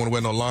clothes, she don't want to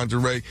wear no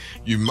lingerie,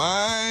 you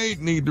might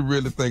need to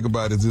really think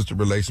about, is this the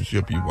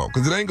relationship you want?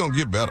 Because it ain't going to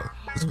get better.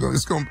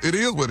 It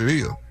is what it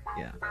is.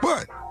 Yeah.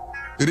 But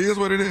it is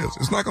what it is.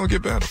 It's not going to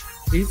get better.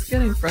 He's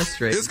getting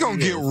frustrated. It's going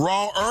to get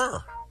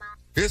rawer.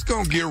 It's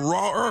going to get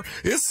rawer.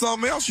 It's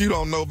something else you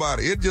don't know about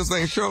it. It just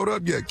ain't showed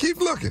up yet. Keep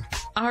looking.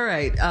 All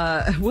right.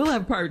 We'll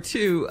have part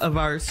 2 of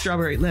our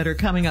Strawberry Letter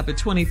coming up at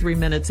 23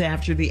 minutes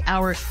after the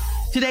hour.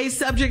 Today's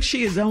subject,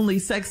 she is only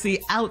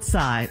sexy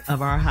outside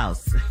of our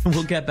house.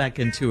 We'll get back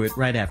into it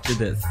right after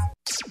this.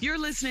 You're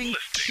listening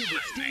to the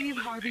Steve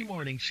Harvey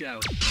Morning Show.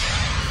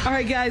 All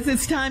right, guys,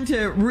 it's time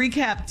to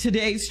recap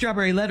today's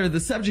Strawberry Letter. The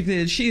subject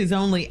is she is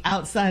only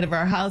outside of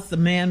our house. The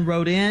man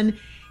wrote in.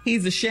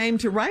 He's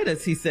ashamed to write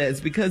us, he says,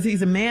 because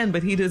he's a man,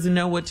 but he doesn't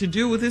know what to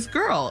do with his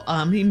girl.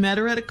 He met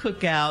her at a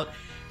cookout.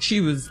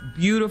 She was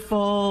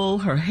beautiful.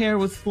 Her hair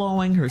was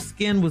flowing. Her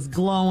skin was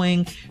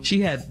glowing.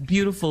 She had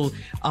beautiful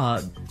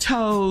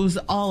toes,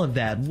 all of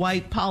that.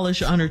 White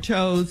polish on her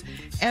toes,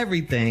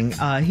 everything.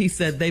 He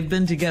said they've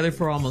been together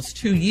for almost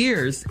 2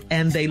 years,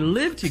 and they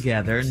live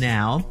together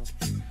now.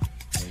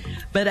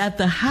 But at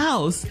the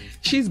house,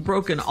 she's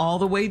broken all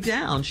the way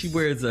down. She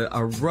wears a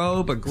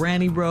robe, a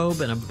granny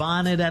robe, and a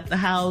bonnet at the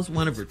house.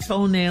 One of her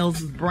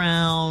toenails is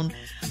brown.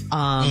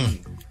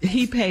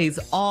 He pays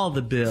all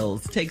the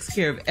bills, takes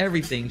care of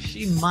everything.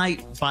 She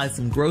might buy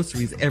some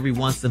groceries every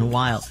once in a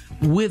while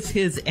with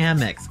his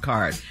Amex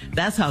card.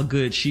 That's how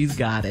good she's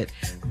got it.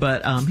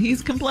 But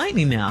he's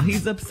complaining now.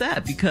 He's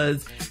upset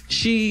because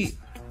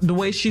the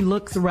way she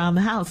looks around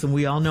the house, and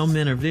we all know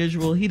men are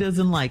visual, he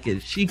doesn't like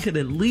it. She could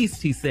at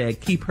least, he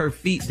said, keep her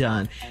feet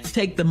done,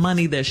 take the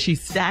money that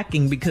she's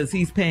stacking because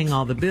he's paying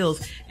all the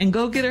bills, and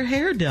go get her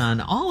hair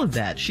done, all of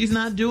that. She's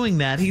not doing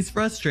that. He's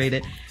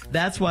frustrated.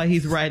 That's why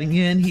he's writing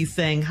in. He's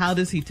saying, how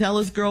does he tell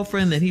his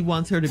girlfriend that he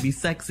wants her to be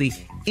sexy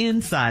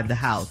inside the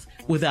house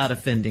without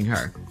offending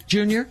her?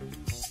 Junior?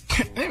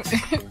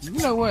 You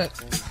know what?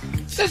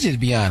 Let's just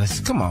be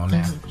honest. Come on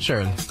now.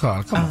 Shirley,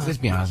 Carl, come on. Let's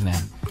be honest now.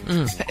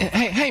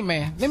 Hey,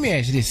 man, let me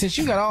ask you this. Since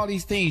you got all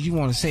these things you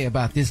want to say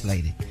about this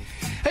lady,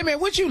 hey, man,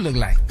 what you look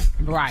like?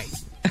 Right.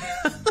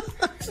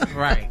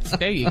 Right.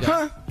 There you go.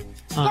 Huh?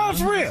 No,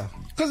 for real.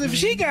 Because if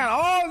she got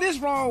all this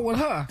wrong with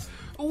her,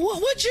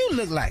 what you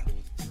look like?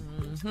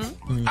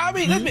 Mm-hmm. I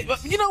mean,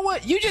 you know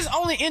what? You just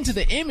only into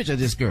the image of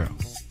this girl.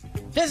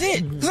 That's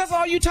it. Because that's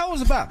all you told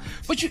us about.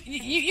 But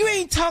you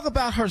ain't talk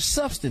about her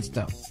substance,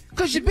 though.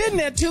 Because you've been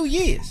there 2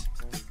 years.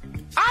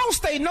 I don't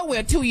stay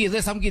nowhere 2 years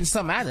unless I'm getting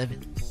something out of it.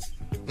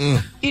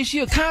 Is she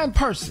a kind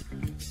person?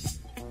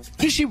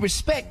 Does she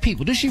respect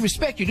people? Does she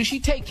respect you? Does she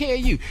take care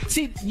of you?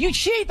 See,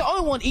 she ain't the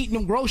only one eating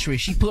them groceries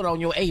she put on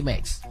your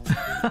Amex.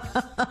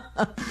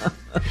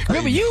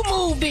 Remember, you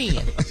moved in.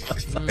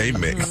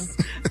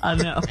 Amex. I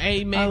know.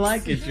 Amex. I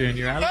like it,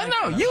 Junior. I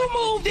know. You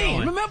moved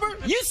in. Remember?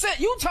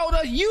 You told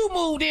us you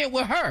moved in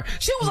with her.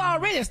 She was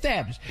already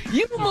established.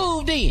 You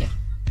moved in.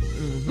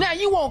 Now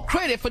you want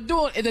credit for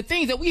doing the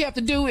things that we have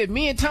to do, and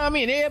me and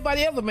Tommy and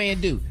everybody other man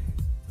do.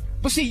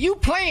 But see, you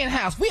playing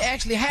house. We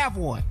actually have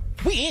one.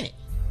 We in it.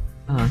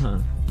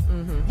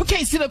 We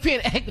can't sit up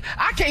here and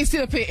I can't sit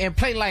up here and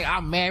play like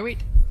I'm married.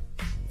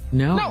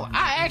 No,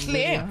 I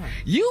actually am.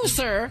 You,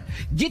 sir,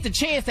 get the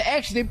chance to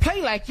actually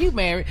play like you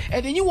married,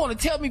 and then you want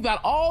to tell me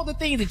about all the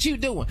things that you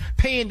doing,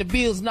 paying the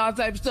bills and all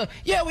that type of stuff.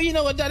 Yeah, well, you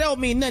know what? That don't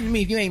mean nothing to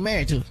me if you ain't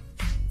married to her.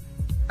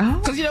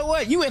 Because you know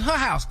what? You in her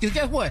house. Because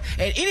guess what?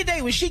 And any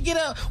day when she get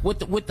up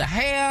with the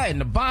hair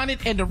and the bonnet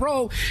and the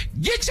robe,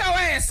 get your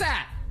ass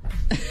out.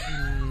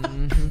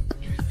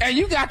 And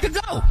you got to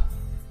go.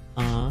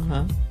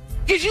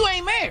 Because you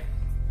ain't married.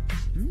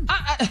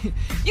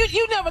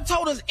 You never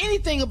told us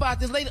anything about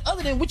this lady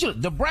other than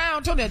the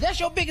brown toenail. That's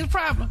your biggest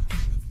problem.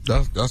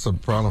 That's a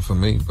problem for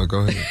me, but go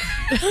ahead.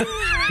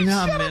 You know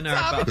how men are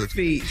about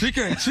feet. She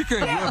can't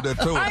rub that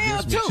toe up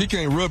against me. She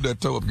can't rub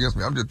that toe up against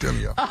me. I'm just telling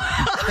y'all.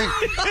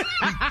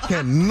 She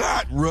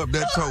cannot rub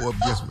that toe up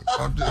against me.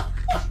 I'm just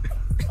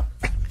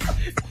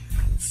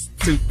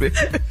stupid.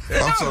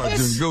 I'm sorry,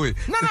 Junior. Go ahead.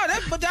 No,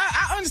 but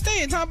I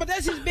understand, Tom, but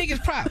that's his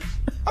biggest problem.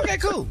 Okay,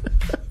 cool.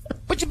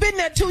 But you've been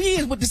there 2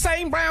 years with the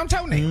same brown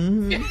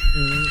toenail.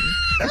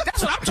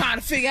 That's what I'm trying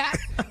to figure out.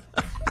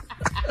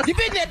 You've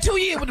been there 2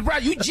 years with the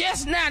brown. You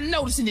just now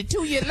noticing it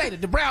 2 years later,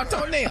 the brown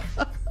toenail.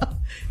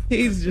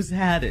 He's just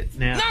had it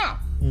now.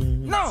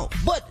 No.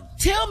 But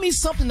tell me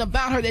something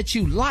about her that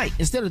you like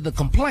instead of the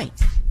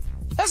complaints.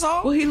 That's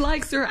all. Well, he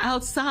likes her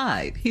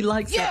outside. He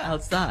likes her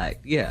outside.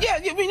 Yeah. Yeah,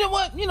 you know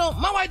what?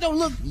 My wife don't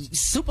look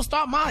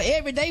superstar model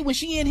every day when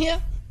she in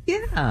here.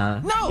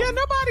 Yeah. No. Yeah,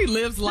 nobody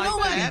lives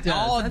like that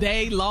all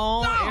day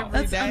long. Every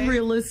that's day.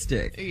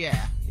 unrealistic.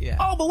 Yeah.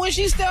 Oh, but when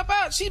she step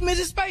out, she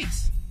Mrs.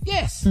 Space.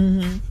 Yes.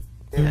 I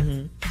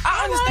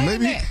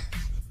understand that.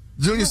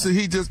 Junior said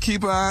he just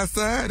keep her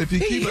outside. If he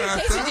keep her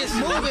outside,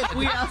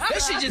 they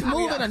should just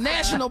move in a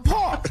national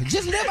park.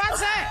 Just live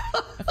outside.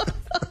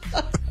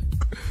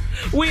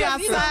 We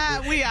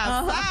outside.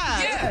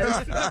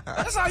 Yeah,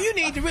 that's all you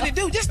need to really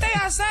do. Just stay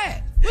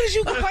outside. What is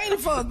you complaining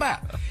for about?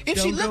 If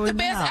she look the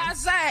best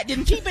outside,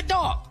 then keep it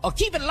dark or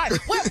keep it light.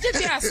 Well, just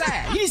be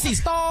outside. You need to see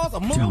stars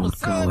or moon or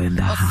sun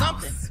or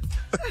something.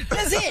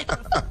 That's it.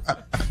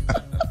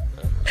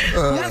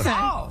 That's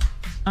all.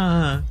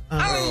 I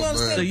don't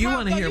understand. So you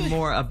want to hear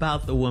more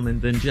about the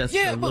woman than just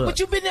the look. but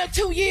you've been there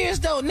 2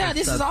 years though. Now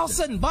this is all of a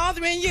sudden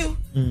bothering you.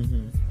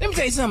 Let me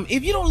tell you something.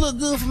 If you don't look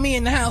good for me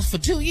in the house for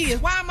 2 years,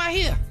 why am I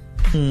here?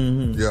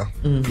 Yeah.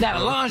 Now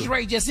the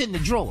lingerie just in the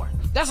drawer.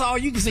 That's all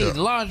you can see.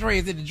 The lingerie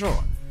is in the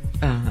drawer.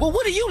 Well,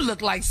 what do you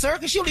look like, sir?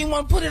 Because you don't even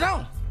want to put it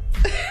on.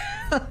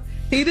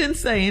 He didn't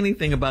say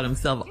anything about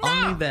himself.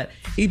 Only that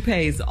he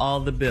pays all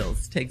the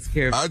bills, takes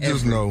care of everything. I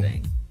just know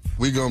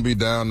we're going to be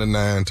down to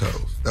 9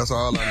 toes. That's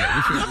all I know.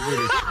 We finna get rid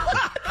of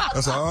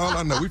That's all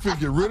I know. We finna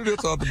get rid of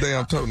this off the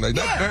damn toenail.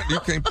 You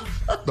can't,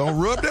 don't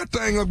rub that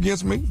thing up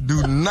against me.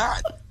 Do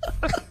not.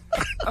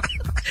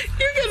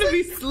 You're going to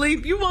be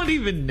asleep. You won't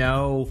even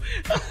know.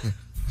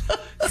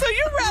 So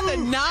you rather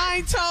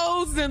 9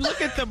 toes than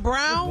look at the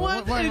brown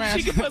one? And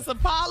she can put some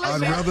polish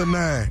I'd rather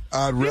 9.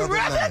 I'd rather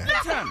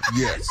 9.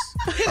 Yes.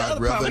 The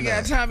other problem we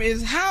got, Tommy,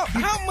 is how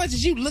much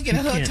is you looking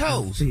at her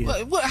toes?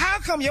 How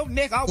come your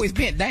neck always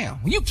bent down?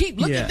 You keep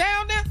looking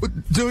down there?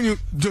 Junior,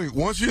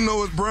 once you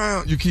know it's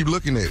brown, you keep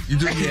looking at it. You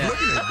just keep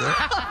looking at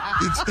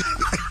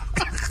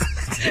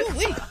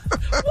it.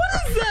 What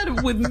is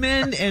that with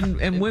men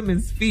and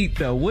women's feet,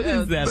 though? What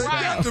is that they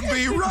about? got to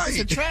be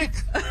right.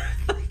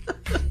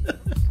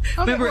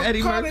 Remember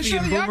Eddie Murphy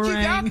and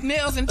Boomerang? Y'all keep y'all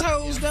nails and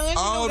toes done.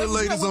 All the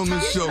ladies on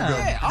this show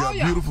got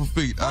beautiful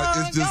feet.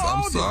 It's just,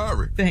 I'm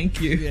sorry.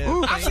 Thank you.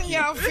 Yeah, I seen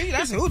y'all feet.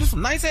 I said, ooh, this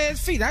some nice ass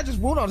feet. I just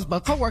wrote on this,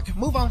 but coworker.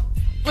 Move on.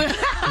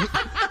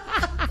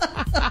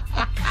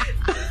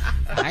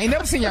 I ain't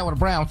never seen y'all with a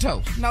brown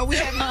toe. No, we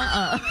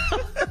haven't.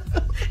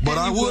 But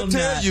I will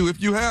tell you,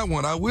 if you have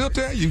one, I will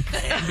tell you.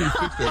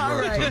 All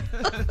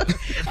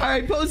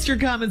right, post your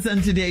comments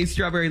on today's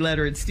Strawberry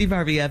Letter at Steve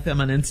Harvey FM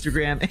on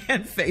Instagram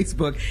and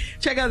Facebook.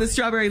 Check out the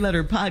Strawberry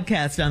Letter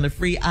podcast on the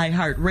free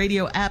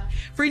iHeartRadio app.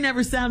 Free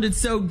never sounded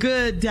so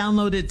good.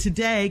 Download it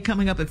today.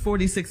 Coming up at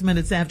 46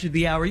 minutes after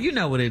the hour. You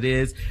know what it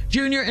is.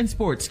 Junior and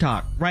Sports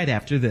Talk right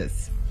after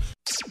this.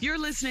 You're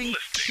listening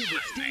to the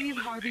Steve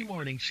Harvey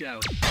Morning Show.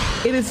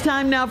 It is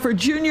time now for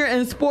Junior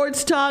and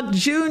Sports Talk.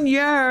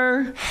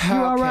 Junior, you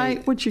all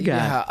right? What you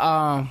got?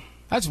 Yeah,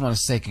 I just want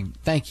to say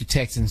thank you,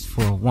 Texans,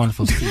 for a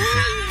wonderful season.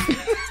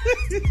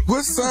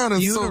 What's sounding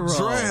so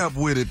drab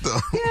with it, though?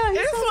 Yeah,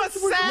 it was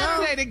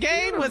Saturday. The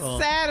game was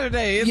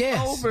Saturday.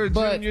 It's over,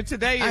 Junior.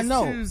 Today is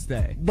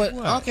Tuesday. But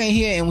okay,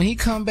 here, and when he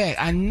come back,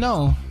 I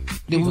know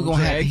that we're going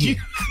to have to hit.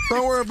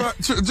 Don't worry about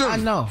it. I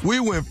know. We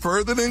went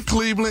further than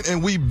Cleveland,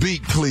 and we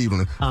beat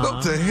Cleveland.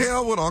 Look, to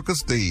hell with Uncle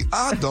Steve.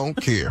 I don't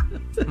care.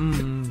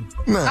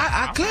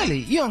 I clearly,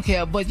 you don't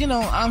care, but, you know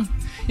what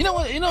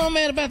I'm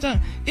mad about that?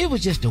 It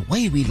was just the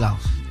way we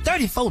lost.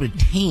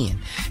 34-10.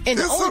 And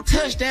the only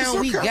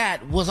touchdown we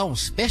got was on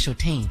special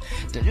team.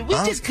 We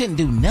just couldn't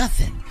do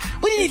nothing.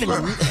 We didn't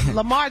even...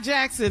 Lamar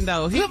Jackson,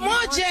 though.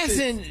 Lamar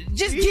Jackson,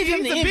 just give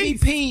him the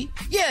MVP.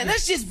 Yeah,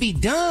 let's just be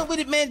done with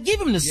it, man. Give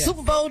him the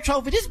Super Bowl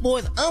trophy. This boy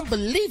is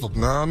unbelievable.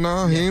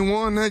 No, he ain't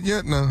won that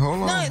yet. Now,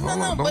 hold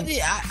on. But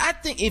I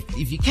think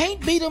if you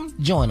can't beat him,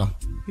 join him.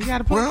 You got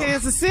to put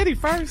Kansas City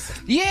first.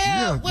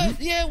 Well,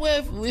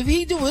 if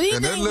he do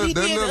anything, that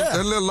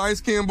little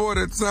light-skinned boy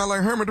that sound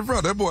like Hermit the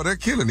Frog, that boy, they're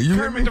killing it. You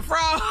hear me? Hermit the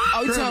Frog.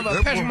 Oh, you talking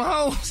about Patrick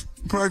Mahomes?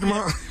 Patrick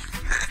Mahomes.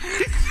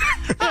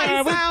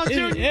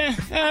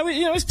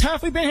 It's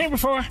tough. We've been here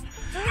before.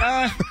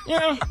 I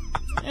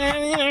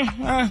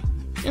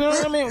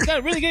mean, we got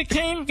a really good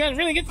team, got a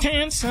really good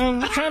chance.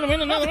 We're trying to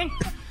win another one.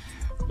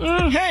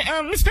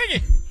 Hey, Miss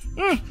Piggy.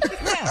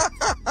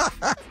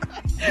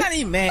 Not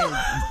even mad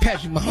at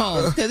Patrick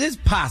Mahomes, because it's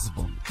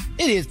possible.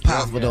 It is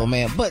possible, though,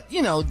 man. But,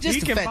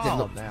 just the fact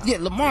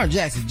that Lamar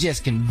Jackson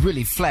just can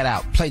really flat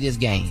out play this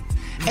game.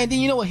 And then,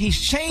 you know what? He's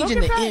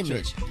changing the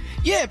image.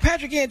 Yeah,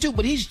 Patrick can too,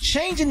 but he's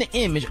changing the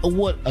image of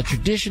what a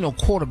traditional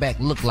quarterback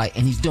look like,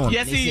 and he's doing it.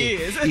 Yes, he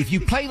is. If you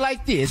play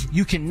like this,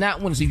 you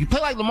cannot win. So if you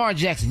play like Lamar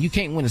Jackson, you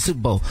can't win a Super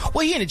Bowl.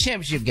 Well, he in the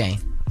championship game.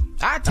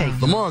 I take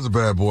Lamar's a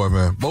bad boy,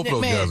 man. Both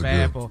those guys are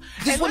bad good. Boy.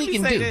 This is what he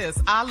can do.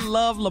 This. I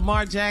love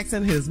Lamar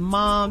Jackson. His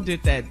mom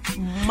did that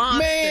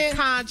monster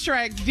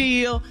contract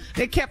deal.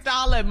 They kept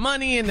all that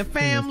money in the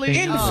family.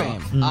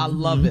 I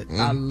love it.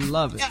 I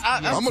love it.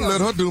 I'm gonna let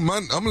her do my.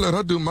 I'm gonna let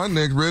her do my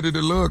next Ready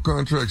to Love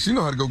contract. She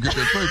know how to go get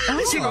that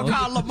paper. She gonna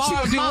call Lamar. She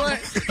gonna do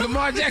what?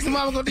 Lamar Jackson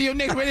mama gonna do your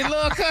next Ready to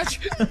Love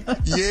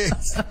contract?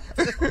 Yes.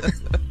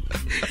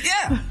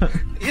 Yeah.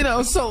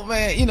 So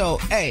man,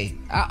 hey,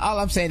 all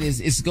I'm saying is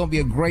it's gonna be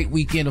a great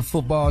weekend of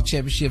football.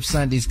 Championship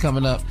Sunday's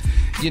coming up.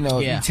 You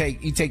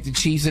take the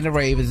Chiefs and the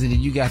Ravens, and then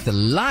you got the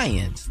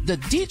Lions, the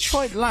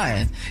Detroit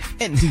Lions.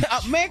 And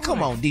man,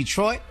 come on,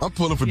 Detroit. I'm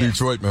pulling for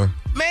Detroit, man.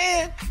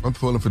 Man, I'm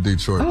pulling for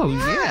Detroit. Oh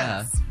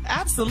yeah,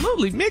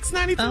 absolutely. Mix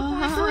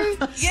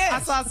 92.3. Yeah, I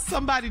saw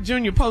somebody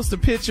Junior post a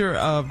picture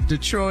of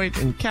Detroit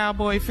and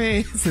Cowboy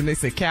fans, and they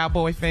said,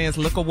 "Cowboy fans,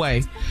 look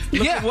away,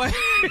 look away."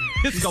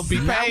 It's gonna be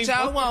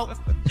painful.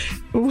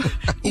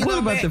 What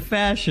about the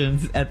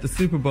fashions at the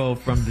Super Bowl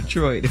from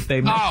Detroit? If they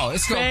it's gonna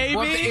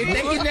if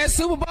they get that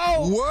Super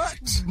Bowl,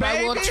 what?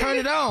 Might want to turn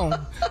it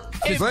on.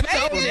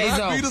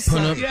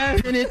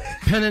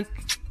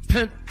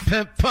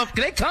 Pump,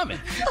 they coming.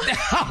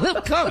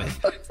 They're coming.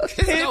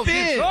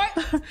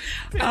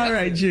 All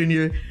right,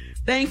 Junior.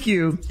 Thank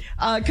you.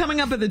 Coming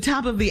up at the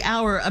top of the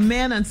hour, a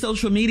man on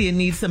social media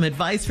needs some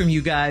advice from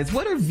you guys.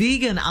 What are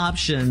vegan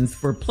options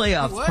for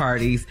playoffs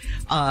parties?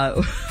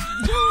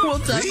 We'll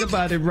talk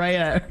about it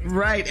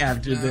right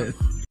after this.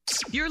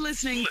 You're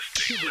listening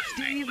to the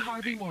Steve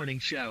Harvey Morning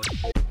Show.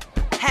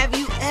 Have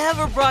you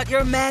ever brought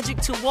your magic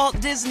to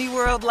Walt Disney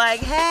World like,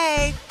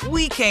 hey,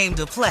 we came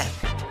to play?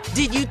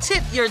 Did you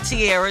tip your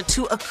tiara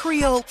to a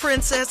Creole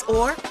princess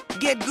or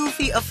get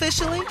goofy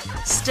officially?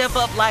 Step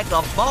up like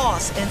a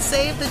boss and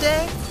save the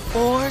day?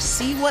 Or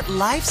see what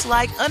life's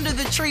like under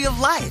the tree of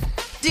life?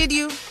 Did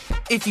you?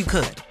 If you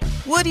could.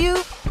 Would you?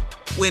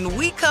 When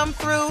we come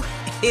through,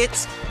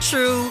 it's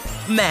true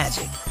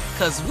magic.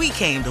 'Cause we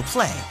came to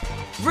play.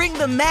 Bring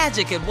the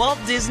magic at Walt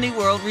Disney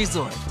World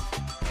Resort.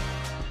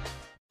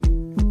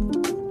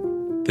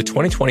 The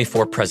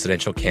 2024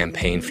 presidential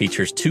campaign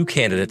features two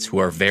candidates who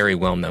are very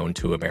well known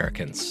to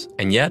Americans.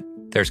 And yet,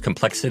 there's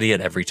complexity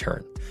at every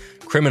turn.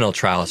 Criminal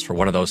trials for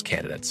one of those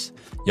candidates.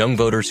 Young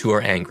voters who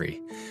are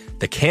angry.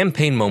 The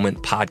Campaign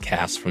Moment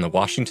podcast from the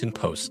Washington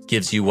Post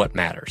gives you what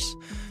matters.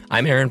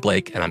 I'm Aaron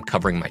Blake, and I'm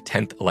covering my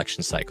 10th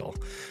election cycle.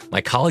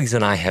 My colleagues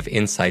and I have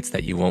insights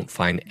that you won't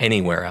find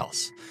anywhere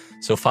else.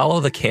 So follow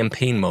the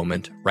Campaign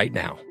Moment right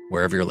now,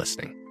 wherever you're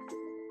listening.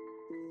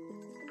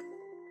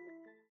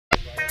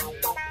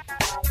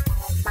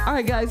 All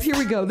right, guys, here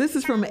we go. This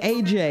is from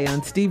AJ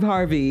on Steve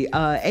Harvey.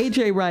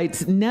 AJ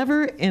writes,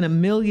 never in a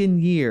million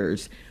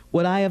years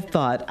would I have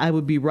thought I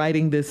would be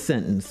writing this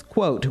sentence.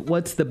 Quote,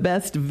 what's the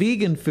best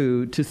vegan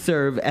food to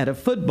serve at a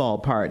football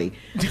party?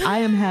 I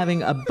am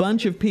having a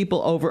bunch of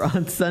people over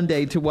on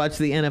Sunday to watch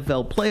the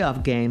NFL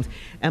playoff games,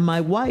 and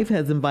my wife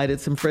has invited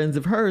some friends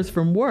of hers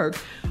from work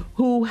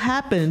who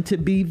happen to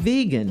be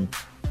vegan.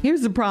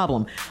 Here's the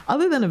problem.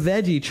 Other than a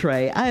veggie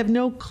tray, I have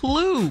no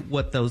clue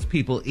what those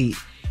people eat.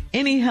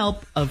 Any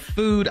help of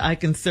food I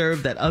can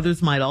serve that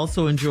others might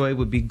also enjoy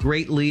would be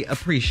greatly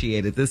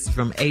appreciated. This is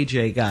from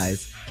AJ,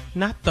 guys.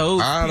 Not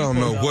those. I don't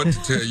know what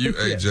to tell you,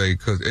 AJ,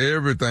 because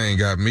everything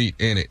got meat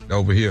in it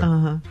over here.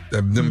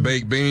 Them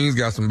baked beans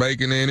got some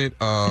bacon in it.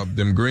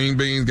 Them green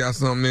beans got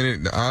something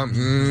in it. I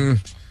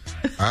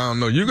don't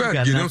know. You got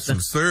to get them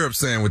some syrup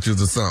sandwiches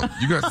or something.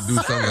 You got to do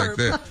something like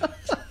that.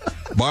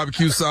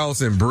 Barbecue sauce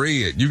and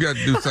bread. You got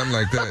to do something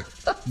like that.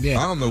 Yeah.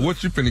 I don't know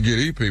what you finna get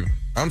these people.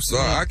 I'm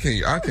sorry, I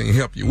can't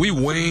help you. We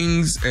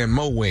wings and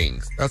more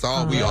wings. That's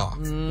all we are.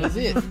 That's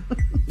it.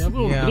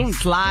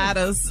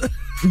 Sliders.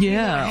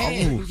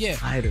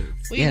 Sliders.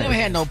 We ain't never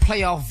had no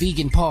playoff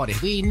vegan party.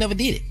 We ain't never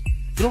did it.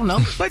 You don't know.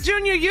 But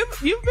Junior, you've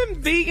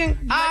been vegan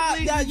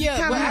lately.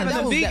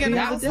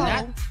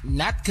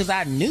 Not because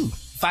I knew.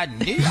 If I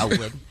knew, I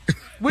wouldn't.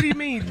 What do you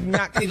mean?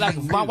 Not like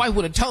my wife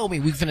would have told me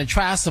we finna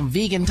try some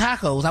vegan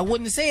tacos. I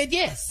wouldn't have said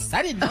yes.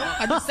 I didn't know.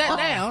 I just sat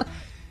down,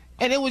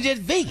 and it was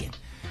just vegan.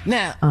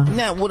 Now,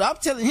 what I'm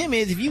telling him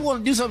is, if you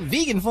want to do something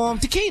vegan for him,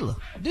 tequila.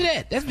 Do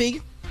that. That's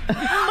vegan. They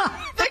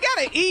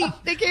gotta eat.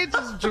 They can't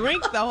just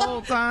drink the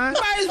whole time.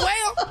 Might as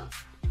well.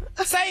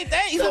 Same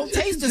thing. He's gonna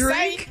taste the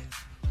same.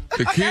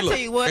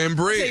 Tequila and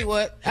bread.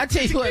 I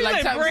tell you what,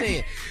 like Tom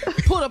said,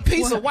 put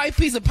a white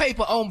piece of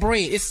paper on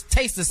bread. It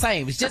tastes the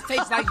same. It just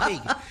tastes like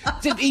vegan.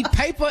 Just eat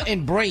paper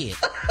and bread.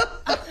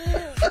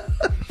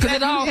 Because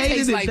it all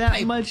tastes like that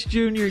paper. Much,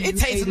 Junior. It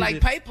tastes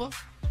like paper.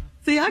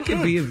 See, I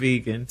could be a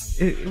vegan.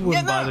 It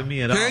wouldn't bother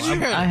me at all.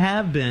 I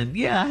have been.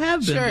 Yeah, I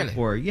have been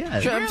before.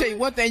 Yeah. Shirley, I'm tell you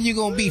one thing you're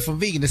going to be from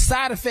vegan. The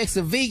side effects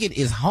of vegan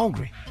is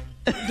hungry.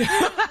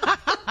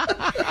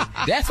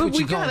 That's what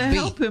you're going to be. We gotta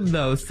help him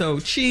though. So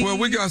cheese. Well,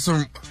 we got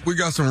some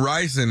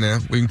rice in there.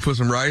 We can put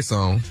some rice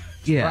on.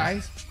 Yeah.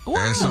 Rice.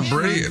 And some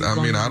bread. I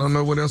mean, I don't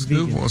know what else to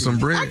do for some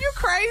bread. Are you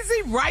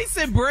crazy? Rice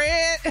and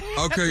bread?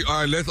 Okay, all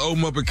right, let's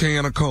open up a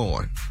can of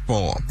corn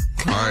for him.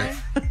 All right.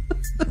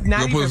 Not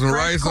We'll put some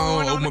rice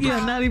on.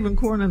 Not even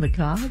corn on the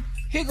cob.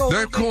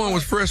 That corn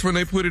was fresh when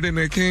they put it in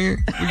that can.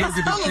 We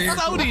gotta get this can.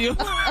 Sodium.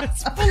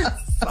 It's full of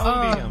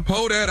sodium.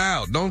 Pull that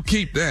out. Don't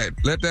keep that.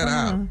 Let that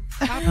out.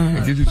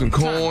 And get you some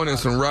corn and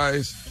some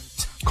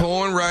rice.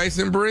 Corn, rice,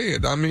 and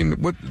bread. I mean,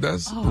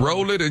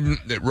 roll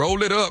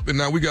it up, and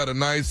now we got a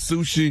nice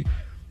sushi.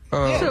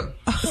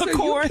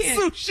 Corn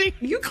sushi.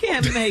 You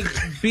can't make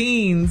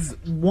beans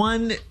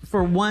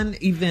for one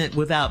event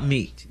without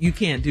meat. You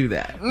can't do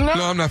that. No,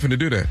 I'm not finna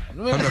do that.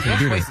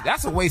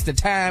 That's a waste of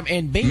time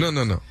and beans.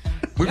 No.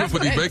 We're going to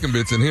put these bacon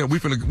bits in here. We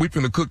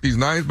finna cook these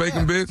nice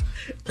bacon bits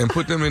and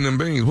put them in them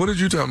beans. What did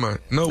you talking about?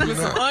 No, we're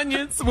not.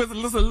 Onions with a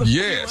little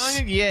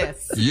Yes.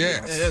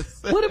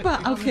 Yes. What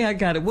about, okay, I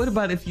got it. What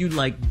about if you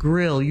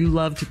grill? You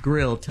love to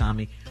grill,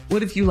 Tommy.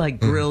 What if you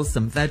grill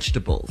some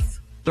vegetables?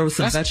 Throw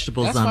some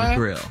vegetables on the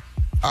grill.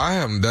 I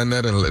haven't done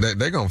that.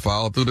 They're going to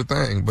fall through the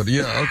thing. But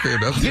yeah, okay,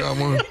 that's what y'all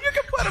want. You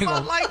can put them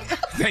on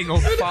they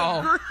going to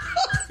fall.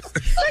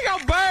 They going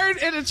to burn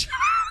in a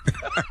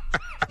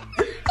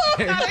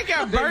now they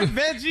got burnt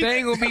veggies. They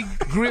ain't gonna be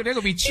grilled. They're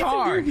gonna be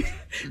charred.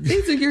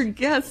 These are your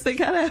guests. They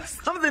gotta have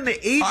something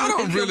to eat. I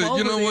don't really,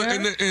 you know what?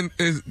 And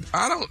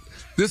I don't.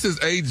 This is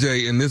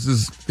AJ, and this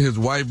is his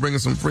wife bringing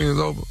some friends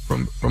over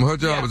from her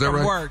job. Yeah, is that from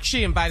right? Work.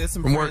 She invited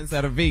some friends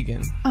that are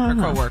vegan. Her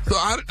coworkers. So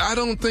I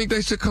don't think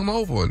they should come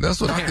over. That's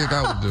what I think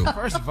I would do.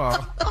 First of all,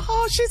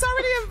 she's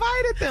already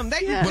invited them.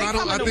 They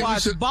coming to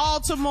watch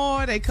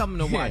Baltimore. They coming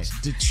to watch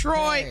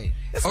Detroit. Hey.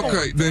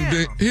 Okay,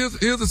 then here's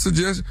a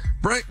suggestion.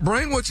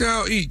 Bring what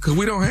y'all eat, because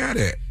we don't have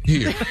that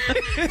here.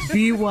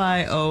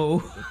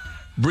 BYOF.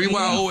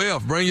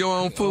 Bring your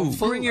own food.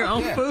 Bring your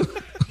own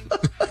food.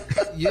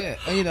 Yeah,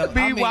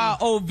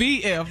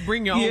 BYOVF.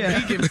 Bring your own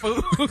vegan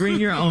food. Bring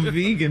your own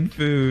vegan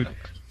food.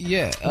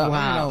 Yeah.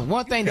 Wow.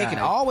 One thing they can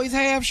always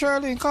have,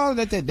 Shirley and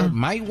Carla, that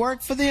might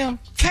work for them.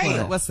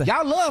 Kale. What's that?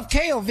 Y'all love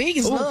kale.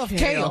 Vegans love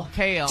kale.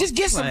 Just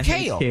get some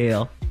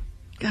kale.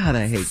 God,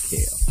 I hate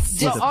kale.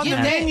 On the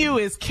menu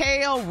is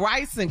kale,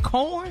 rice, and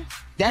corn.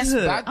 That's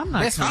I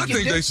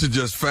think they should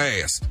just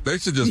fast. They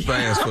should just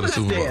fast for the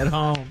Super Bowl. Stay at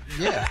home.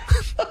 Yeah,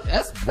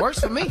 that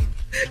works for me.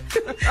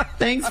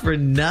 Thanks for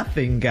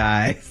nothing,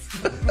 guys.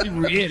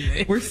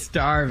 Really? We're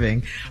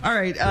starving. All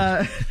right.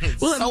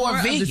 We'll have more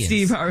of the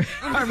Steve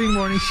Harvey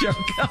Morning Show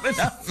coming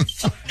up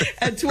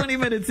at 20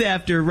 minutes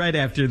right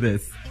after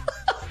this.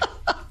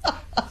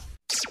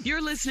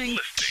 You're listening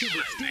to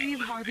the Steve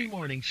Harvey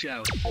Morning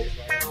Show.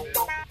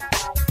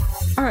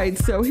 All right,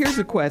 so here's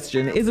a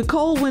question. Is a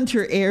cold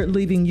winter air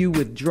leaving you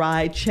with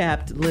dry,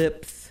 chapped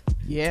lips?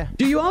 Yeah.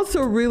 Do you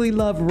also really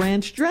love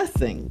ranch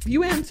dressing? If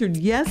you answered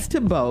yes to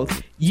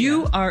both,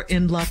 you are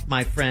in luck,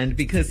 my friend,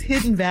 because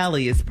Hidden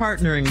Valley is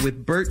partnering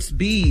with Burt's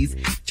Bees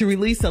to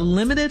release a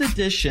limited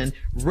edition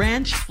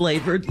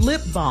ranch-flavored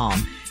lip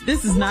balm.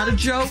 This is not a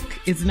joke.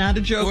 It's not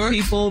a joke,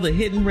 people. The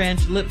Hidden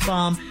Ranch Lip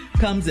Balm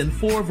comes in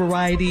 4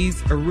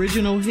 varieties: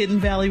 original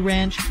Hidden Valley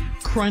Ranch,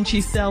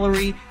 crunchy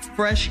celery,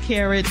 fresh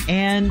carrot,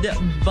 and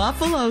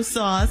buffalo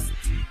sauce.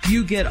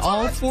 You get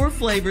all 4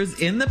 flavors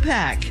in the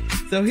pack.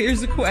 So here's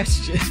the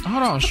question.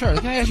 Hold on, Shirley.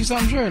 Can I ask you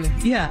something, Shirley?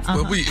 Yeah.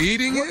 Were we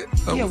eating it?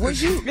 Yeah,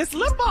 It's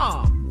lip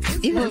balm.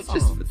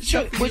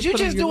 Was you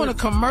just doing a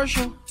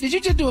commercial? Did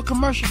you just do a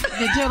commercial?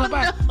 Tell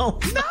about No,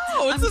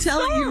 I'm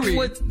telling you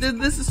what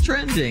this is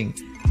trending.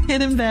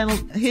 Hidden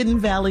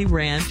Valley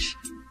Ranch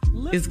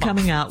is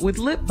coming out with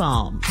lip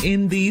balm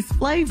in these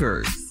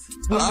flavors.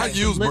 I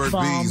use Burt's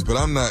Bees, but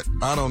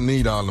I don't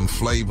need all them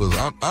flavors.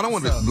 I don't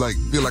want to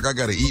feel like I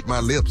got to eat my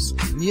lips.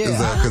 Yeah.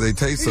 Because they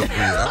taste so good.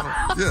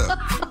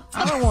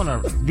 I don't want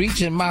to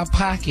reach in my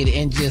pocket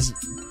and just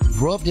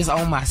rub this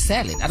on my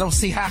salad. I don't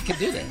see how I can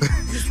do that.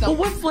 Well,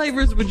 what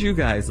flavors would you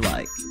guys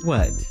like?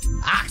 What?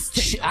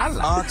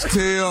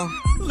 Oxtail.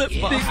 Lip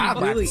balm. I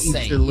really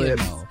eat your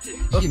lips.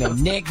 You know,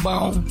 neck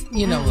bone.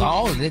 You know,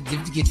 all of it to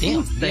get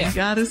them. Thank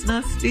God it's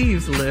not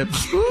Steve's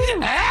lips. He's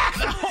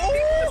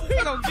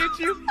gonna get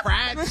you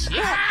fried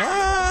chicken.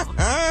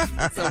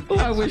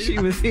 I wish he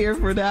was here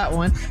for that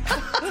one.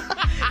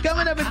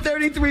 Coming up at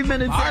 33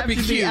 minutes after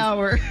the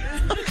hour.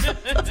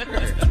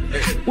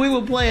 We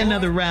will play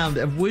another round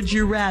of Would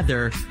You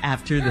Rather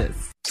after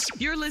this.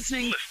 You're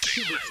listening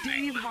to the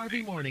Steve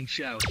Harvey Morning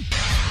Show.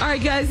 All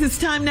right, guys, it's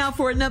time now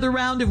for another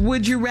round of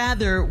Would You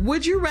Rather.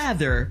 Would you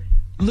rather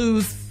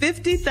lose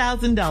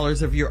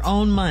 $50,000 of your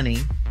own money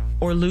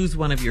or lose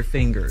one of your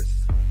fingers?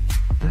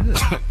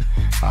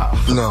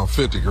 No,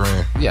 50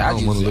 grand. Yeah, I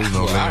don't want to lose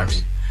no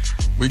limbs.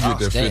 We get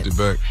that 50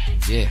 back.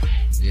 Yeah.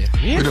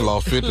 We done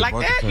lost 50 a bunch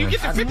of times. You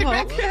get the 50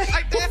 back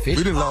like that?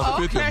 We done lost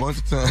 50 a bunch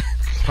of times.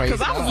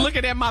 Because I was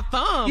looking at my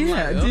thumb.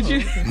 Yeah, like, did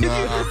you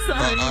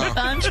sign any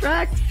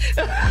contract?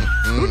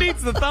 Who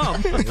needs the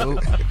thumb?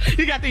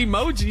 You got the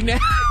emoji now.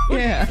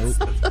 Yeah.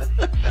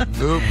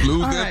 Nope,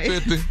 lose All that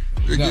right. 50.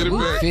 We get it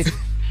back. 50.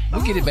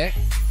 We'll get it back.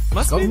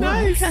 Must be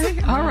nice.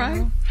 Okay. All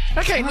right.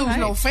 I can't lose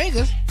no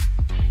fingers.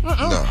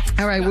 No.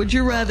 All right. Would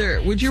you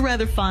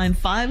rather find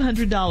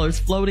 $500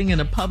 floating in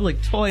a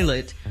public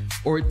toilet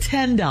or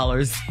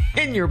 $10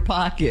 in your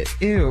pocket?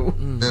 Ew.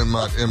 In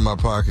my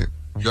pocket.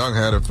 Y'all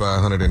had it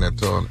 500 in that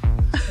toilet.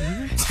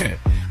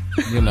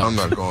 You know. I'm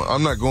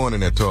not going in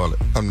that toilet.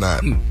 I'm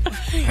not.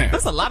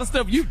 That's a lot of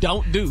stuff you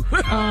don't do.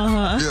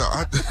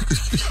 Yeah,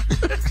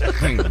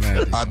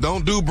 I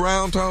don't do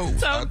brown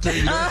toes. I'll tell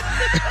you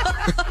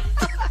that.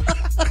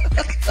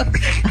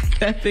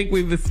 I think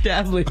we've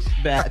established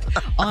that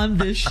on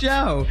this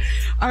show.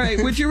 All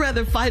right. Would you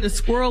rather fight a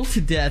squirrel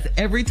to death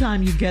every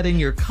time you get in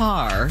your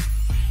car?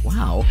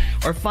 Wow.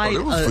 Or fight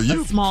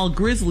a small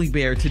grizzly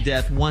bear to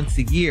death once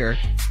a year,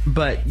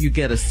 but you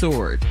get a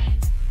sword?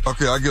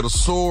 Okay, I get a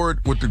sword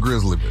with the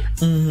grizzly bear.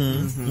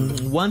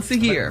 Once a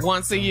year.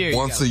 Once a year.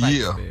 Once a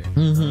year.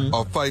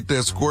 I'll fight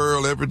that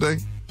squirrel every day.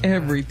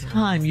 Every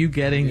time you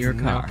get in your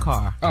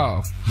car.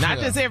 Oh. Not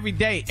just every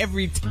day,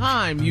 every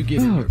time you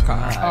get in your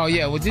car. Oh,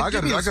 yeah. Well, I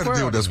got to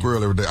deal with that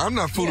squirrel every day. I'm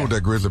not fooling with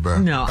that grizzly bear.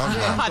 No,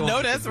 I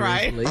know that's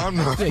right. I'm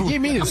not Yeah,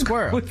 give me the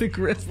squirrel. with the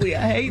grizzly.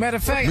 I hate. Matter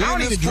of fact, I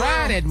don't even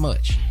drive that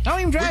much. I don't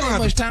even drive that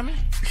much, Tommy.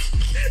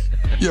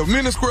 Yeah, me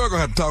and the squirrel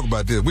gonna have to talk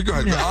about this. We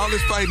gonna have all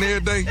this fighting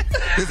every day.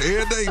 This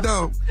every day,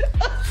 dog.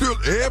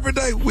 Every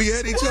day we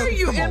at each Why other. are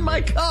you in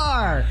my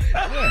car?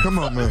 Come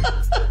on, man.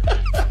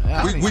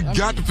 We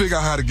got to figure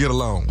out how to get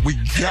along. We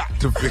got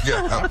to figure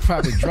out.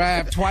 Probably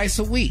drive twice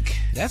a week.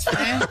 That's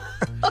fine.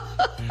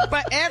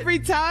 But every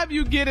time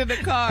you get in the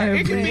car,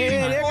 it can be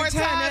every 4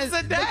 time times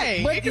a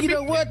day. But you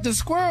know what? The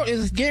squirrel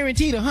is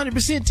guaranteed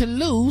 100% to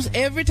lose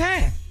every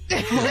time.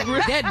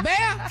 That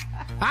bear?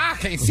 I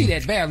can't see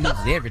that bear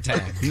losing every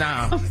time.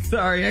 No.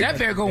 Sorry. That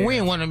bear gonna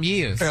win one of them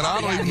years. And I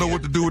don't even know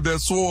what to do with that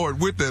sword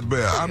with that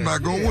bear. I'm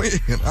not gonna win.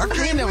 I You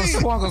can't never win.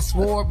 swung a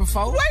sword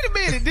before. Wait a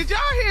minute. Did y'all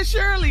hear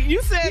Shirley?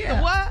 You said the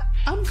what?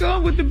 I'm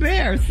going with the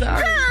bear.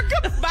 Sorry. Girl,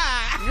 goodbye.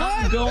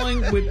 I'm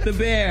going with the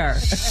bear.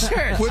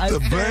 Sure. With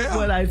the I bear? said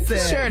what I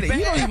said. Shirley,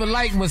 you don't even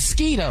like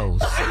mosquitoes,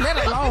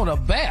 let alone a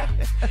bear.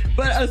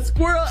 But a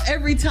squirrel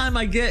every time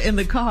I get in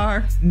the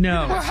car,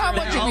 no. Well, how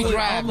much It you be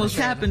driving, almost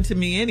Shirley? happened to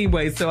me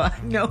anyway, so I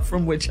know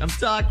from which I'm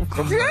talking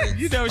from.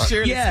 You know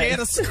Shirley Yes. scared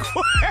of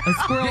squirrel. A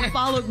squirrel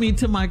followed me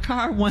to my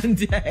car one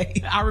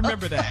day. I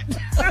remember that.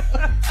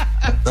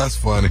 That's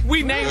funny.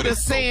 We named her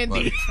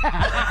Sandy.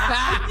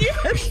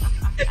 Yes.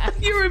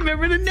 You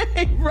remember the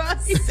name, right?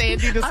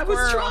 Sandy the I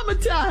was squirrel.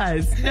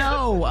 traumatized.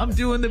 No, I'm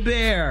doing the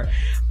bear.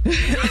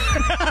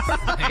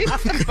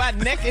 By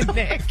neck and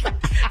neck.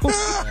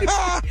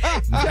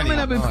 Coming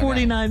up in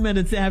 49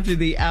 minutes after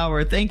the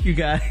hour. Thank you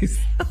guys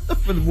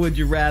for the Would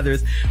You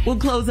Rathers. We'll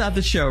close out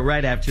the show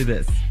right after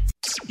this.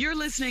 You're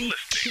listening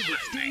to the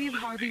Steve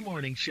Harvey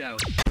Morning Show.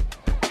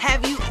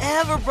 Have you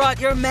ever brought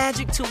your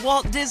magic to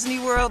Walt Disney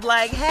World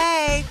like,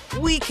 hey,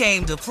 we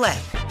came to play?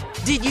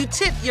 Did you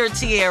tip your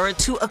tiara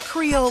to a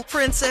Creole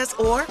princess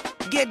or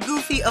get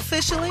goofy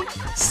officially?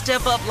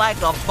 Step up like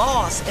a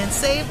boss and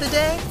save the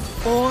day?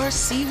 Or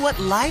see what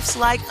life's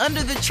like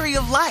under the tree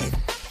of life?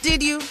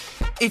 Did you?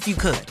 If you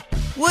could.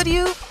 Would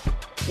you?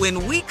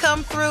 When we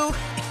come through,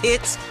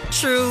 it's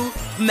true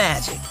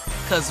magic.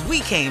 'Cause we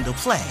came to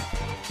play.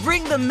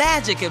 Bring the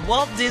magic at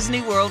Walt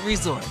Disney World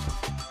Resort.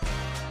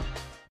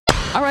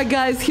 All right,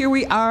 guys, here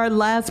we are.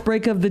 Last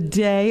break of the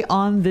day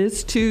on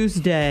this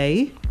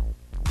Tuesday.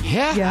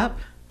 Yeah. Yep.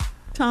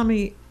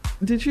 Tommy,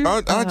 did you?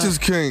 I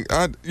just can't.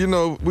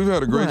 We've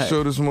had a great What?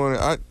 show this morning.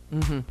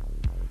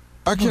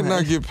 I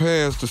cannot get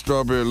past the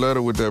strawberry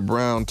letter with that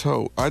brown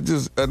toe. That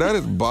is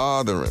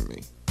bothering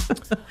me.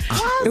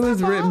 It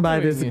was written by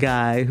this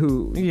guy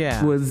who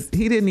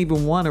he didn't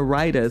even want to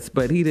write us,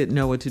 but he didn't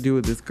know what to do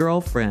with his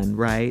girlfriend,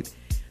 right?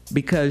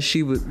 Because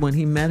when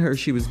he met her,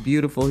 she was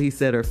beautiful. He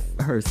said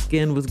her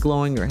skin was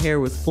glowing, her hair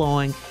was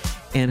flowing,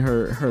 and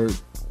her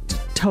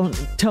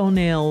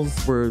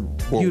toenails were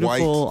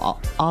beautiful.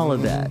 All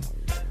of that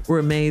were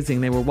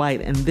amazing. They were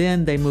white. And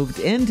then they moved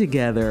in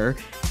together,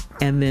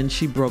 and then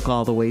she broke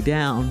all the way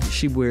down.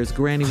 She wears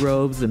granny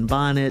robes and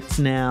bonnets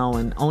now,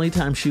 and only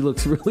time she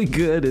looks really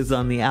good is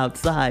on the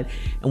outside.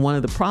 And one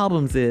of the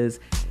problems is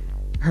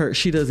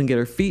she doesn't get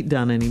her feet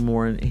done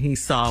anymore, and he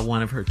saw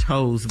one of her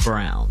toes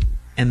brown.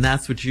 And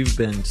that's what you've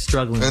been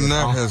struggling with And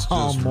that has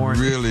all just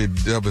morning. really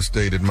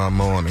devastated my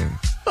morning.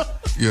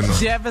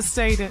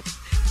 Devastated.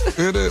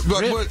 It is.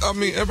 But I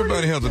mean,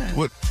 everybody has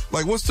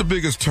what's the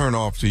biggest turn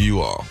off to you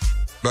all?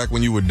 Back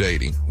when you were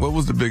dating, what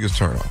was the biggest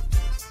turn off?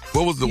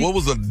 What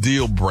was a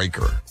deal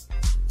breaker?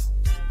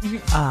 You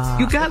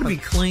got to be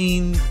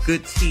clean,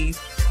 good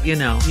teeth,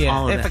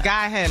 all of If that. a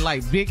guy had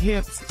like big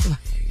hips.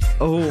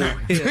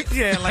 Hips.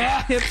 Yeah,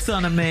 like hips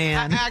on a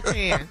man. I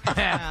can.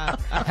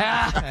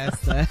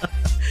 Past that.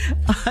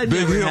 I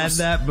never had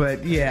that,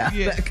 but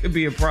that could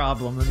be a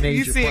problem. A major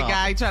You see problem. a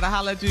guy try to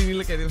holler at you and you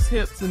look at his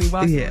hips and he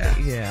walks away.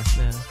 Yeah.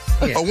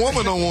 A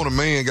woman don't want a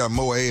man got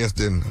more ass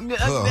than her.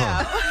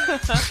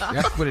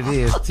 That's what it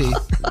is, T.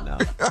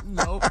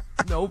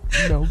 Nope.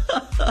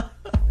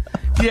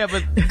 Yeah,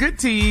 but good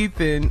teeth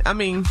and,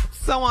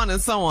 so on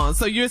and so on.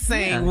 So you're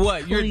saying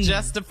what? You're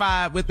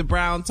justified with the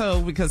brown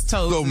toe because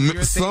toes So is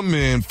your some thing?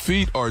 men,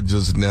 feet are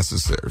just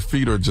necessary.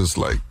 Feet are just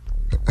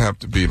have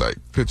to be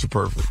picture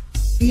perfect.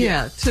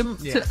 Yeah,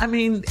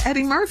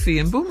 Eddie Murphy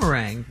and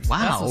Boomerang. Wow,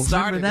 That's what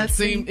started. remember that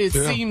scene? It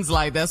seems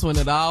like that's when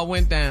it all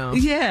went down.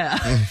 Yeah,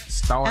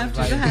 started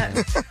after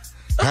that.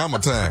 Hammer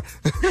time.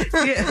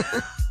 Yeah.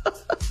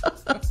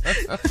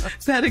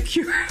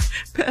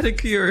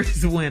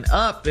 Pedicures went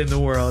up in the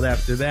world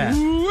after that.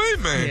 Wait,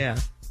 man. Yeah.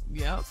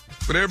 Yep.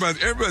 But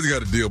everybody's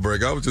got a deal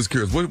breaker. I was just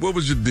curious. What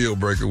was your deal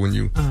breaker when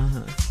you?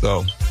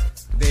 So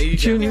there you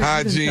Junior, go.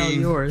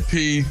 Hygiene,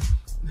 pee,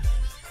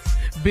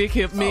 big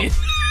hip men.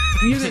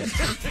 You didn't.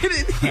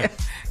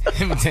 Let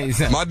me tell you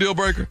something. My deal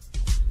breaker.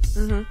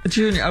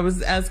 Junior, I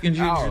was asking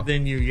Junior.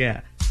 Then you,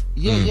 Yeah.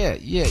 You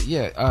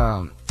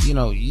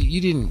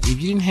didn't.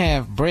 If you didn't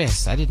have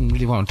breasts, I didn't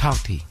really want to talk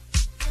to you.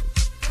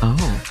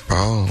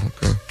 Oh,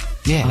 okay.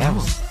 Yeah, that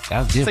was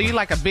different. So you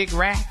like a big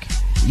rack?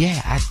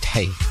 Yeah, I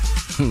tell you.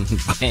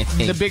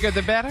 The bigger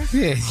the better?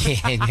 Yeah.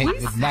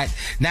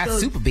 Not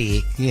super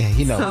big. Yeah,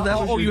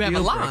 So you have a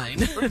line.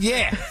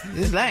 Yeah,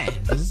 it's line.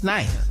 It's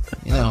nice.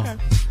 Okay.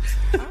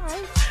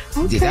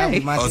 Okay. That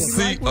was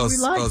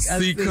my A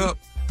C cup.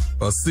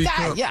 A C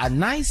cup. Yeah, a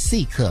nice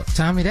C cup,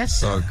 Tommy.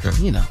 That's okay.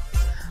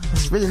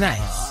 It's really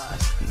nice.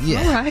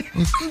 Yeah. All right,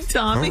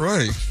 Tommy. All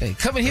right. Hey,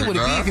 come in here with a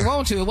beer if you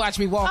want to and watch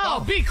me walk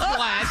off. Be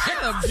quiet.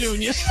 Shut up,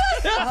 Junior.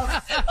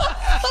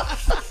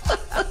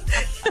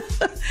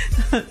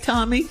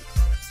 Tommy,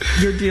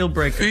 your deal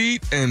breaker.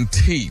 Feet and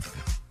teeth.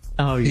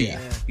 Oh yeah.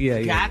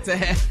 Got to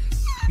have.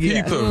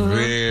 Teeth are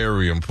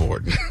very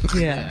important.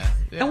 Yeah.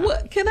 And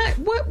what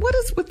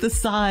is with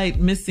the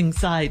missing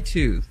side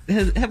tooth?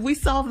 Have we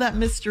solved that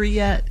mystery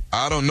yet?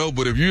 I don't know,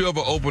 but if you ever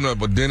open up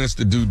a dentist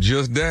to do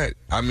just that,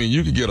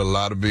 you could get a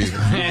lot of business.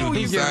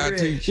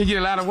 You get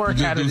a lot of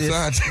work out of this.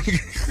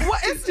 Well,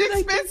 it's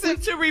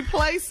expensive to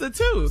replace the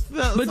tooth.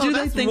 But do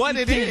they think what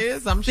it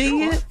is? I'm see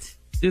sure. it?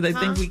 Do they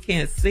think we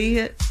can't see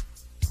it?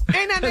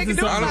 Ain't nothing they can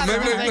do about it.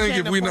 Maybe they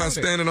think if we're not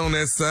standing on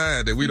that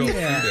side that we don't see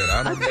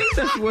that. I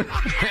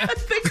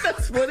think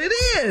that's what it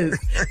is.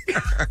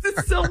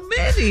 There's so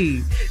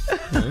many.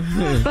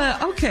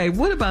 But okay,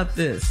 what about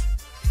this?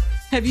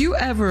 Have you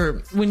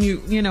ever, when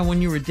you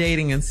were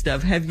dating and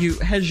stuff, has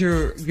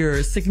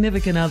your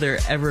significant other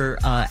ever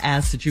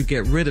asked that you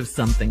get rid of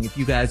something if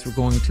you guys were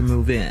going to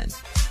move in?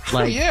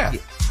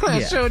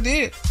 I sure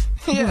did.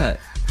 Yeah. What?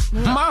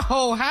 My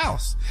whole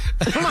house,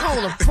 my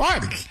whole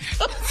apartment.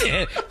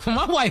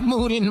 My wife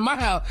moved into my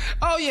house.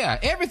 Oh yeah,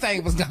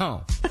 everything was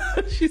gone.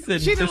 She said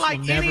she didn't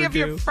like any of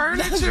your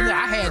furniture.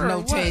 I had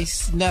no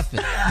taste, nothing.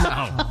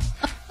 No.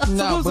 So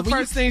what was the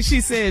first thing she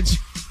said?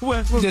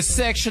 The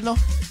sectional.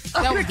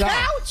 That was the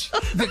couch?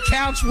 The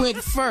couch went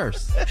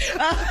first.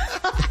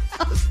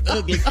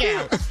 Ugly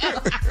couch.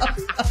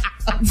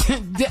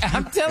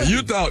 I'm telling you.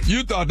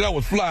 You thought that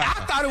was fly.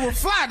 I thought it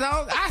was fly,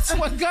 dog. I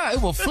swear to God,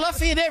 it was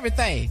fluffy and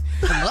everything.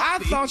 I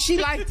thought she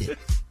liked it.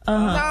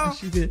 No,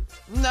 she did.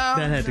 No,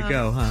 that had to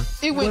go, huh?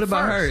 It went What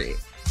about first.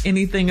 her?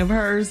 Anything of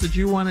hers that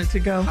you wanted to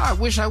go? I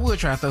wish I would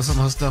try to throw some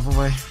of her stuff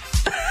away.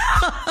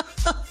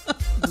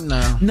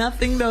 No.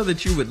 Nothing, though,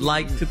 that you would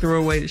like to throw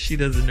away that she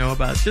doesn't know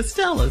about. Just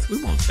tell us.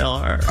 We won't tell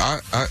her.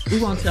 We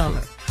won't tell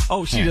her.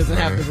 Oh, she doesn't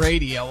have the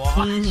radio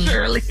on.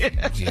 Shirley.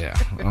 Yeah,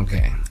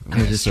 okay.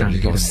 You're just trying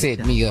to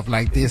set me up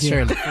like this,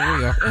 Shirley. For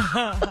real.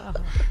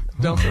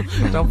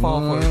 Don't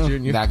fall for it,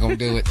 Junior. Not gonna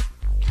do it.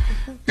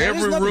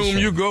 Every room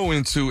you go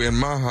into in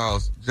my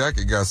house,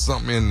 Jackie got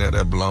something in there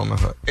that belongs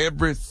to her.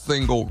 Every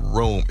single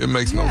room. It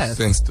makes no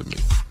sense to me.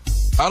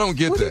 I don't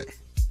get that.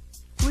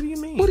 What do you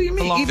mean? What do you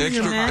mean? Even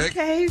your man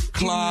cave?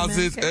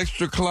 Closets,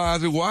 extra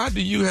closet. Why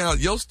do you have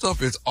your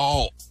stuff is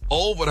all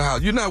over the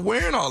house? You're not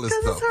wearing all this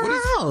stuff. It's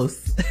her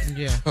house.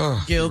 Yeah.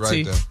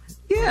 Guilty. Right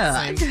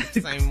Yeah.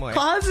 Same way.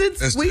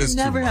 Closets, we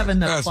never have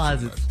enough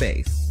closet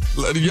space.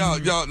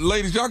 Y'all,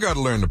 ladies, y'all got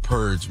to learn to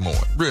purge more.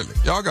 Really,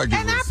 y'all got to get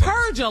And rid I of something.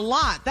 purge a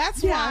lot.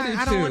 That's why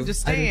I don't too.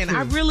 understand. I do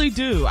I too. really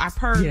do. I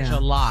purge a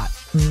lot,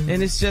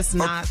 and it's just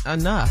not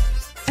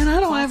enough. And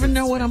I don't ever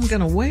know what I'm going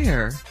to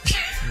wear.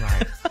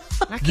 Right.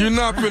 You're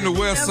not finna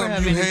wear never something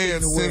have you anything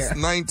had to since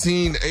wear.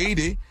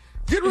 1980.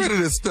 Get rid of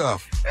this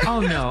stuff.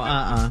 Oh, no.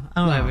 I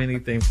don't have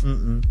anything.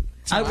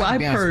 I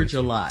purge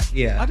a lot.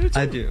 Yeah,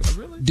 I do.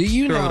 Do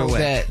you Throw it know away.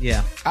 that?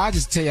 Yeah. I'll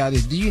just tell y'all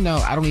this. Do you know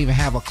I don't even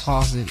have a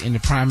closet in the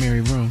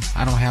primary room?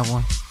 I don't have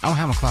one. I don't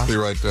have a closet. Be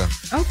right there.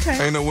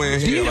 Okay. Ain't no way in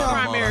Do you hell know I'm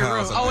out of primary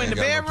house room? and Oh, I in ain't the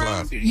got no bedroom?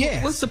 closet.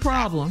 Yes. What's the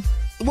problem?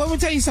 Well, let me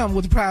tell you something.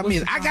 What the problem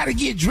is, I got to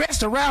get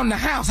dressed around the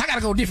house. I got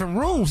to go different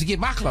rooms to get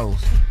my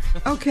clothes.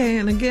 Okay,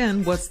 and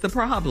again, what's the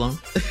problem?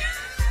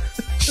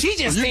 She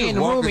just You stay can in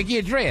the walk room it- and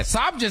get dressed. So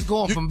I'm just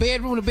going from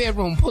bedroom to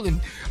bedroom,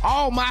 pulling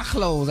all my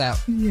clothes out.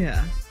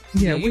 Yeah.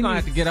 Yeah, you're gonna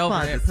have to get over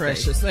that,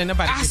 Precious. Ain't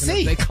nobody giving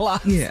up their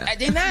closet. Yeah,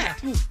 They're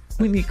not.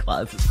 We need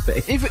closet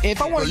space.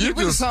 If I want to you get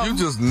rid of something,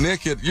 you just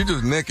nick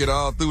it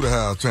all through the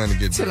house trying to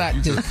get till I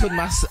just put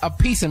a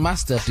piece of my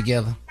stuff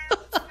together.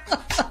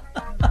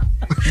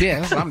 Yeah,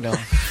 that's what I'm doing.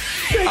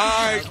 All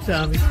right,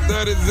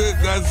 that is it.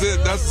 That's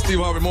it. That's the Steve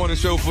Harvey Morning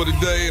Show for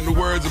today. In the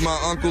words of my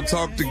uncle,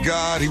 talk to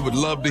God. He would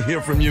love to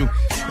hear from you.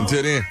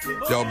 Until then,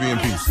 y'all be in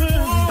peace.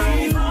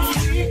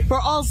 For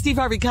all Steve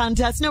Harvey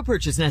contests, no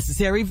purchase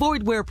necessary,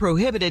 void where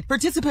prohibited.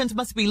 Participants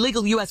must be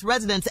legal U.S.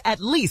 residents at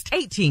least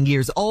 18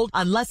 years old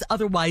unless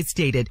otherwise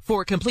stated.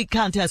 For complete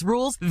contest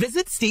rules,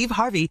 visit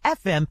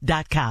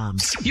SteveHarveyFM.com.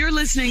 You're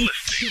listening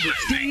to the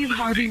Steve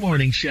Harvey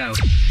Morning Show.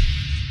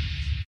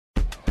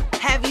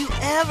 Have you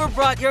ever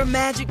brought your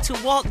magic to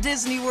Walt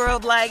Disney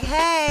World like,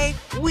 hey,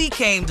 we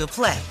came to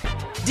play?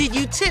 Did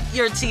you tip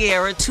your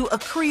tiara to a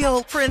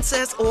Creole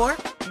princess or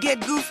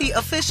get goofy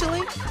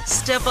officially?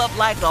 Step up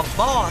like a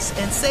boss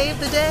and save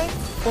the day?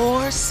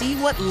 Or see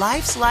what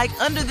life's like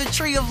under the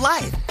tree of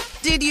life?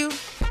 Did you?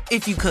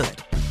 If you could.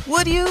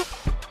 Would you?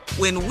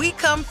 When we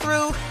come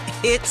through,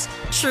 it's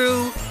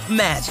true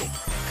magic.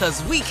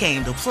 'Cause we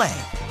came to play.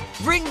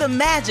 Bring the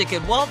magic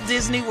at Walt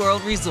Disney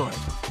World Resort.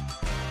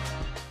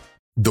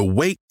 The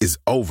wait is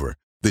over.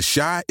 The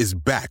Chi is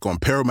back on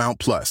Paramount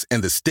Plus,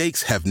 and the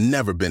stakes have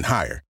never been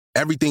higher.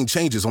 Everything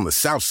changes on the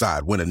South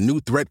Side when a new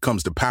threat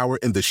comes to power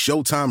in the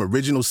Showtime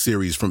original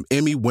series from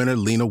Emmy winner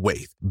Lena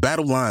Waithe.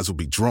 Battle lines will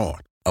be drawn,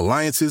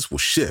 alliances will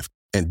shift,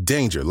 and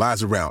danger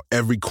lies around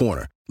every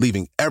corner,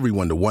 leaving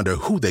everyone to wonder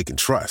who they can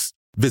trust.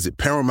 Visit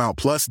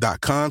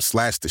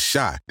ParamountPlus.com/The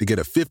Chi to get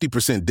a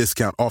 50%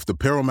 discount off the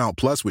Paramount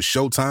Plus with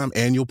Showtime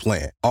annual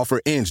plan.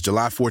 Offer ends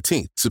July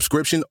 14th.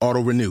 Subscription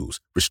auto-renews.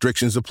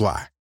 Restrictions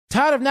apply.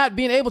 Tired of not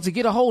being able to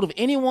get a hold of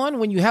anyone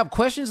when you have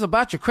questions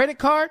about your credit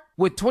card?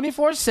 With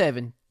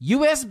 24/7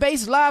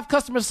 U.S.-based live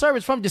customer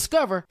service from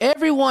Discover,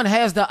 everyone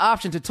has the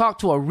option to talk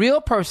to a real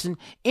person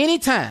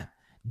anytime,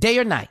 day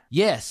or night.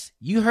 Yes,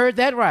 you heard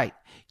that right.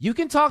 You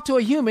can talk to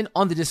a human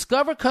on the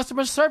Discover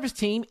customer service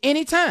team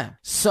anytime.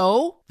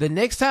 So, the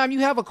next time you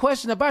have a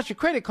question about your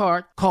credit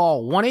card,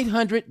 call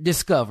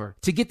 1-800-DISCOVER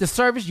to get the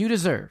service you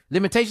deserve.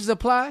 Limitations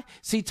apply.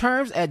 See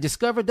terms at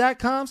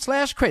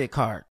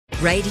discover.com/creditcard.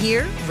 Right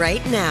here,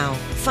 right now.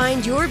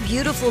 Find your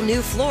beautiful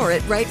new floor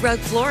at Right Rug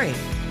Flooring.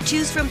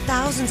 Choose from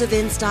thousands of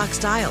in-stock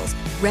styles,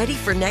 ready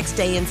for next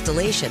day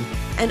installation,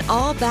 and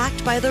all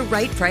backed by the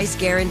right price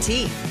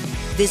guarantee.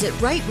 Visit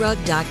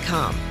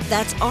rightrug.com.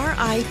 That's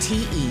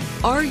RITERUG.com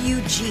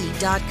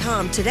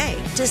today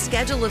to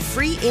schedule a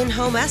free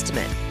in-home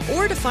estimate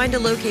or to find a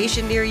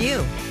location near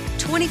you.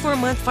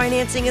 24-month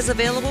financing is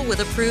available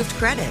with approved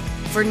credit.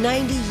 For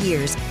 90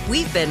 years,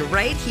 we've been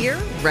right here,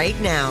 right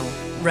now.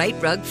 Right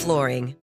Rug Flooring.